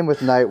the same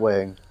with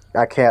Nightwing.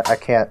 I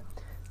can't.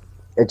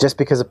 It just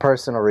because of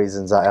personal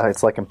reasons.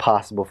 It's like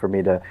impossible for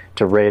me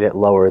to rate it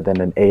lower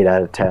than an 8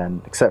 out of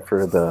 10, except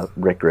for the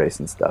Rick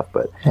Grayson stuff.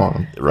 But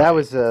that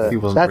was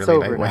that's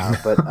really over now.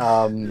 But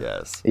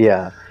yes,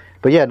 yeah.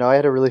 But yeah, no, I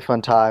had a really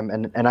fun time,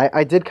 and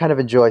I did kind of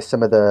enjoy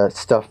some of the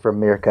stuff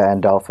from Mirka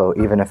Andolfo,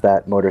 even if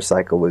that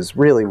motorcycle was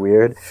really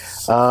weird.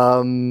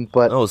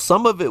 But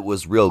some of it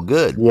was real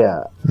good.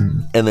 Yeah,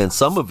 and then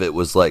some of it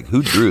was like,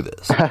 who drew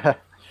this?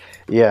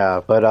 Yeah,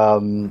 but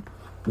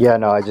yeah,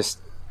 no, I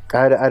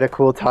had a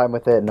cool time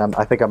with it, and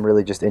I think I'm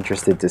really just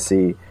interested to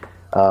see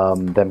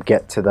them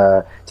get to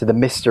the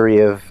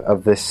mystery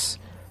of this,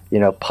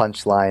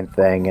 Punchline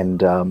thing,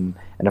 and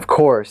of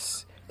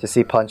course, to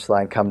see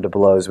Punchline come to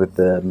blows with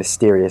the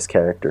mysterious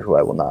character who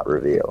I will not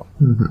reveal.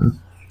 Mm-hmm.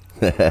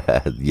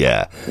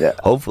 Yeah.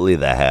 Hopefully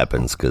that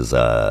happens because,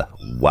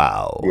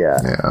 wow.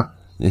 Yeah.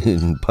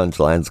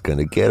 Punchline's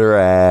gonna get her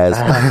ass.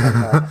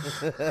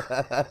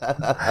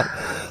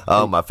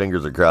 Oh, my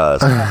fingers are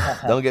crossed.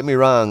 Don't get me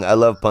wrong, I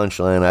love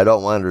Punchline. I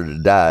don't want her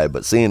to die,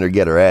 but seeing her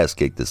get her ass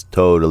kicked is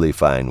totally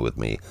fine with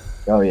me.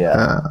 Oh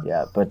yeah,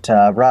 yeah. But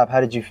Rob,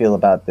 how did you feel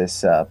about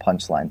this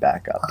Punchline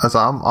backup? As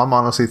I'm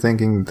honestly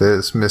thinking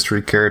this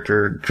mystery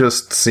character,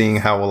 just seeing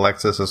how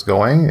Alexis is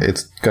going,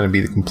 it's going to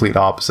be the complete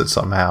opposite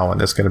somehow,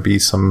 and it's going to be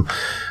some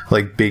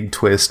like big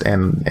twist,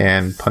 and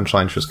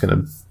Punchline's just going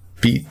to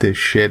beat the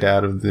shit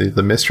out of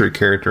the mystery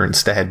character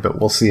instead. But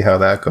we'll see how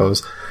that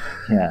goes.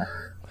 Yeah.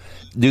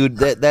 Dude,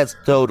 that's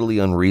totally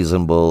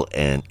unreasonable,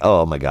 and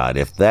oh my god,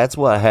 if that's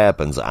what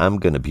happens, I'm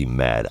going to be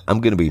mad.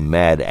 I'm going to be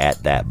mad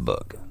at that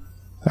book.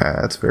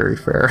 That's very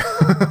fair.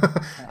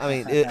 I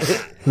mean,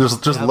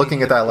 just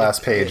looking at that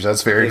last page,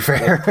 that's very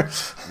fair.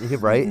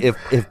 Right? If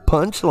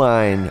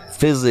Punchline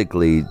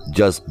physically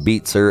just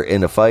beats her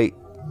in a fight,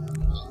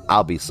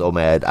 I'll be so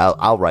mad.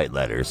 I'll write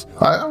letters.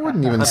 I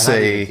wouldn't even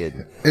say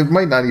it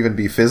might not even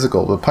be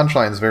physical, but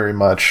Punchline's very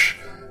much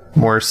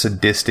more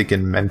sadistic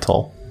and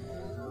mental.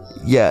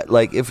 Yeah,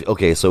 like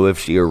if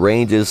she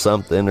arranges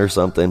something or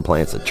something,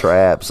 plants a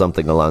trap,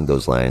 something along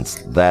those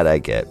lines, that I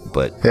get.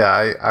 But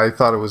yeah, I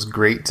thought it was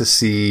great to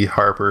see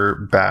Harper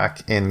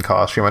back in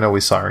costume. I know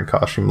we saw her in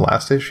costume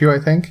last issue, I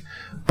think,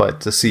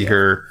 but to see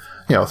her,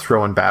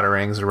 throwing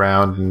batarangs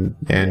around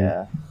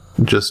and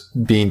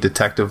just being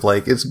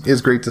detective-like,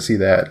 it's great to see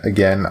that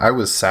again. I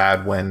was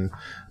sad when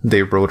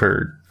they wrote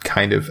her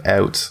kind of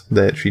out,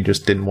 that she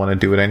just didn't want to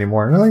do it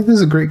anymore. And this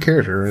is a great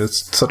character.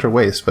 It's such a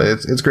waste, but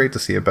it's great to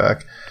see it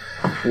back.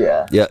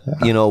 Yeah.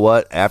 You know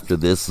what? After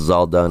this is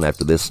all done,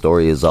 after this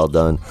story is all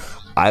done,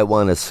 I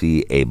want to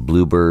see a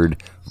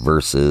Bluebird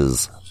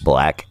versus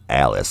Black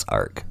Alice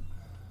arc.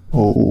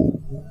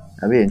 Oh,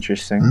 that'd be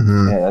interesting.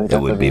 Mm-hmm. Yeah,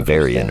 it would be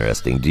very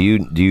interesting. Do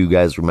you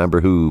guys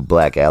remember who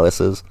Black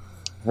Alice is?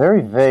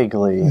 Very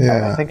vaguely.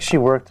 Yeah. I think she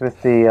worked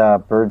with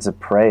the Birds of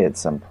Prey at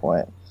some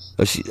point.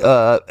 She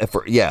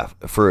for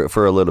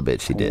a little bit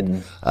she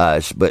did,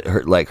 but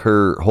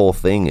her whole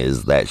thing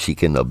is that she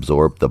can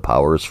absorb the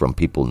powers from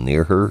people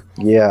near her.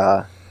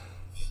 Yeah,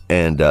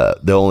 and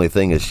the only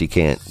thing is she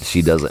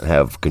doesn't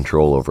have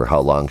control over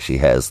how long she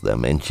has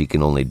them, and she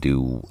can only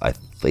do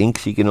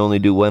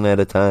one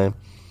at a time.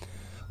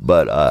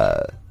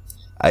 But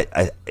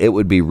it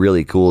would be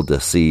really cool to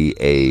see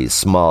a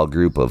small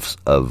group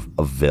of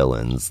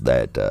villains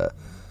that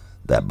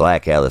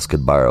Black Alice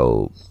could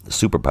borrow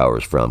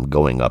superpowers from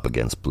going up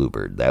against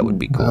Bluebird. That would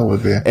be cool. That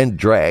would be. And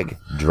drag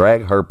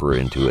Harper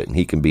into it, and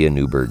he can be a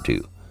new bird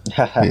too.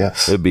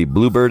 Yes. It'd be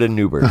Bluebird and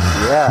Newbird.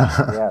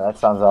 Yeah, that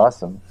sounds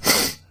awesome.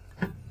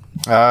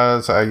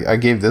 So I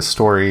gave this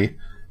story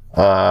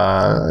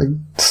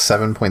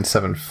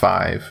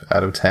 7.75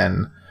 out of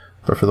 10,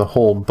 but for the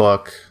whole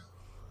book,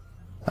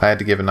 I had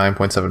to give it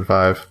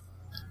 9.75.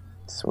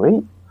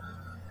 Sweet.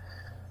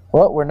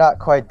 Well, we're not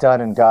quite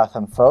done in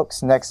Gotham,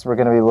 folks. Next, we're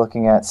going to be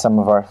looking at some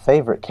of our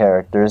favorite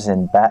characters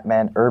in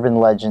Batman Urban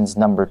Legends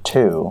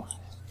 #2,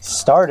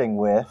 starting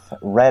with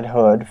Red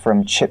Hood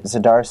from Chip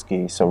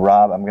Zdarsky. So,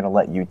 Rob, I'm going to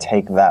let you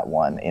take that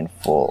one in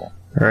full.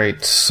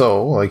 Right,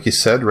 so, like you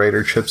said,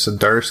 writer Chip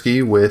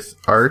Zdarsky with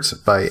art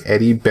by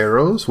Eddie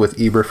Barrows, with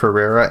Eber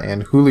Ferreira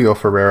and Julio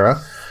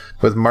Ferreira,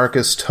 with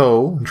Marcus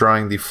Toe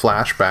drawing the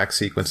flashback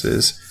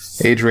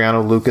sequences,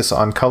 Adriano Lucas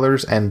on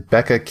colors, and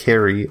Becca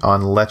Carey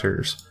on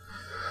letters.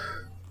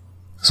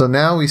 So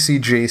now we see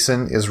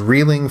Jason is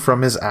reeling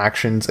from his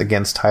actions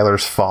against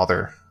Tyler's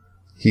father.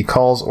 He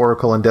calls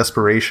Oracle in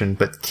desperation,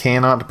 but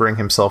cannot bring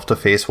himself to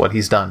face what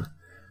he's done.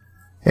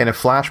 In a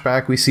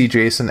flashback, we see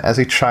Jason as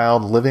a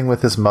child living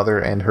with his mother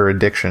and her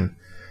addiction.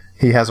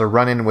 He has a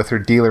run-in with her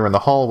dealer in the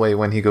hallway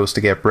when he goes to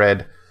get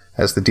bread,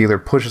 as the dealer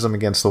pushes him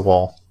against the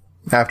wall.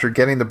 After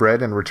getting the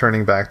bread and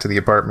returning back to the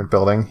apartment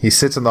building, he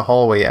sits in the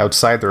hallway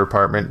outside their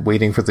apartment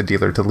waiting for the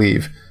dealer to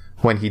leave.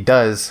 When he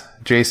does,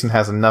 Jason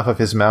has enough of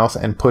his mouth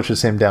and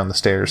pushes him down the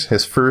stairs,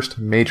 his first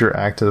major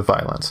act of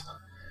violence.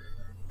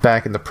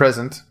 Back in the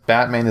present,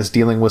 Batman is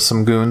dealing with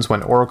some goons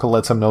when Oracle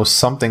lets him know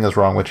something is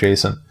wrong with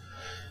Jason.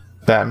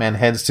 Batman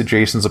heads to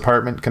Jason's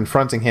apartment,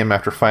 confronting him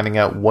after finding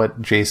out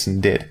what Jason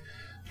did.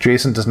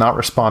 Jason does not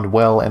respond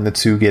well, and the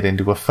two get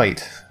into a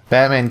fight.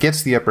 Batman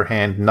gets the upper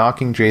hand,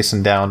 knocking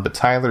Jason down, but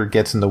Tyler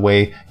gets in the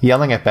way,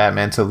 yelling at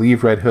Batman to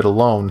leave Red Hood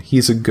alone.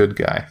 He's a good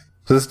guy.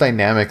 So this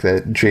dynamic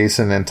that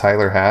Jason and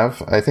Tyler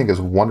have, I think, is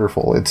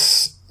wonderful.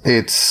 It's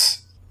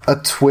a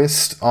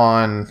twist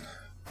on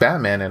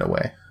Batman in a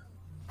way,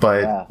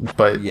 but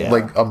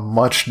like a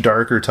much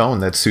darker tone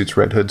that suits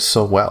Red Hood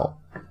so well.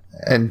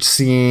 And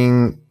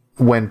seeing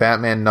when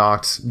Batman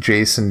knocked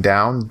Jason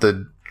down,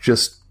 the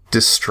just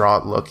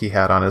distraught look he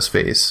had on his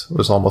face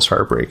was almost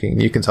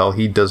heartbreaking. You can tell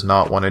he does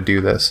not want to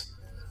do this.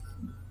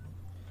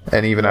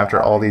 And even after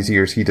all these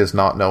years, he does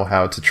not know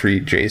how to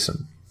treat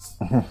Jason.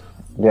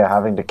 Yeah,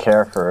 having to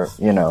care for,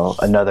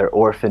 another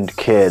orphaned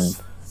kid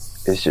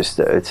is just,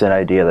 it's an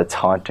idea that's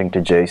haunting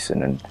to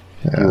Jason. And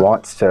he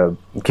wants to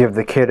give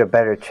the kid a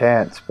better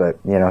chance, but,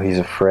 he's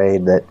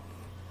afraid that,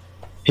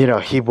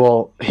 he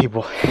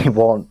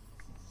won't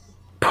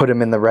put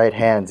him in the right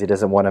hands. He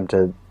doesn't want him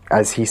to,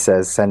 as he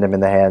says, send him in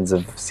the hands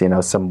of,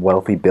 some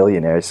wealthy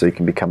billionaire so he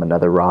can become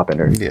another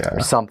Robin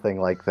or something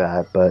like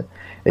that. But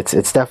it's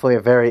definitely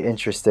a very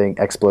interesting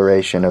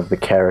exploration of the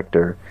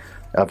character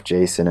of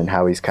Jason and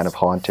how he's kind of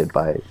haunted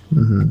by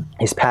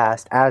his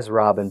past as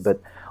Robin,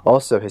 but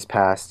also his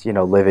past,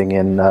 living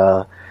in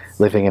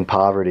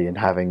poverty and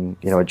having,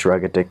 a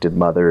drug-addicted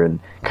mother and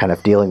kind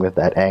of dealing with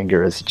that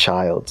anger as a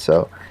child.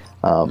 So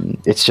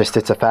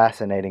it's a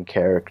fascinating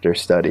character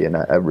study, and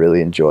I really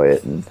enjoy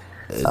it. And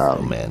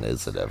man,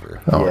 is it ever?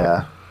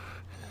 Yeah.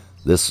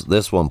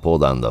 This one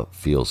pulled on the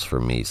feels for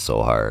me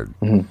so hard.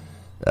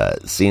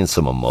 Seeing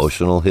some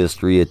emotional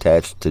history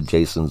attached to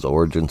Jason's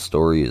origin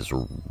story is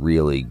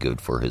really good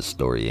for his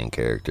story and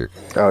character.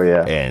 Oh,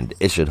 yeah. And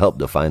it should help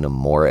define him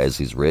more as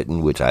he's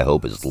written, which I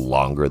hope is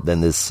longer than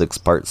this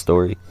 6-part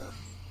story.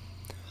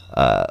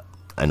 I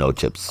know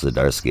Chip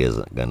Zdarsky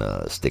isn't going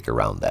to stick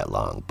around that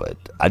long, but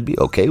I'd be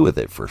okay with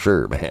it for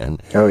sure, man.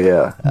 Oh,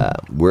 yeah.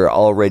 We're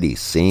already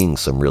seeing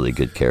some really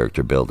good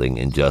character building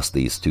in just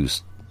these 2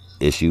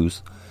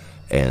 issues.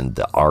 And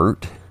the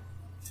art,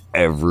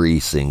 every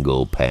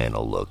single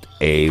panel looked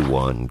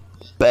A1,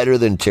 better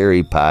than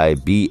cherry pie,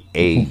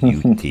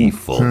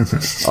 beautiful.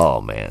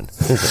 Oh, man.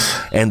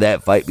 And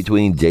that fight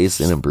between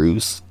Jason and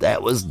Bruce,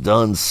 that was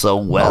done so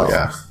well. Oh,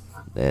 yeah.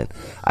 Man,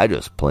 I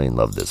just plain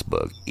love this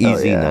book.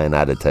 Easy 9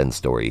 out of 10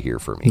 story here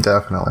for me.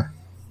 Definitely.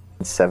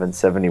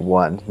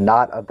 771.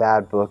 Not a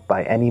bad book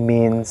by any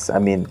means. I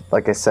mean,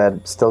 like I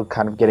said, still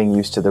kind of getting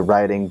used to the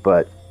writing,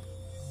 but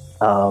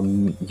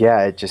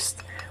it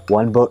just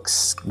one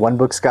book's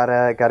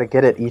gotta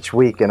get it each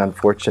week, and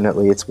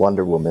unfortunately it's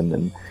Wonder Woman,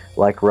 and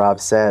like Rob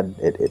said,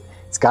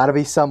 it's gotta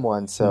be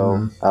someone,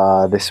 so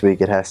this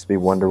week it has to be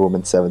Wonder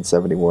Woman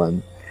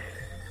 771.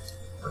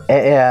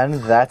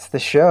 And that's the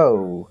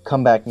show.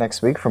 Come back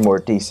next week for more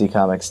DC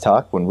Comics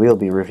talk when we'll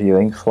be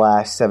reviewing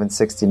Flash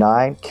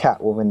 769,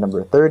 Catwoman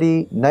number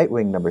 30,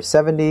 Nightwing number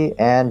 70,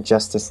 and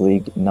Justice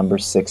League number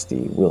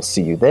 60. We'll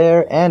see you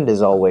there, and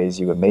as always,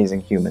 you amazing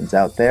humans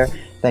out there,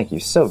 thank you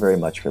so very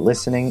much for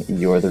listening.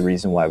 You're the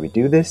reason why we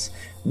do this.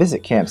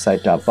 Visit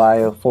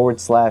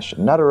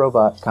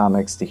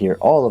campsite.bio/notarobotcomics to hear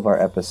all of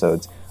our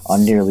episodes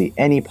on nearly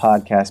any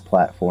podcast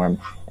platform.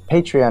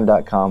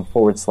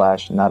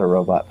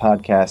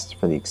 Patreon.com/notarobotpodcast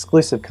for the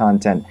exclusive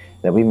content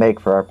that we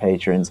make for our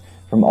patrons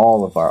from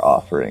all of our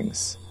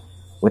offerings.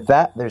 With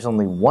that, there's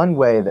only one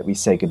way that we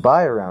say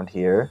goodbye around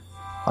here.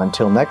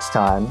 Until next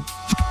time,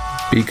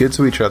 be good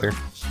to each other.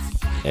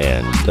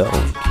 And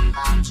don't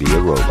be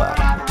a robot.